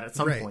Kombat at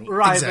some Right. point.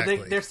 Right, Exactly.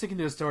 but they're sticking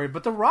to the story.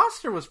 But the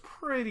roster was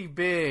pretty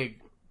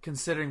big,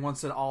 considering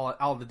once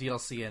all the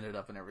DLC ended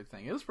up and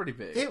everything. It was pretty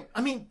big.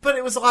 But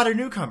it was a lot of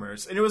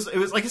newcomers, and it was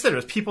like I said, it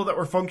was people that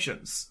were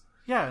functions.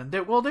 Yeah, and they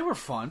were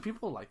fun.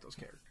 People liked those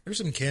characters. There's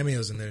some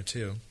cameos in there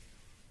too.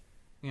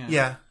 Yeah.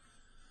 Yeah.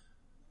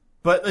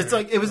 But it's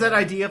like it was that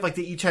idea of like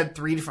they each had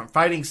 3 different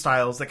fighting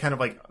styles that kind of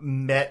like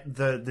met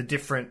the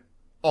different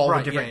all Right,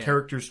 the different yeah.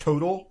 characters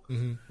total.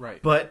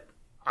 Right. But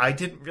I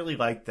didn't really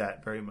like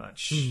that very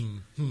much.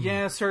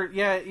 Yeah, sir.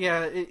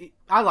 Yeah.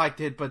 I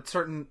liked it, but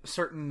certain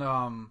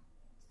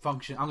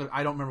function.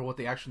 I don't remember what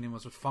the actual name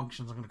was. With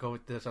functions, I'm gonna go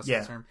with this. That's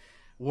the term.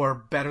 Were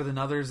better than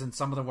others, and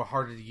some of them were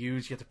harder to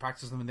use. You had to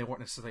practice them, and they weren't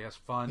necessarily as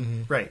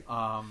fun. Right.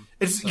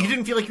 You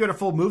didn't feel like you had a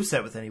full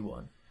moveset with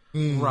anyone.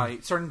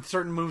 Right.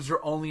 Certain moves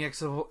were only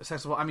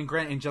accessible. I mean,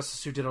 granted,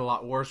 Injustice 2 did a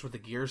lot worse with the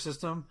gear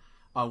system,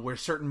 where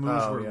certain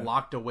moves were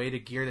locked away to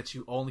gear that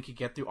you only could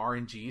get through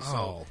RNG.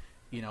 So,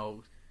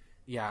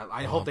 yeah,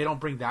 I hope they don't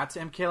bring that to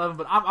MK11.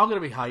 But I'm gonna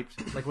be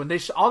hyped. Like when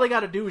all they got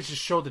to do is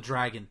just show the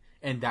dragon,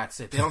 and that's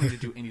it. They don't need to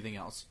do anything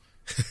else.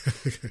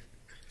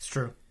 It's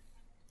true.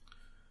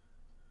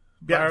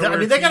 Yeah, I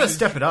mean they got to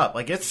step it up.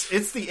 Like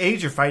it's the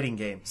age of fighting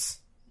games.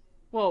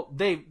 Well,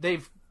 they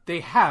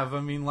have. I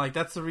mean, like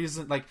that's the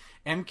reason. Like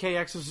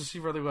MKX was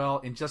received really well.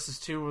 Injustice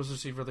 2 was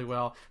received really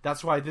well.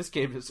 That's why this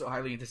game is so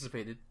highly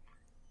anticipated.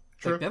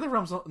 True. Like,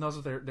 NetherRealm knows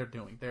what they're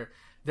doing.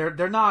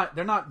 They're not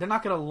going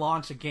to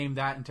launch a game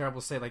that in terrible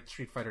state like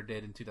Street Fighter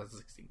did in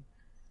 2016,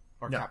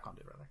 or Capcom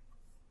did rather.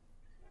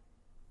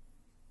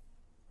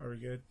 Are we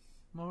good?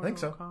 I think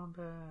so.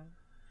 Kombat.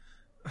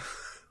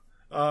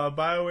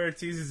 BioWare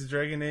teases a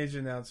Dragon Age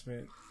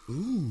announcement.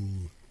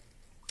 Ooh.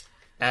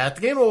 At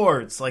the Game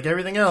Awards, like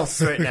everything else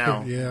right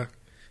now.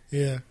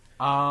 Yeah.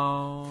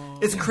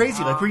 It's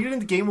crazy. Like, we're getting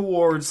the Game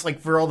Awards, like,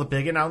 for all the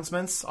big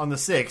announcements on the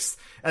 6th,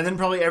 and then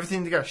probably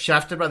everything that got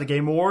shafted by the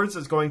Game Awards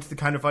is going to the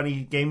Kind of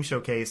Funny game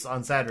showcase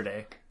on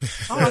Saturday.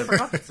 I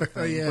forgot that's a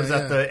thing. Yeah. Was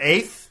that the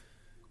 8th?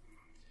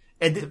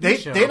 And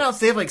they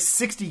announced they have, like,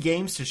 60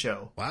 games to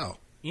show. Wow.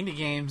 Indie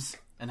games.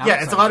 And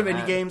Yeah, it's a lot of indie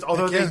that. games,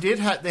 although Heck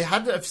yeah. they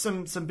had to have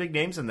some big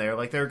names in there.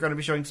 Like, they were going to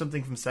be showing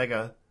something from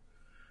Sega.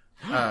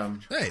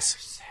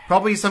 Nice.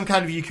 Probably some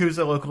kind of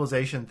Yakuza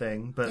localization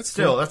thing, but That's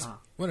still, cool. that's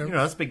Whatever.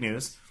 that's big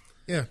news.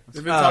 Yeah.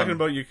 They've been talking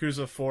about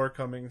Yakuza 4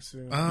 coming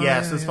soon.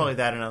 Yeah, so it's probably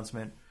that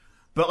announcement.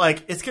 But,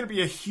 like, it's going to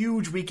be a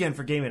huge weekend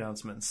for game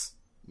announcements.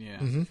 Yeah.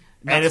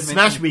 And it's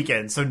Smash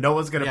weekend, so no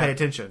one's going to pay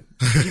attention.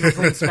 People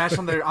playing Smash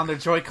on their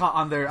Joy-Con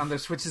on their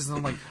Switches, and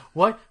I'm like,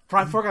 what?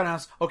 Prime 4 got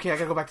announced. Okay, I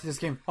gotta go back to this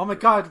game. Oh my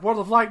god, World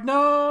of Light,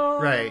 no.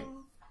 Right.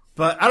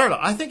 But I don't know.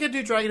 I think a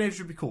new Dragon Age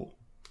would be cool.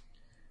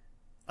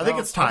 I think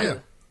it's time. Yeah.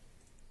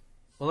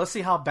 Well, let's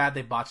see how bad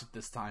they botched it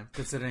this time,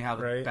 considering how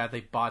Right. bad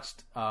they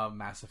botched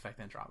Mass Effect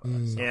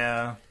Andromeda. So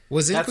Yeah.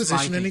 Was That's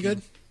Inquisition my any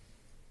thinking. good?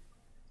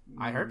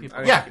 I heard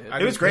people. Yeah, liked it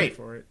didn't was pay great.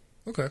 for it.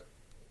 Okay.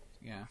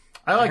 Yeah.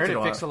 I liked heard it a it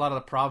lot. fixed a lot of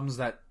the problems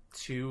that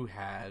 2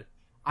 had.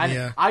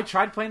 Yeah. I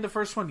tried playing the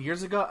first one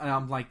years ago, and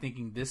I'm like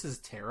thinking, this is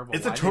terrible.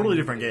 It's a Why did totally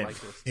anybody different game.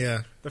 Like this?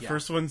 Yeah. The Yeah.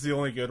 first one's the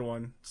only good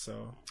one,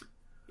 so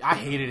I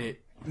hated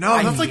it. No,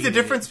 I that's like the hated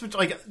it. difference between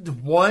like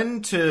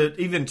 1 to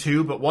even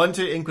 2, but 1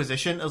 to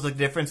Inquisition is like the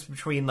difference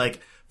between like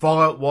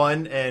Fallout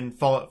 1 and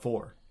Fallout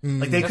 4.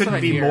 Like they That's couldn't what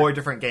I be hear. more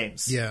different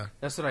games. Yeah.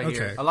 That's what I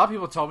hear. Okay. A lot of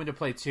people told me to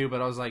play 2, but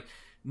I was like,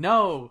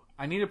 no,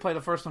 I need to play the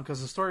first one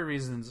because of story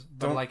reasons.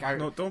 But don't like,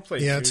 don't play.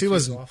 Yeah, 2 2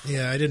 wasn't. awful.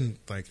 Yeah, I didn't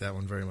like that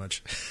one very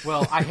much.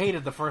 well, I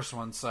hated the first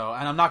one, so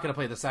and I'm not going to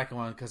play the second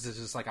one because it's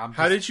just like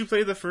How did you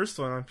play the first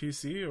one on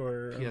PC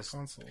or on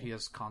console?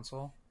 PS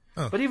console?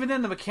 Oh. But even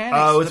then, the mechanics.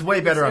 Oh, it's the-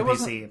 way better on it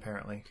wasn't- PC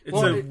apparently. It's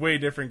Well, a it- way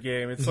different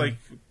game. It's like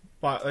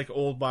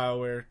old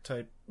BioWare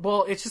type.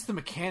 Well, it's just the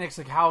mechanics,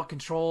 like how it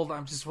controlled. I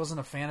just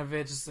wasn't a fan of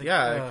it. Just like,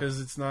 Yeah, because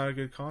it's not a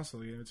good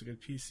console game. It's a good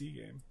PC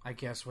game. I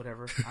guess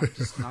whatever. I'm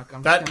just not.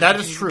 I'm That just that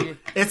gonna is continue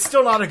true. to It's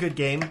still not a good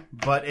game,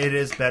 but it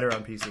is better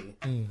on PC.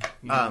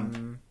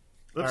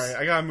 All Oops. right,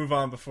 I gotta move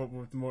on before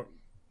with more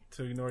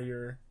to ignore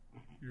your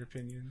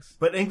opinions.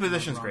 But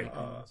Inquisition's Wrong great.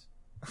 opinions.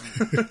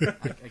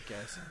 I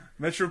guess.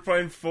 Metroid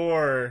Prime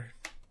 4,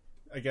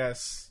 I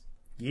guess.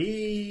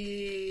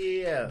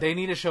 Yeah. They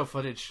need to show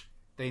footage.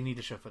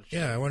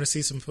 Yeah, I want to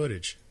see some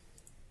footage.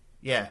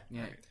 Yeah.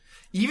 Yeah.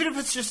 Even if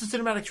it's just a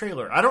cinematic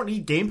trailer, I don't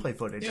need gameplay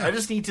footage. Yeah. I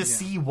just need to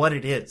see what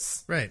it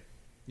is. Right.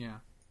 Yeah.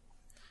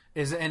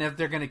 And if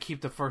they're going to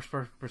keep the first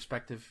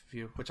perspective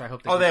view, which I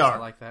hope Oh, do, they 'cause are. I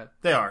like that.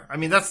 They are. I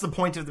mean, that's the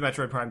point of the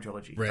Metroid Prime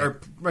trilogy. Right. Or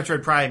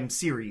Metroid Prime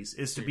series,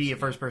 is to be a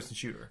first-person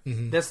shooter.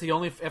 That's the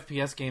only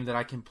FPS game that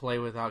I can play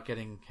without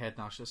getting head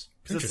nauseous.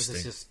 Interesting.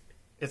 It's just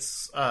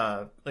It's,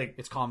 like,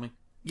 it's calming.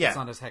 Yeah. It's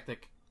not as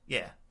hectic.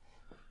 yeah.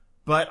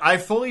 But I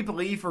fully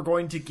believe we're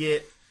going to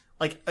get,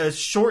 like, a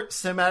short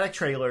cinematic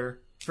trailer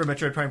for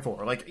Metroid Prime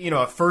 4. Like, you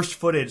know, a first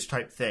footage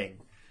type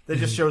thing that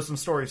just shows some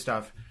story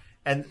stuff.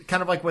 And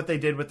kind of like what they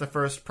did with the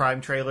first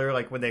Prime trailer,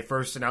 like when they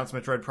first announced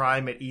Metroid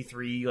Prime at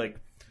E3, like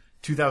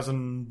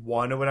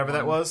 2001 or whatever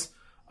that was.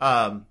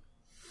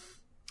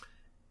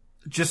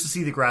 Just to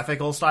see the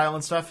graphical style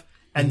and stuff.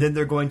 And then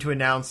they're going to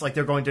announce, like,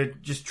 they're going to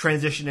just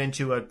transition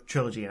into a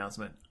trilogy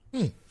announcement.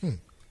 Yeah.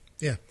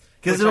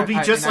 Because Which it'll be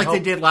just and I like they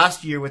hope- did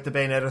last year with the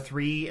Bayonetta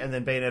 3 and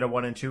then Bayonetta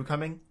 1 and 2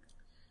 coming.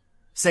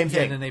 Same Yeah,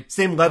 thing. and then they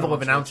Same put level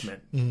them of on Switch.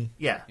 announcement.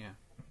 Yeah. Yeah.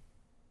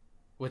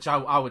 Which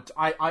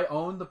I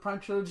own the Prime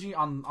trilogy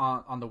on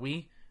the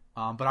Wii,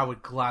 but I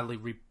would gladly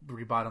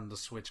rebuy it on the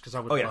Switch because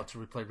I would yeah. love to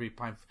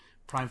replay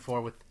Prime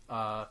 4 with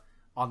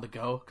on the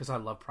go because I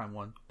love Prime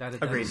 1. That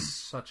Agreed. is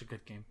such a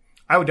good game.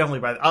 I would definitely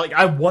buy.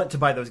 I want to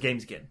buy those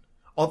games again.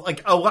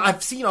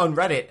 I've seen on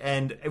Reddit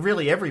and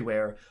really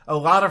everywhere a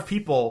lot of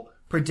people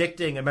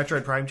predicting a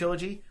Metroid Prime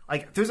trilogy.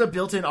 Like, there's a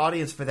built-in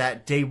audience for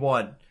that day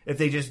one if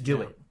they just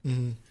do it.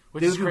 Mm-hmm.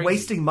 They would be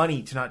wasting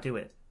money to not do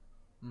it.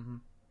 Mm-hmm.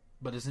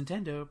 But it's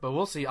Nintendo. But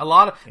we'll see.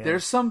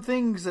 There's some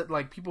things that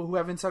like people who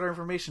have insider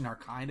information are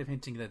kind of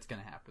hinting that's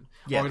going to happen,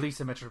 or at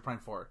least a Metroid Prime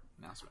 4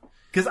 announcement.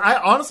 Because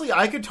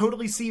I could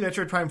totally see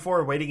Metroid Prime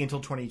 4 waiting until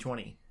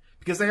 2020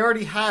 because they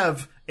already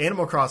have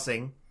Animal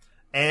Crossing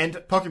and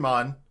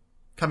Pokemon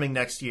coming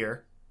next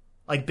year,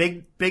 like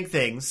big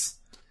things.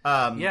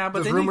 But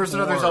there's rumors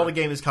another Zelda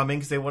game is coming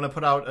because they want to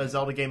put out a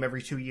Zelda game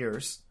every 2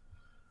 years.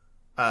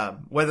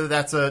 Whether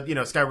that's a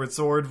Skyward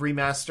Sword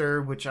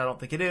remaster, which I don't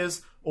think it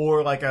is,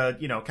 or like a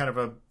kind of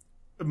a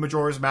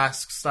Majora's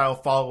Mask style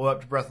follow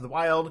up to Breath of the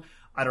Wild.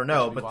 I don't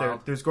know,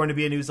 but there's going to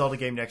be a new Zelda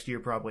game next year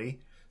probably.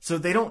 So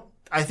they don't.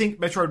 I think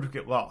Metroid would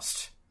get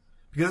lost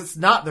because it's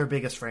not their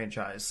biggest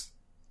franchise.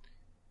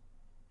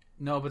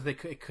 No, but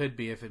it could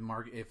be if they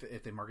market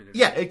it.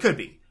 Yeah, it could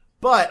be.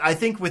 But I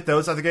think with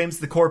those other games,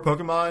 the core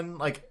Pokemon,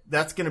 like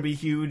that's going to be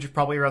huge,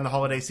 probably around the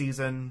holiday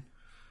season.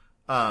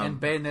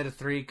 And Bayonetta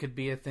 3 could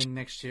be a thing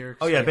next year.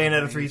 Oh yeah,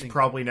 Bayonetta 3 is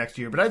probably next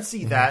year, but I'd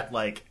see that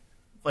like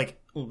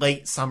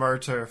late summer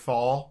to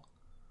fall.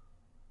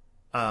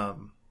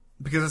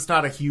 Because it's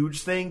not a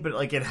huge thing, but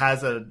like it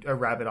has a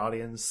rabid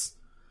audience.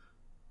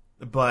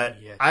 But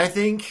I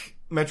think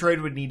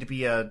Metroid would need to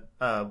be a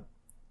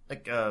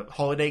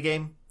holiday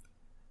game,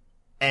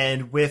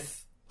 and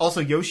with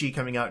also Yoshi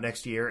coming out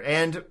next year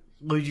and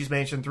Luigi's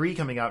Mansion 3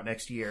 coming out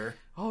next year.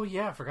 Oh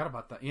yeah, I forgot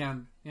about that. Yeah.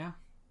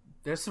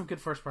 There's some good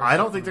first party. I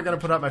don't think they're going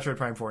to put out Metroid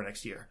Prime 4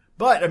 next year.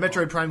 But a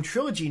Metroid Prime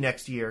trilogy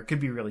next year could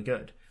be really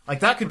good. Like,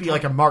 that could be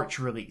like a March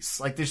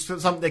release. Like, there's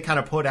something they kind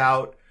of put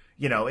out,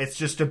 it's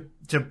just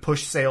to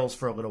push sales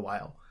for a little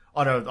while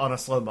on a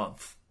slow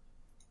month.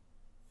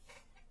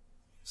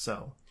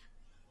 So.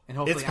 And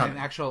hopefully an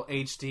actual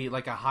HD,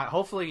 like a high,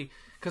 hopefully,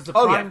 because the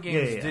Prime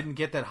games didn't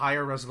get that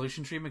higher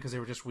resolution treatment because they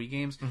were just Wii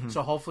games. Mm-hmm.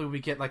 So hopefully we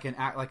get like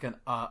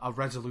a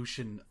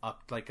resolution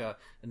up, like a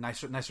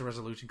nicer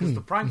resolution. Because the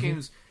Prime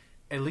games,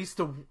 at least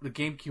the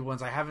GameCube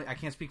ones, I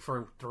can't speak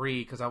for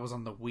 3 because I was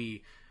on the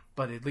Wii,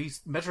 but at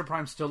least Metroid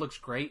Prime still looks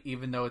great,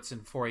 even though it's in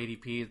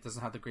 480p. It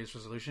doesn't have the greatest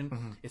resolution.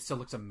 Mm-hmm. It still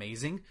looks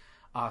amazing.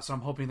 So I'm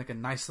hoping like a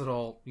nice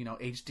little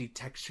HD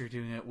texture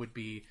doing it would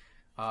be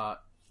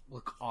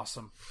look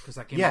awesome because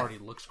that game already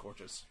looks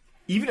gorgeous.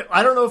 Even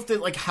I don't know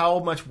if how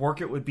much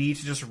work it would be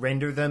to just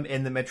render them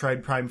in the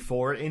Metroid Prime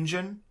 4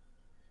 engine.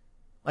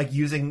 Like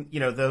using,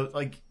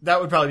 that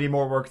would probably be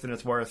more work than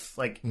it's worth.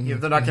 Like, they're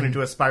not going to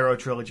do a Spyro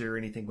trilogy or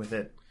anything with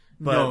it.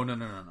 But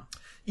no.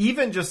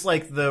 Even just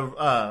like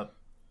the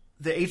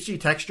HD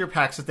texture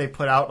packs that they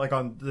put out, like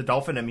on the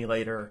Dolphin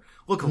emulator,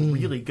 look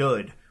really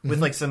good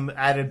with like some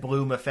added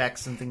bloom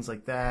effects and things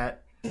like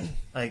that.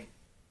 Like,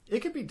 it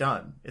could be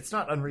done. It's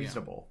not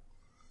unreasonable.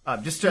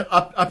 Just to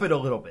up it a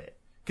little bit.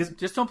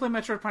 Just don't play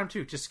Metroid Prime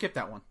 2. Just skip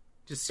that one.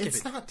 Just skip it.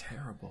 It's not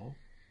terrible.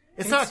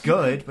 It's not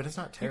good, but it's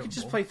not terrible. You could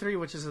just play 3,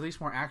 which is at least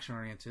more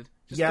action-oriented.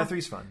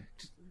 3's fun.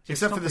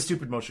 Except for the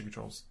stupid motion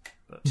controls.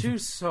 But.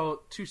 2's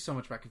so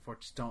much back and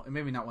forth. Just don't. It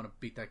made me not want to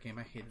beat that game.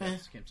 I hated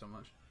this game so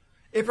much.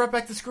 It brought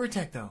back the Screw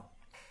Attack, though.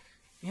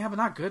 Yeah, but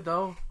not good,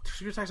 though.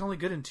 Screw Attack's only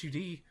good in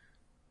 2D.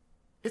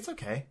 It's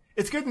okay.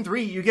 It's good in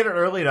 3. You get it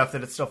early enough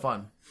that it's still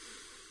fun.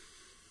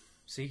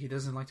 See, he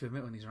doesn't like to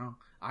admit when he's wrong.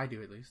 I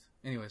do, at least.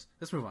 Anyways,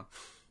 let's move on.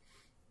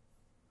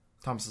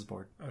 Thomas is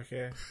bored.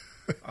 Okay.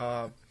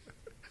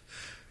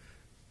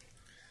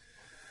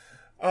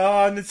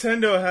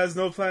 Nintendo has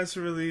no plans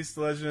to release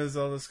The Legend of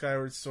Zelda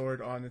Skyward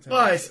Sword on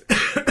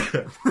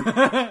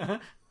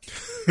Nintendo.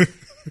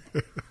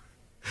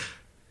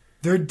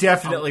 They're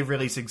definitely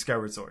releasing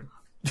Skyward Sword.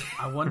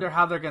 I wonder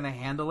how they're going to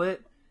handle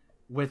it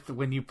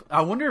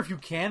I wonder if you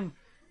can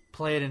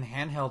play it in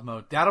handheld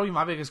mode. That'll be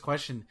my biggest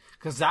question.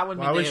 Because that would.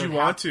 Why would you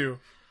want to?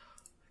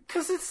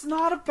 Because it's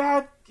not a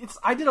bad.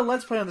 I did a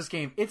Let's Play on this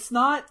game. It's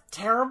not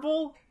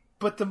terrible,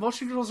 but the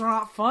motion controls are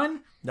not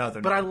fun. No,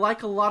 they're not. But I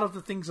like a lot of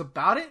the things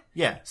about it.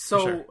 Yeah.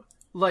 So,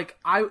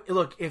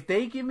 sure. If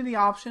they give me the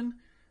option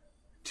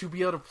to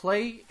be able to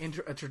play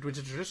with a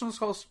traditional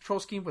control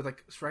scheme with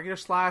like regular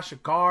slash, a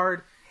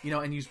guard,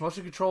 and use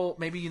motion control,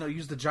 maybe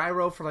use the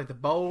gyro for like the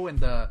bow and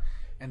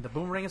the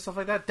boomerang and stuff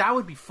like that, that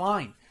would be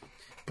fine.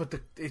 But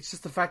it's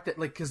just the fact that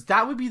because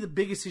that would be the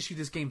biggest issue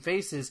this game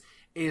faces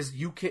is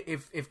you can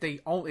if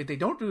they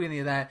don't do any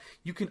of that,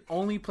 you can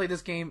only play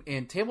this game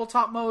in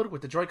tabletop mode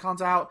with the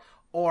Joy-Cons out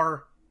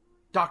or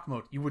dock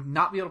mode. You would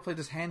not be able to play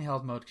this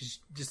handheld mode because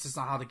just is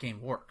not how the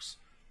game works.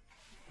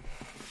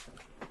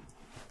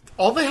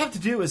 All they have to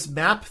do is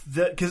map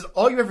because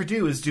all you ever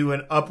do is do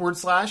an upward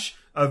slash,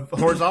 a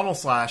horizontal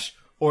slash,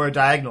 or a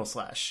diagonal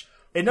slash.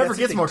 It never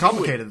gets more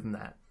complicated than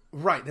that.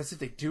 Right, that's if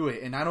they do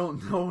it, and I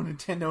don't know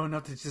Nintendo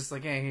enough to just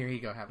like, hey, here you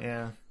go, have it.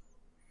 Yeah,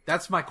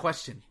 that's my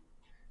question.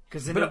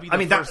 Because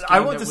I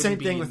want the same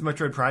thing with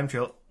Metroid Prime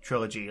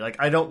trilogy. Like,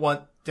 I don't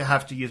want to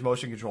have to use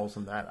motion controls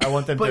on that. I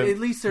want them but to. But at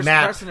least there's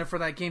map. precedent for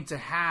that game to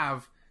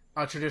have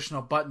a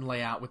traditional button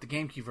layout with the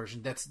GameCube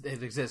version.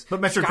 It exists.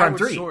 But Metroid Prime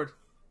 3.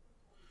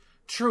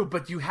 True,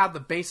 but you have the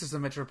basis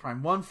of Metroid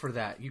Prime 1 for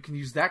that. You can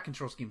use that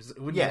control scheme. It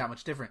wouldn't be that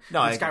much different.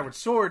 No, With Skyward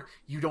Sword,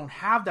 you don't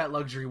have that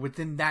luxury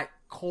within that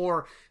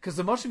core, because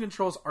the motion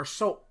controls are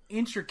so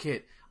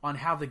intricate on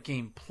how the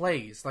game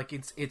plays. Like,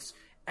 it's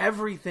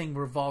everything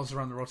revolves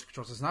around the motion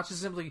controls. It's not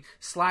just simply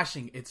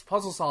slashing. It's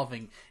puzzle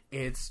solving.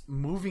 It's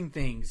moving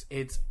things.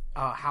 It's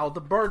how the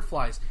bird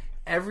flies.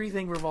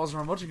 Everything revolves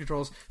around motion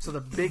controls. So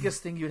the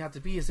biggest thing you'd have to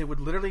be is they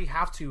would literally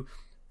have to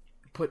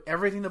put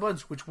everything in the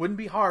buttons, which wouldn't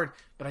be hard,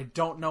 but I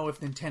don't know if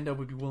Nintendo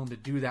would be willing to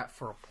do that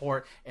for a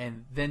port,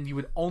 and then you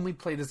would only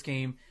play this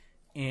game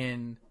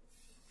in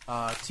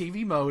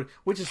TV mode,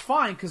 which is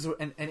fine, because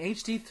an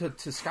HD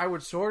to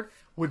Skyward Sword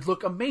would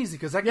look amazing,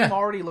 because that game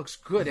already looks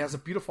good. It has a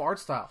beautiful art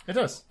style. It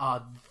does.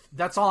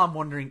 That's all I'm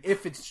wondering,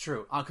 if it's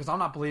true, because I'm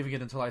not believing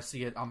it until I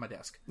see it on my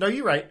desk. No,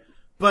 you're right.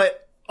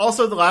 But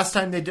also the last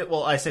time they did,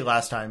 well, I say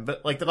last time,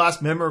 but like the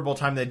last memorable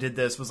time they did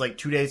this was like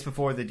 2 days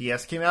before the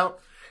DS came out.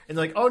 And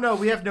they're like, oh no,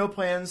 we have no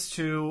plans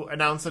to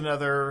announce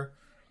another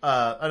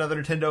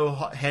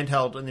Nintendo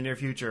handheld in the near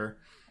future.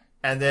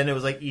 And then it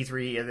was like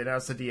E3, and they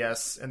announced the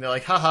DS, and they're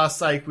like, haha,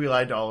 psych, we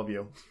lied to all of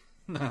you.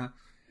 No,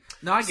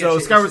 I get so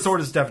you. Skyward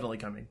Sword is definitely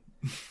coming.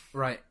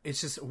 Right.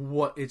 It's just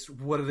what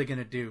are they going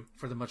to do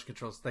for the motion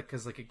controls?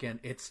 Because like again,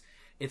 it's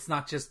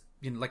not just,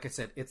 you know, like I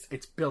said,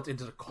 it's built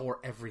into the core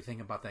everything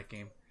about that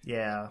game.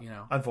 Yeah, You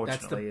know,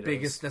 unfortunately, that's the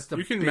biggest. That's the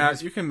You can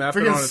biggest. map it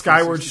Freaking on a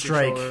Skyward 360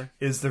 Strike controller.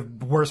 is the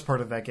worst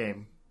part of that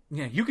game.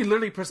 Yeah, you can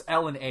literally press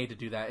L and A to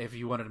do that if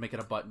you wanted to make it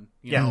a button,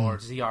 you know, or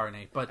ZR and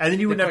A. But And then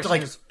you wouldn't have to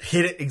like question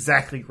hit it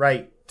exactly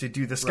right to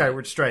do the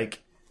Skyward Strike,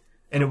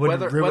 and it is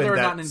wouldn't ruin whether or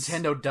that. not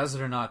Nintendo does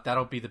it or not.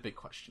 That'll be the big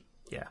question.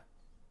 Yeah,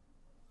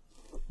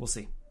 we'll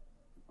see.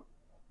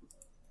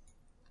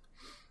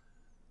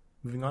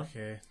 Moving on.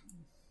 Okay.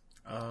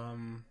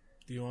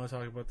 Do you want to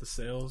talk about the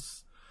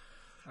sales?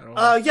 I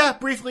don't Yeah,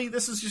 briefly.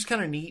 This is just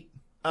kind of neat.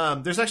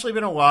 There's actually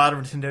been a lot of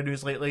Nintendo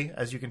news lately,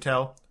 as you can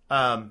tell.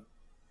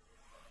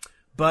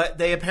 But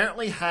they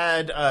apparently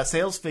had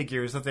sales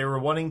figures that they were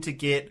wanting to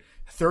get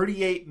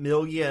 38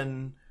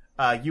 million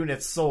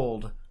units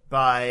sold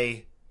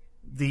by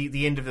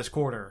the end of this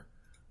quarter.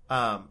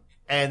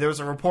 And there was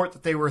a report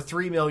that they were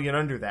 3 million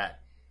under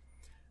that.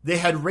 They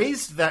had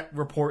raised that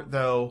report,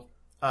 though,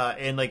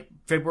 in like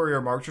February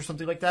or March or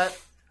something like that.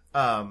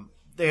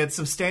 They had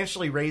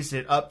substantially raised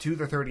it up to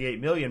the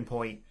 38 million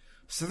point.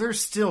 So they're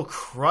still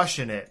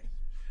crushing it.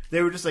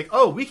 They were just like,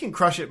 oh, we can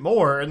crush it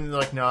more. And they're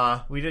like,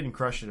 nah, we didn't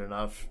crush it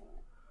enough.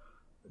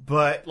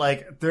 But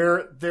like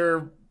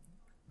they're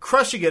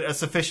crushing it a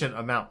sufficient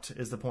amount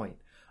is the point.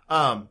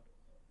 And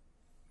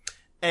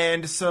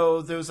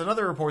so there was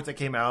another report that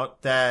came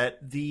out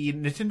that the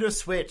Nintendo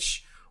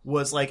Switch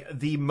was like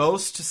the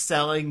most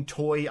selling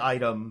toy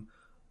item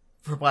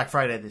for Black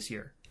Friday this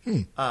year.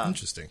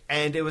 Interesting.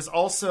 And it was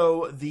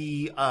also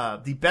the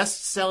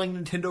best selling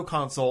Nintendo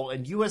console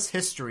in U.S.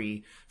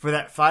 history for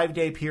that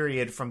 5-day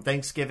period from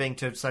Thanksgiving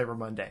to Cyber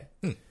Monday.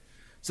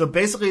 So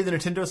basically, the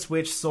Nintendo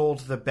Switch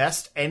sold the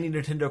best any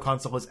Nintendo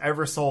console has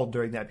ever sold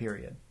during that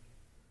period.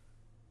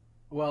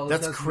 Well,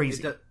 That's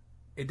crazy.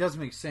 It does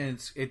make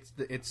sense.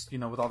 It's you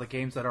know, with all the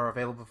games that are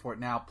available for it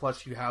now,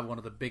 plus you have one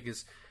of the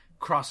biggest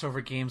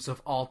crossover games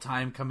of all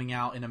time coming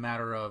out in a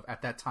matter of,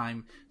 at that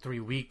time, 3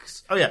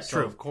 weeks. Oh, yeah, so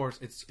true. Of course,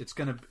 it's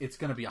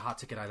gonna be a hot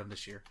ticket item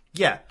this year.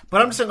 Yeah,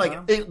 but I'm just saying, like,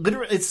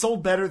 it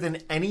sold better than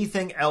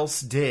anything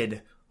else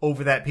did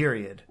over that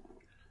period,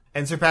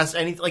 and surpassed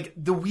any. Like,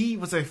 the Wii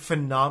was a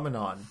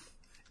phenomenon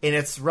in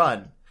its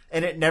run,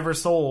 and it never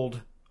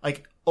sold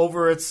like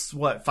over its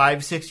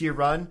 5-6 year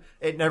run.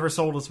 It never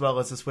sold as well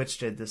as the Switch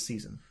did this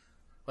season.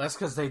 Well, that's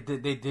because they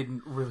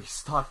didn't really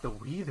stock the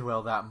Wii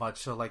well that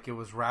much. So like it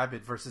was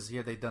rabid versus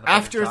here they've done a better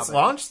After job its at-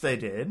 launch, they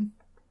did.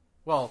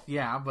 Well,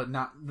 yeah, but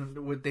not.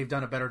 They've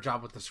done a better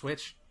job with the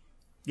Switch.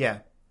 Yeah,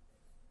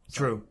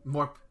 true.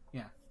 More,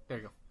 yeah. There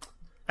you go.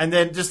 And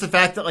then just the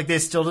fact that like they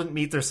still didn't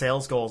meet their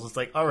sales goals, it's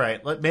like, all right,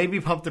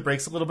 maybe pump the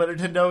brakes a little bit,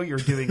 Nintendo. You're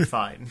doing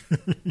fine.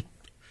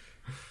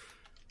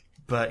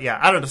 But yeah,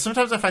 I don't know.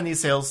 Sometimes I find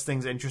these sales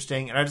things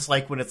interesting, and I just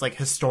like when it's like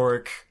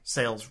historic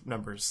sales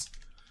numbers.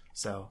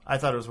 So I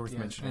thought it was worth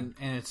mentioning.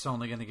 And it's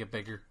only going to get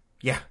bigger.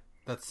 Yeah,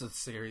 That's the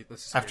series.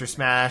 after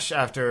Smash,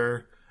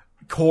 after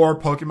core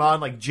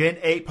Pokemon, like Gen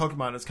 8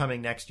 Pokemon is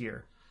coming next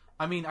year.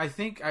 I mean, I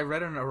think I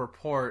read in a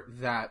report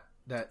that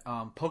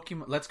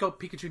Pokemon Let's Go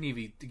Pikachu and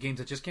Eevee, the games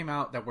that just came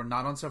out that were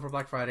not on sale for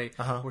Black Friday,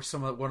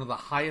 were one of the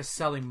highest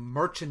selling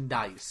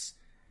merchandise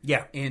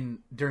Yeah,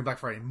 during Black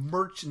Friday.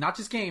 Not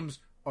just games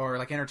or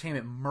like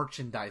entertainment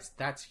merchandise.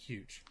 That's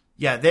huge.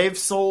 yeah, they've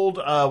sold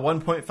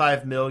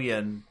 1.5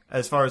 million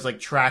as far as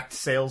like tracked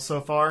sales so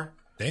far.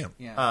 Damn.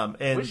 Yeah.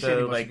 In With the shitty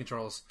motion like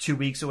controls. 2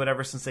 weeks or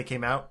whatever since they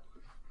came out,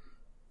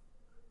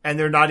 and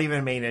they're not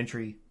even main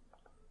entry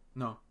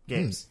No.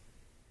 games.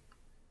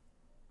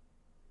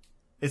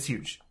 It's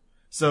huge.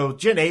 So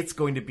Gen 8's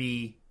going to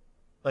be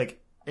like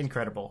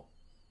incredible.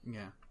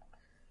 Yeah.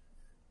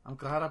 I'm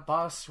glad I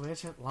bought a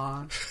Switch at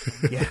launch.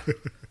 Yeah,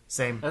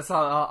 same. That's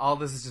all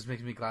this is just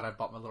making me glad I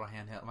bought my little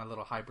handheld, my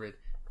little hybrid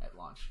at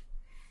launch.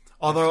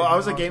 Although I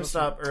was at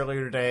GameStop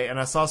earlier today and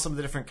I saw some of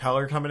the different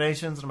color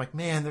combinations and I'm like,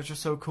 man, those are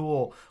so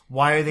cool.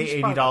 Why are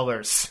they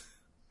 $80?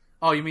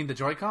 Oh, you mean the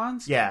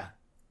Joy-Cons? Yeah.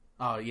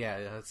 Oh, yeah,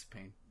 that's a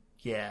pain.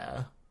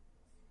 Yeah.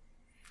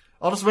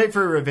 I'll just wait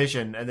for a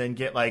revision and then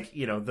get like,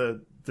 you know,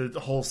 the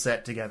whole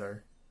set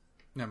together.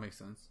 That makes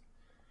sense.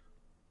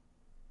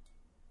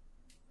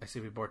 I see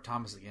we bored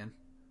Thomas again.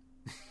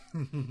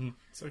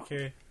 It's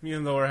okay. Me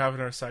and Lo are having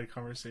our side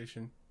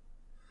conversation.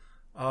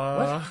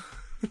 What?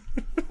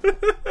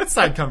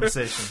 Side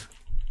conversation.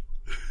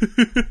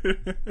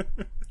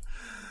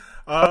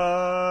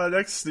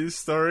 Next news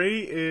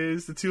story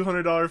is the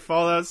 $200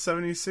 Fallout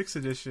 76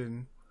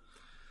 edition.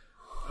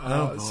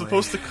 It's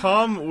supposed to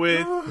come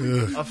with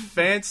a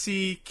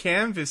fancy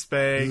canvas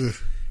bag, and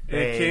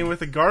it came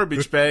with a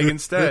garbage bag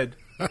instead.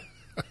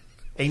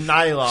 A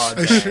nylon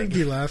I bag. should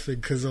be laughing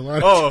because a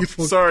lot of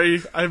people.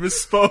 Sorry, I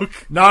misspoke.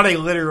 Not a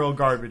literal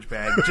garbage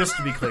bag, just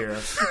to be clear.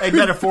 A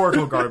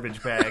metaphorical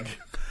garbage bag.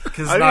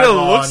 Because I mean, it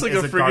looks like a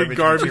freaking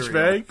garbage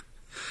material. bag.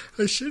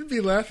 I shouldn't be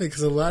laughing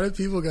because a lot of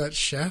people got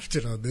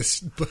shafted on this,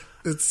 but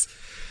it's.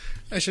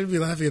 I shouldn't be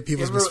laughing at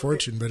people's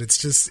misfortune, but it's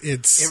just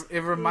it's. It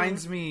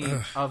reminds me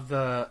of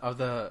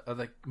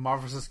the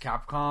Marvel vs.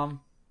 Capcom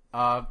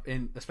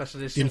in the special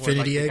edition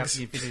Infinity where, like, Eggs?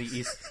 they got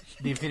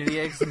the Infinity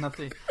Eggs and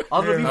nothing.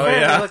 Although to be Oh, fair,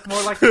 yeah. they look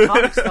more like the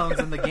comic stones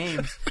in the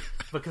games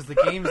because the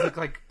games look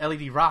like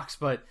LED rocks.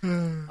 But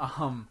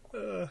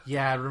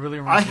yeah, it really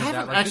I reminds me of haven't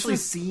that. Like, actually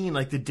seen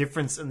like the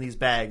difference in these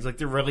bags, like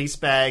the release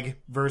bag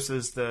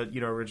versus the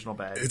original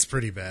bag. It's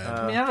pretty bad.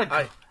 I mean, I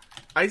like,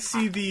 I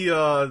see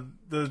the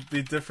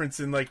difference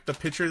in like the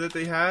picture that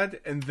they had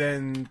and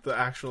then the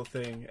actual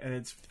thing, and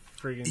it's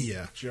friggin'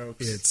 yeah,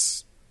 jokes.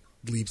 it's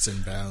leaps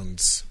and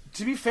bounds.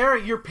 to be fair,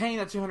 you're paying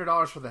that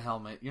 $200 for the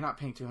helmet. You're not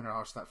paying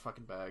 $200 for that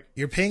fucking bag.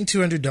 You're paying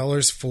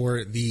 $200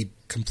 for the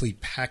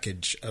complete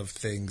package of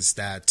things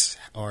that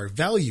are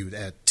valued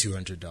at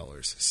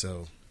 $200.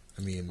 So,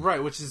 I mean,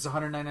 Right, which is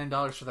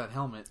 $199 for that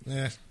helmet.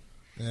 yeah.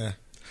 No,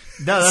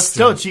 that's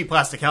still a cheap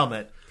plastic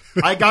helmet.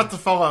 I got the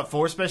Fallout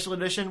 4 Special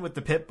Edition with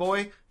the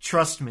Pip-Boy.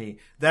 Trust me,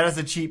 that is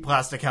a cheap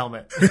plastic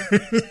helmet.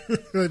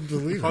 I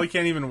believe Probably it.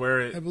 can't even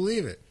wear I it.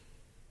 believe it.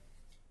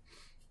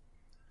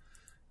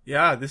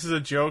 Yeah, this is a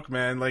joke,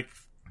 man. Like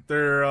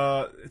they're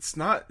it's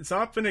not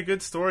been a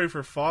good story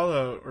for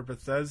Fallout or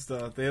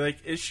Bethesda. They like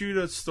issued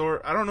a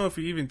store. I don't know if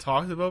we even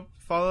talked about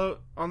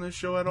Fallout on this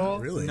show at all.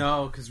 Really?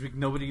 No, because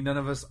none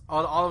of us,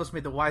 all of us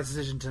made the wise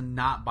decision to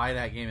not buy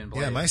that game and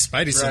play Yeah, it. my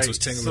spidey sense Right, was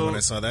tingling so- when I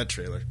saw that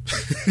trailer.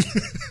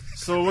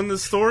 So when the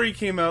story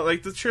came out,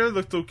 like the trailer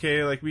looked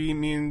okay. Like me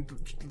and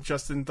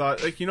Justin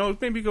thought, like, you know,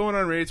 maybe going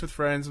on raids with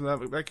friends and that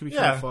could be kind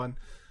Yeah. of fun.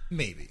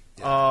 Maybe.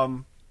 Yeah.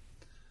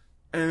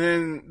 And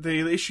then they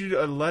issued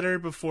a letter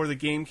before the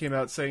game came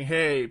out saying,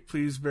 "Hey,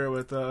 please bear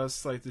with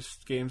us. Like this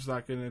game's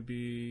not going to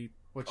be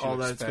What you all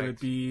that it's going to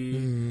expect.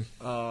 be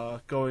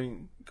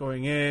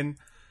going in."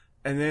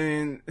 And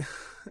then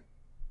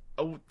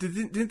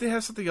didn't they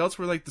have something else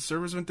where like the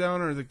servers went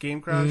down or the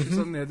game crashed or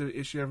something? They had to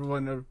issue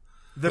everyone The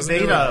Wasn't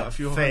there beta a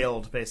few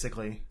failed,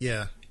 basically.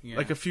 Yeah. Yeah.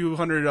 like a few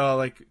hundred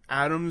like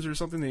atoms or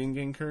something, the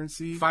in-game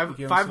currency. The game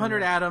was 500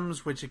 something-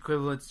 atoms, which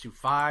equivalents to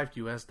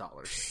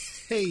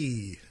 $5.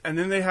 Hey. And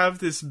then they have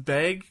this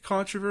bag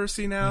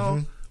controversy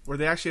now. Where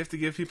they actually have to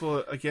give people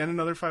again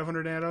another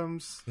 500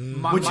 atoms. Which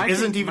My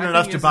isn't thing- even my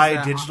enough thing to is buy a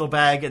that digital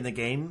bag in the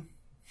game.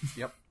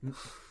 Yep.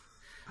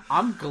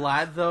 I'm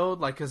glad though,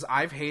 like, because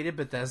I've hated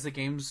Bethesda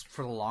games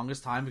for the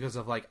longest time because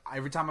of like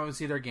every time I would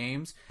see their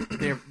games,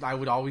 I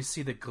would always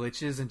see the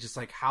glitches and just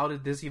like how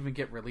did this even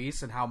get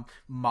released and how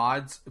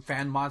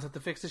fan mods have to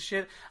fix this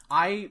shit.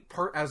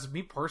 As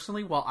me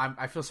personally, while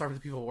I feel sorry for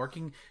the people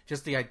working,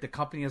 just the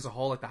company as a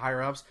whole, like the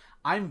higher ups.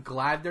 I'm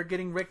glad they're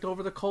getting ricked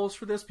over the coals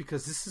for this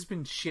because this has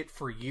been shit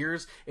for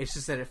years. It's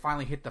just that it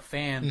finally hit the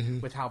fan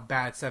with how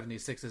bad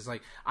 76 is.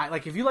 Like,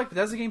 if you like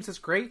Bethesda games, that's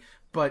great,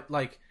 but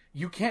like.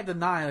 You can't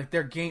deny like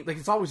their game, like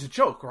it's always a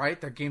joke, right?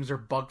 Their games are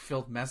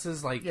bug-filled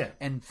messes, like, Yeah.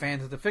 and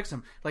fans have to fix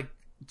them. Like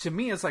to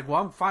me, it's like,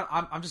 well, I'm fine.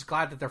 I'm just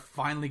glad that they're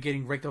finally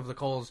getting raked over the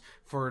coals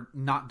for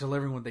not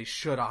delivering what they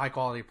should, a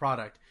high-quality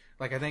product.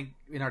 Like I think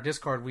in our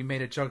Discord we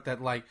made a joke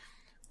that like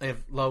if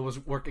Lo was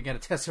working at a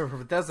test server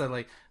for Bethesda,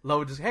 like Lo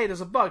would just, hey,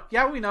 there's a bug.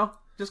 Yeah, we know.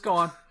 Just go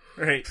on.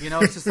 Right. You know,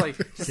 it's just like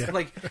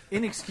like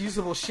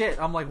inexcusable shit.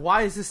 I'm like,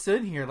 why is this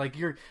sitting here? Like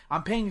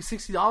I'm paying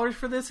 $60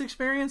 for this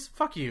experience.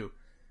 Fuck you.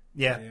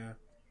 Yeah. Yeah.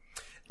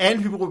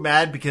 And people were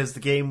mad because the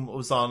game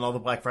was on all the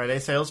Black Friday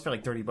sales for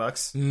like $30.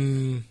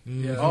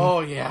 Oh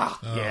yeah.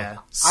 Yeah.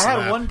 I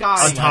had one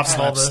guy On top of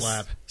all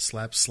slap,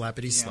 this.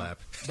 slappity slap.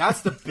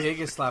 That's the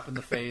biggest slap in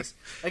the face.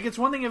 Like it's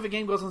one thing if a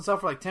game goes on sale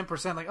for like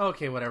 10%, like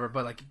okay, whatever.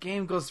 But like a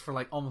game goes for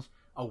like almost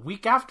a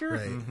week after.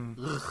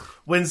 Right.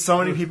 When so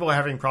many people are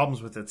having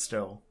problems with it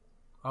still.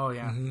 Oh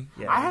yeah.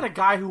 Yeah. I had a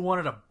guy who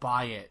wanted to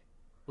buy it.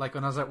 Like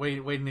when I was like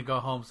waiting to go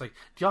home, it's like,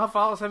 "Do y'all have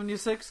Fallout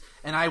 76?"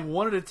 And I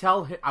wanted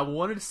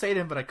to say to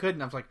him, but I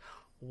couldn't. I was like,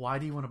 why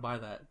do you want to buy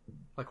that?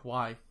 Like,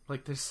 why?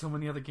 Like, there's so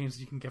many other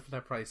games you can get for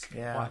that price.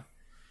 Yeah. Why?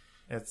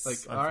 It's Like,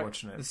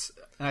 unfortunate. All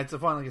right, and it's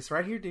fun. Like, it's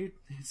right here, dude.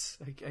 It's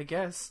I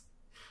guess.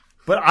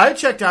 But I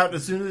checked out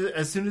as soon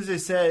as they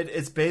said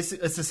it's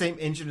the same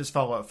engine as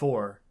Fallout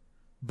 4,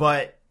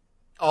 but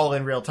all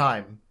in real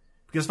time.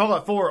 Because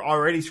Fallout 4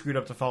 already screwed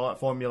up the Fallout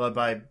formula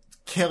by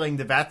killing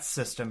the VATS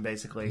system,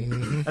 basically.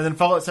 And then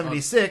Fallout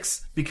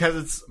 76, because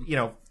it's,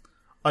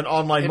 an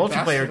online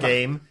multiplayer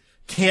game,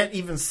 can't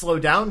even slow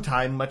down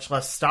time, much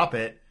less stop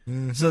it.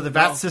 So the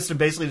VATS system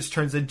basically just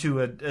turns into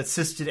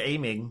assisted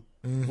aiming,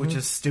 which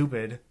is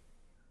stupid.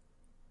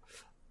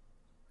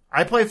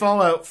 I play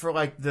Fallout for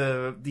like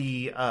the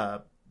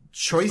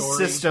choice Story.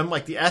 system,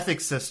 like the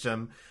ethics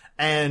system,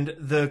 and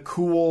the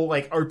cool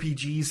like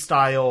RPG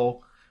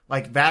style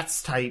like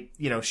VATS type,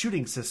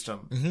 shooting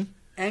system.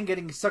 And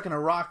getting stuck in a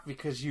rock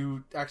because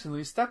you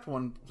accidentally stepped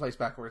one place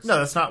backwards. No,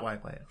 that's not why I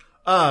play it.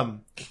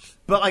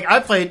 But like I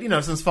played,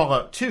 since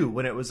Fallout 2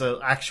 when it was an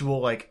actual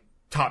like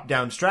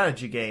top-down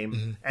strategy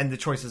game and the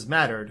choices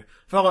mattered.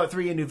 Fallout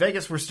 3 and New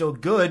Vegas were still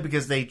good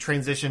because they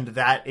transitioned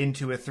that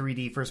into a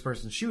 3D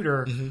first-person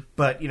shooter,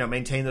 but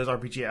maintained those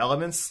RPG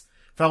elements.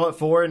 Fallout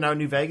 4 and now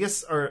New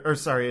Vegas,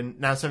 and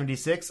now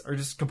 76 are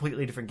just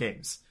completely different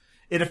games.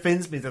 It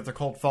offends me that they're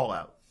called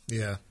Fallout.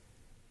 Yeah.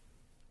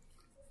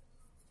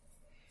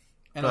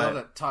 And I love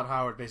that Todd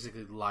Howard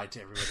basically lied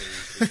to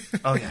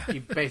everybody. Oh yeah, He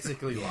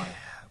basically lied.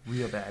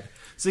 real bad.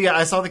 So yeah,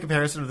 I saw the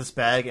comparison of this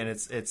bag, and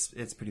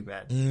it's pretty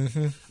bad.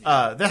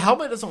 The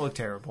helmet doesn't look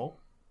terrible,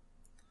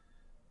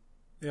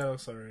 Yeah,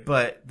 that's alright.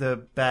 but the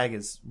bag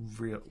is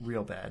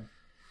real bad.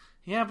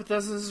 Yeah, but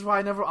this is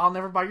why I'll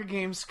never buy your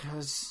games,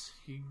 because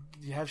you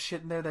have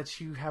shit in there that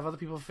you have other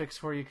people fix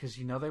for you, because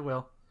they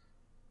will.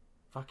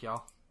 Fuck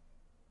y'all.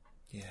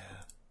 Yeah.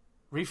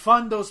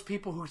 Refund those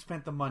people who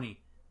spent the money.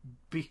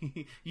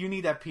 You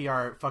need that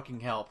PR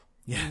fucking help.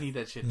 Yeah. You need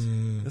that shit.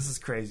 This is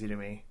crazy to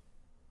me.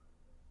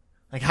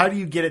 Like, how do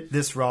you get it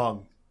this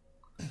wrong?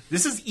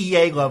 This is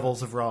EA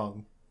levels of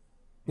wrong.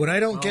 What I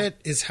don't get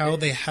is how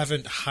they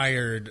haven't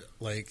hired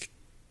like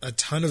a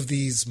ton of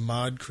these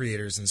mod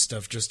creators and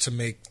stuff just to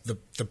make the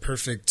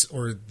perfect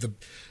or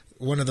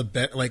one of the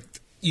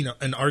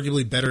an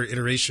arguably better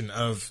iteration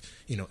of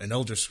an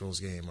Elder Scrolls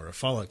game or a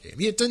Fallout game.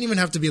 It doesn't even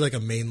have to be like a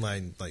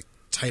mainline like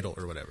title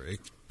or whatever.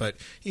 But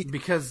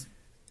Because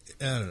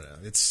I don't know.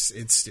 It's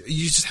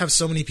you just have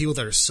so many people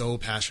that are so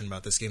passionate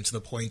about this game to the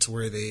point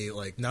where they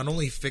like not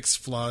only fix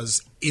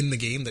flaws in the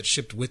game that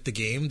shipped with the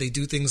game, they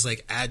do things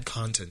like add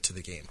content to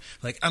the game.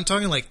 Like I'm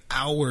talking like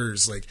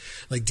hours, like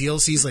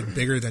DLCs like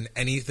bigger than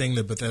anything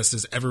that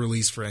Bethesda's ever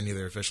released for any of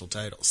their official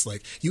titles.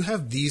 Like you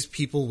have these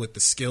people with the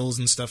skills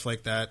and stuff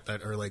like that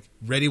are like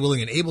ready,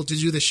 willing, and able to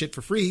do this shit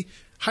for free.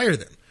 Hire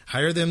them.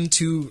 Hire them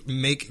to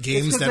make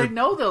games they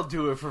know they'll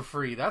do it for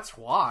free. That's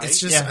why. It's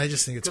just I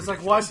just think it's because like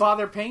ridiculous. why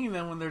bother paying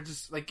them when they're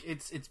just like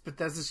it's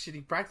Bethesda's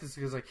shitty practice,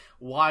 because like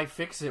why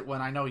fix it when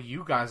I know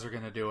you guys are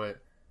gonna do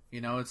it?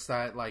 It's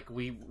that like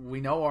we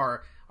know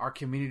our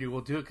community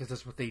will do it because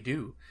that's what they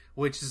do.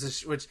 Which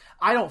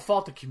I don't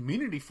fault the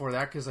community for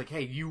that, because like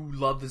hey, you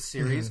love this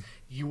series,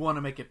 you want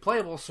to make it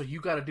playable, so you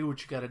got to do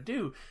what you got to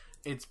do.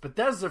 It's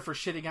Bethesda for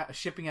shipping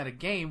out a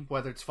game,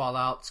 whether it's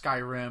Fallout,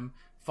 Skyrim,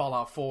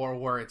 Fallout 4,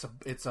 where it's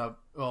a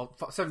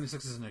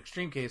 76 is an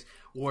extreme case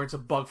where it's a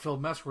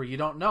bug-filled mess where you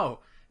don't know.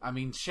 I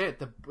mean, shit.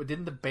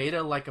 Didn't the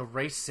beta like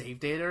erase save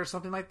data or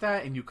something like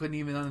that, and you couldn't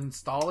even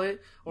uninstall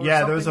it? Or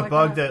Yeah, there was a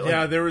bug that.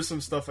 Yeah, there was some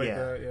stuff like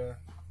that. Yeah.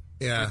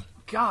 Yeah.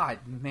 God,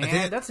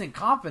 man, that's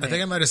incompetent. I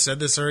think I might have said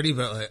this already,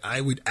 but like, I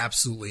would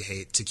absolutely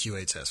hate to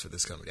QA test for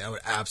this company. I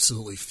would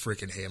absolutely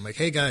freaking hate. I'm like,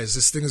 hey guys,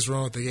 this thing is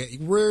wrong with the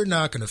game. We're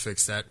not going to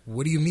fix that.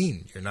 What do you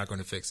mean you're not going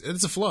to fix it?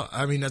 It's a flaw.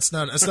 I mean, that's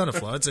not a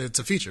flaw. It's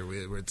a feature.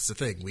 It's a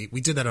thing. We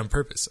did that on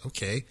purpose.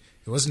 Okay,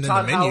 it wasn't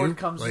Todd in the menu. Howard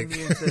comes like, to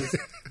me and says,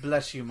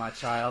 "Bless you, my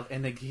child,"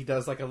 and then he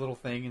does like a little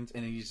thing,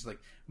 and he's just like,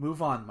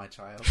 "Move on, my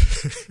child."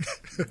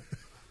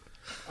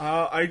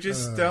 I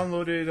just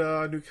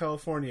downloaded New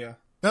California.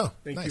 oh,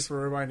 Thank nice. you for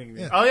reminding me.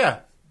 Yeah. Oh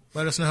yeah,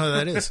 Let us know how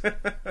that is.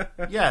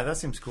 yeah, that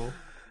seems cool.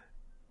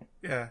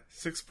 Yeah,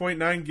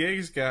 6.9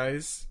 gigs,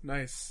 guys.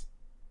 Nice.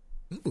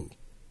 Ooh.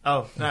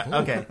 Oh,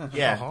 okay,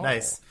 yeah,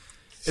 nice.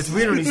 It's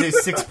weird when you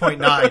say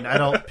 6.9. I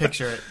don't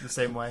picture it the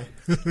same way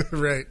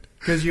Right.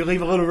 because you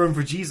leave a little room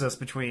for Jesus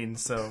between,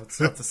 so it's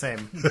not the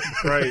same.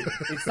 Right.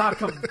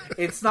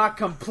 It's not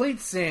complete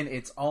sin.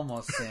 It's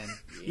almost sin.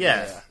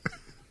 Yeah.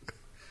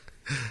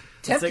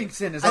 Tempting like,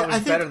 sin is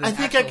always better than I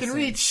think I actual can sin.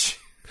 reach.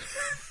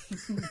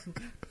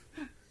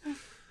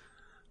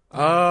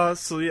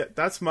 So yeah,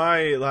 that's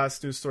my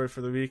last news story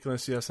for the week.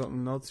 Unless you have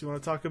something else you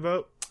want to talk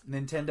about.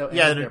 Nintendo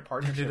Yeah, ended the their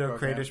partnership Nintendo program.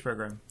 Creators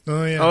Program.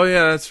 Oh yeah. Oh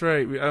yeah, that's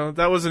right.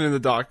 That wasn't in the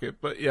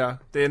docket, but yeah,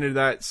 they ended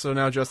that. So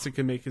now Justin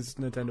can make his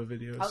Nintendo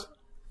videos.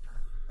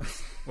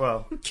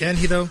 Well, Can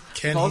he though?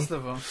 Can Most he?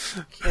 of them.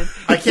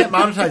 I can't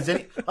monetize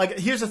any. Like,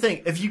 here's the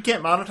thing: if you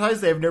can't monetize,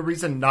 they have no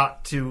reason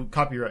not to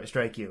copyright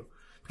strike you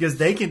because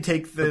they can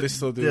take But they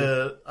still do.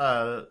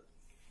 the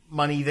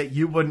money that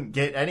you wouldn't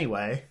get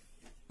anyway.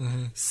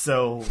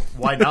 So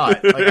why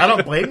not? Like, I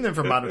don't blame them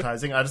for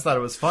monetizing. I just thought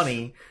it was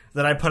funny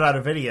that I put out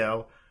a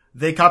video,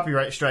 they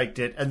copyright striked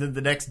it, and then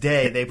the next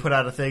day they put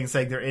out a thing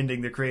saying they're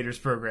ending the creators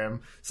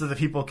program so that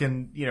people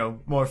can,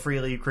 more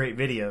freely create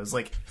videos.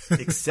 Like,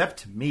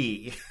 except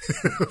me.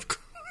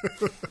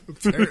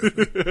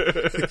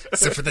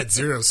 Except for that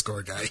zero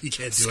score guy, he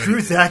can't do Screw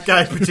anything. that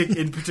guy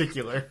in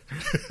particular.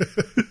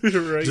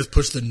 Right. Just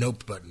push the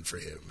nope button for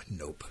him.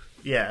 Nope.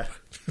 Yeah.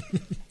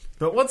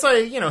 But once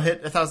I,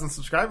 hit 1,000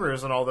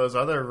 subscribers and all those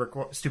other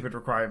stupid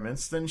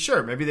requirements, then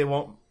sure, maybe they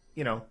won't,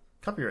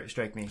 copyright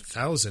strike me.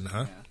 1,000,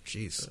 huh? Yeah.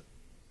 Jeez.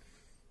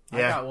 I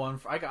Yeah. got one.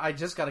 I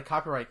just got a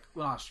copyright,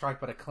 well, not strike,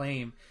 but a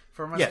claim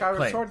for my Yeah, Skyward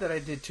claim. Sword that I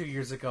did 2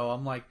 years ago.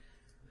 I'm like,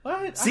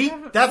 what? See, I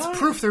haven't- that's what?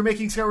 proof they're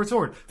making Skyward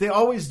Sword. They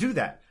always do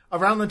that.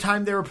 Around the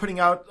time they were putting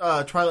out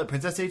Twilight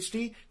Princess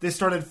HD, they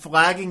started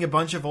flagging a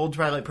bunch of old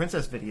Twilight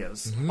Princess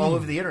videos all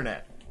over the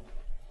internet.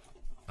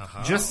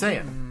 Uh-huh. Just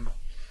saying.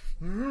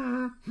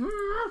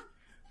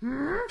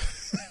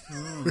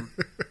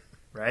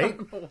 Right? I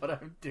don't know what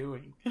I'm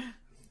doing.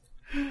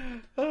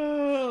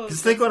 Oh,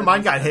 Just think when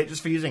mine got hit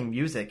just for using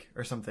music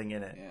or something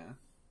in it. yeah.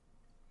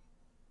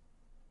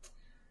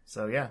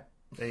 So yeah,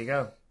 there you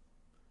go.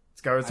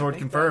 Skyward Sword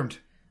think confirmed.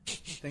 I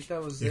think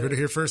that was You it. heard it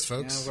here first, Yeah,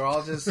 folks. we're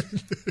all just,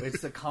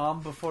 it's the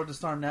calm before the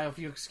storm. Now, if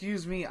you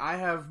excuse me, I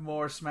have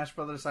more Smash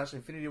Brothers /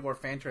 Infinity War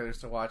fan trailers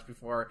to watch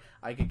before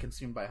I get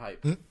consumed by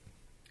hype.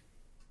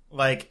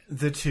 Like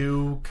the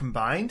two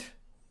combined?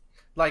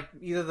 Like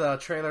either the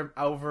trailer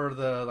over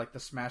the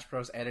Smash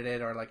Bros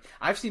edited, or like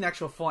I've seen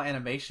actual full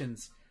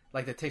animations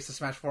like that takes the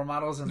Smash 4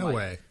 models and No like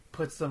way.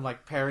 puts them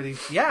like parodies.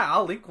 Yeah,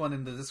 I'll link one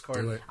in the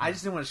Discord. Do it. I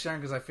just didn't want to share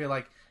them because I feel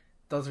like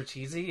those are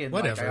cheesy and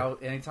Whatever.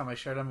 like anytime I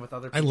share them with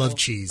other I people, love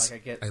cheese.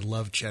 Like I get I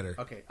love cheddar.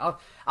 okay.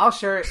 I'll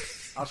share it.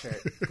 I'll share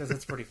it because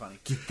it's pretty funny.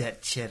 Get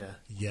that cheddar.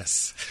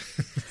 Yes.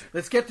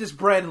 Let's get this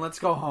bread and let's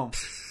go home.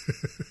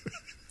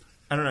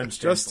 I don't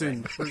understand.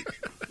 Justin,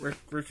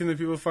 where can the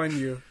people find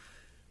you?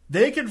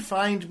 They can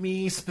find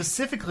me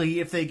specifically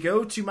if they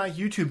go to my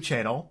YouTube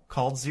channel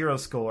called Zero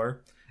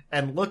Score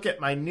and look at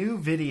my new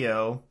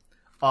video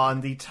on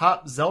the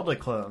top Zelda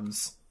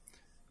clones,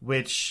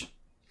 which,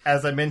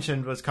 as I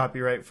mentioned, was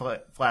copyright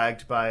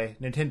flagged by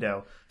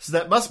Nintendo. So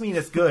that must mean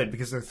it's good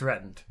because they're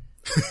threatened.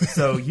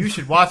 So you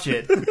should watch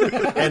it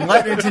and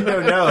let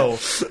Nintendo know.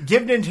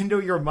 Give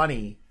Nintendo your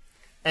money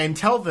and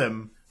tell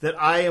them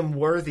that I am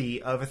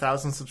worthy of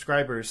 1,000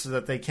 subscribers so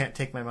that they can't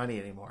take my money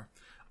anymore.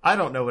 I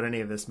don't know what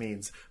any of this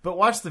means, but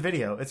watch the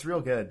video. It's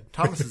real good.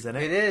 Thomas is in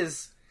It it.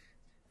 is.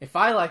 If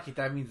I like it,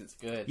 that means it's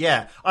good.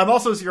 Yeah, I'm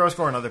also Zero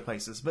Score in other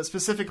places, but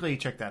specifically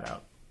check that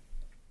out.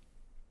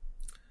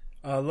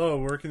 Lo,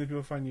 where can the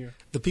people find you?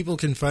 The people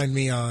can find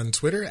me on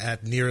Twitter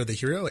at Nero the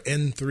Hero,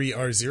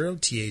 N3R0,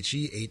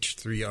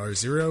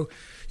 THEH3R0.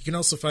 You can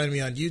also find me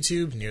on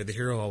YouTube, Nero the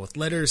Hero, all with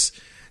letters.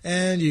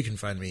 And you can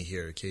find me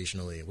here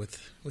occasionally with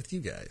you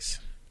guys.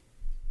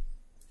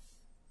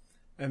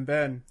 And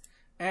Ben.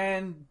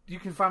 And you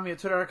can find me at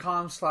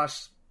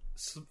twitter.com/Smash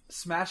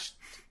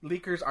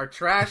Leakers Are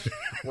Trash,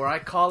 where I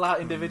call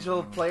out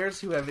individual players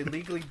who have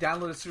illegally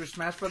downloaded Super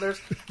Smash Brothers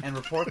and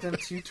report them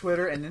to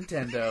Twitter and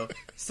Nintendo.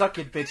 Suck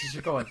it, bitches,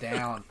 you're going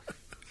down.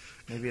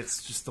 Maybe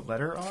it's just the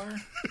letter R?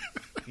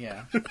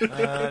 Yeah.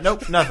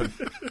 Nope, nothing.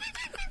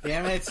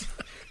 Damn it.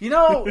 You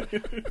know,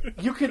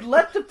 you could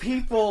let the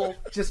people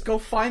just go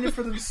find it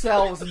for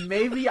themselves, and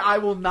maybe I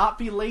will not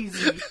be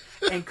lazy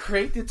and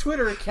create the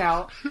Twitter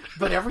account,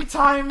 but every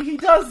time he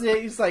does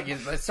it, he's like,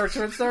 let's search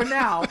what's there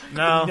now.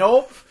 No.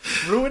 Nope.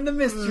 Ruin the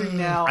mystery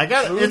now. I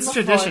got Ruin it's the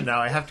tradition fun. now.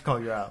 I have to call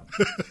you out.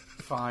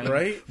 Fine.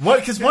 Right?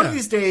 Because one of Yeah.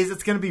 these days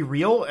it's going to be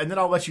real, and then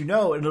I'll let you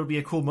know, and it'll be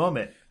a cool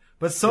moment.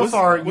 But so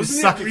far, you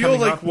wasn't suck it at real?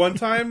 coming Like up. one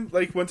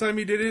time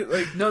he did it.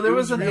 Like No, there it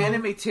was an real?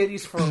 anime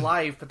titties for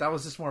life, but that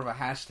was just more of a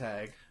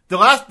hashtag. The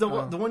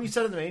one you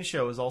said in the main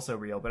show was also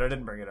real, but I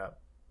didn't bring it up.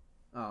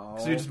 Oh.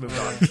 So we just moved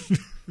on.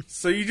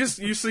 So you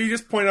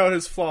just point out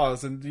his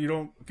flaws and you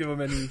don't give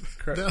him any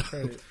credit.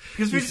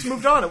 Because we just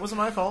moved on. It wasn't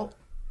my fault.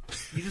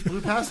 You just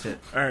blew past it.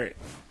 All right.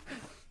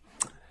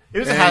 It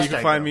was a And hashtag. you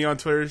can find though. me on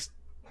Twitter.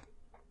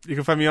 You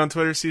can find me on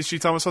Twitter, CSG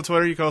Thomas on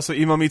Twitter. You can also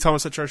email me,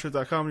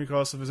 thomas@charshot.com. You can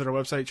also visit our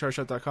website,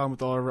 charshot.com,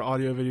 with all of our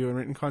audio, video, and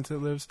written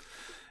content lives.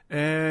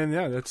 And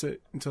yeah, that's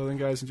it. Until then,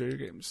 guys, enjoy your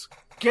games.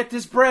 Get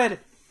this bread!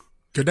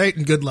 Good night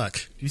and good luck. Do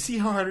you see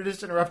how hard it is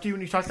to interrupt you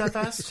when you talk that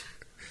fast?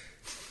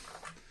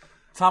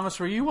 Thomas,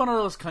 were you one of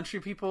those country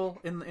people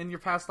in your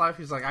past life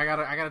who's like, I got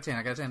a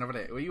 10 over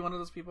there? Were you one of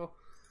those people?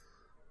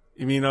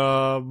 You mean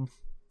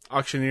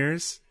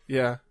auctioneers?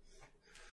 Yeah.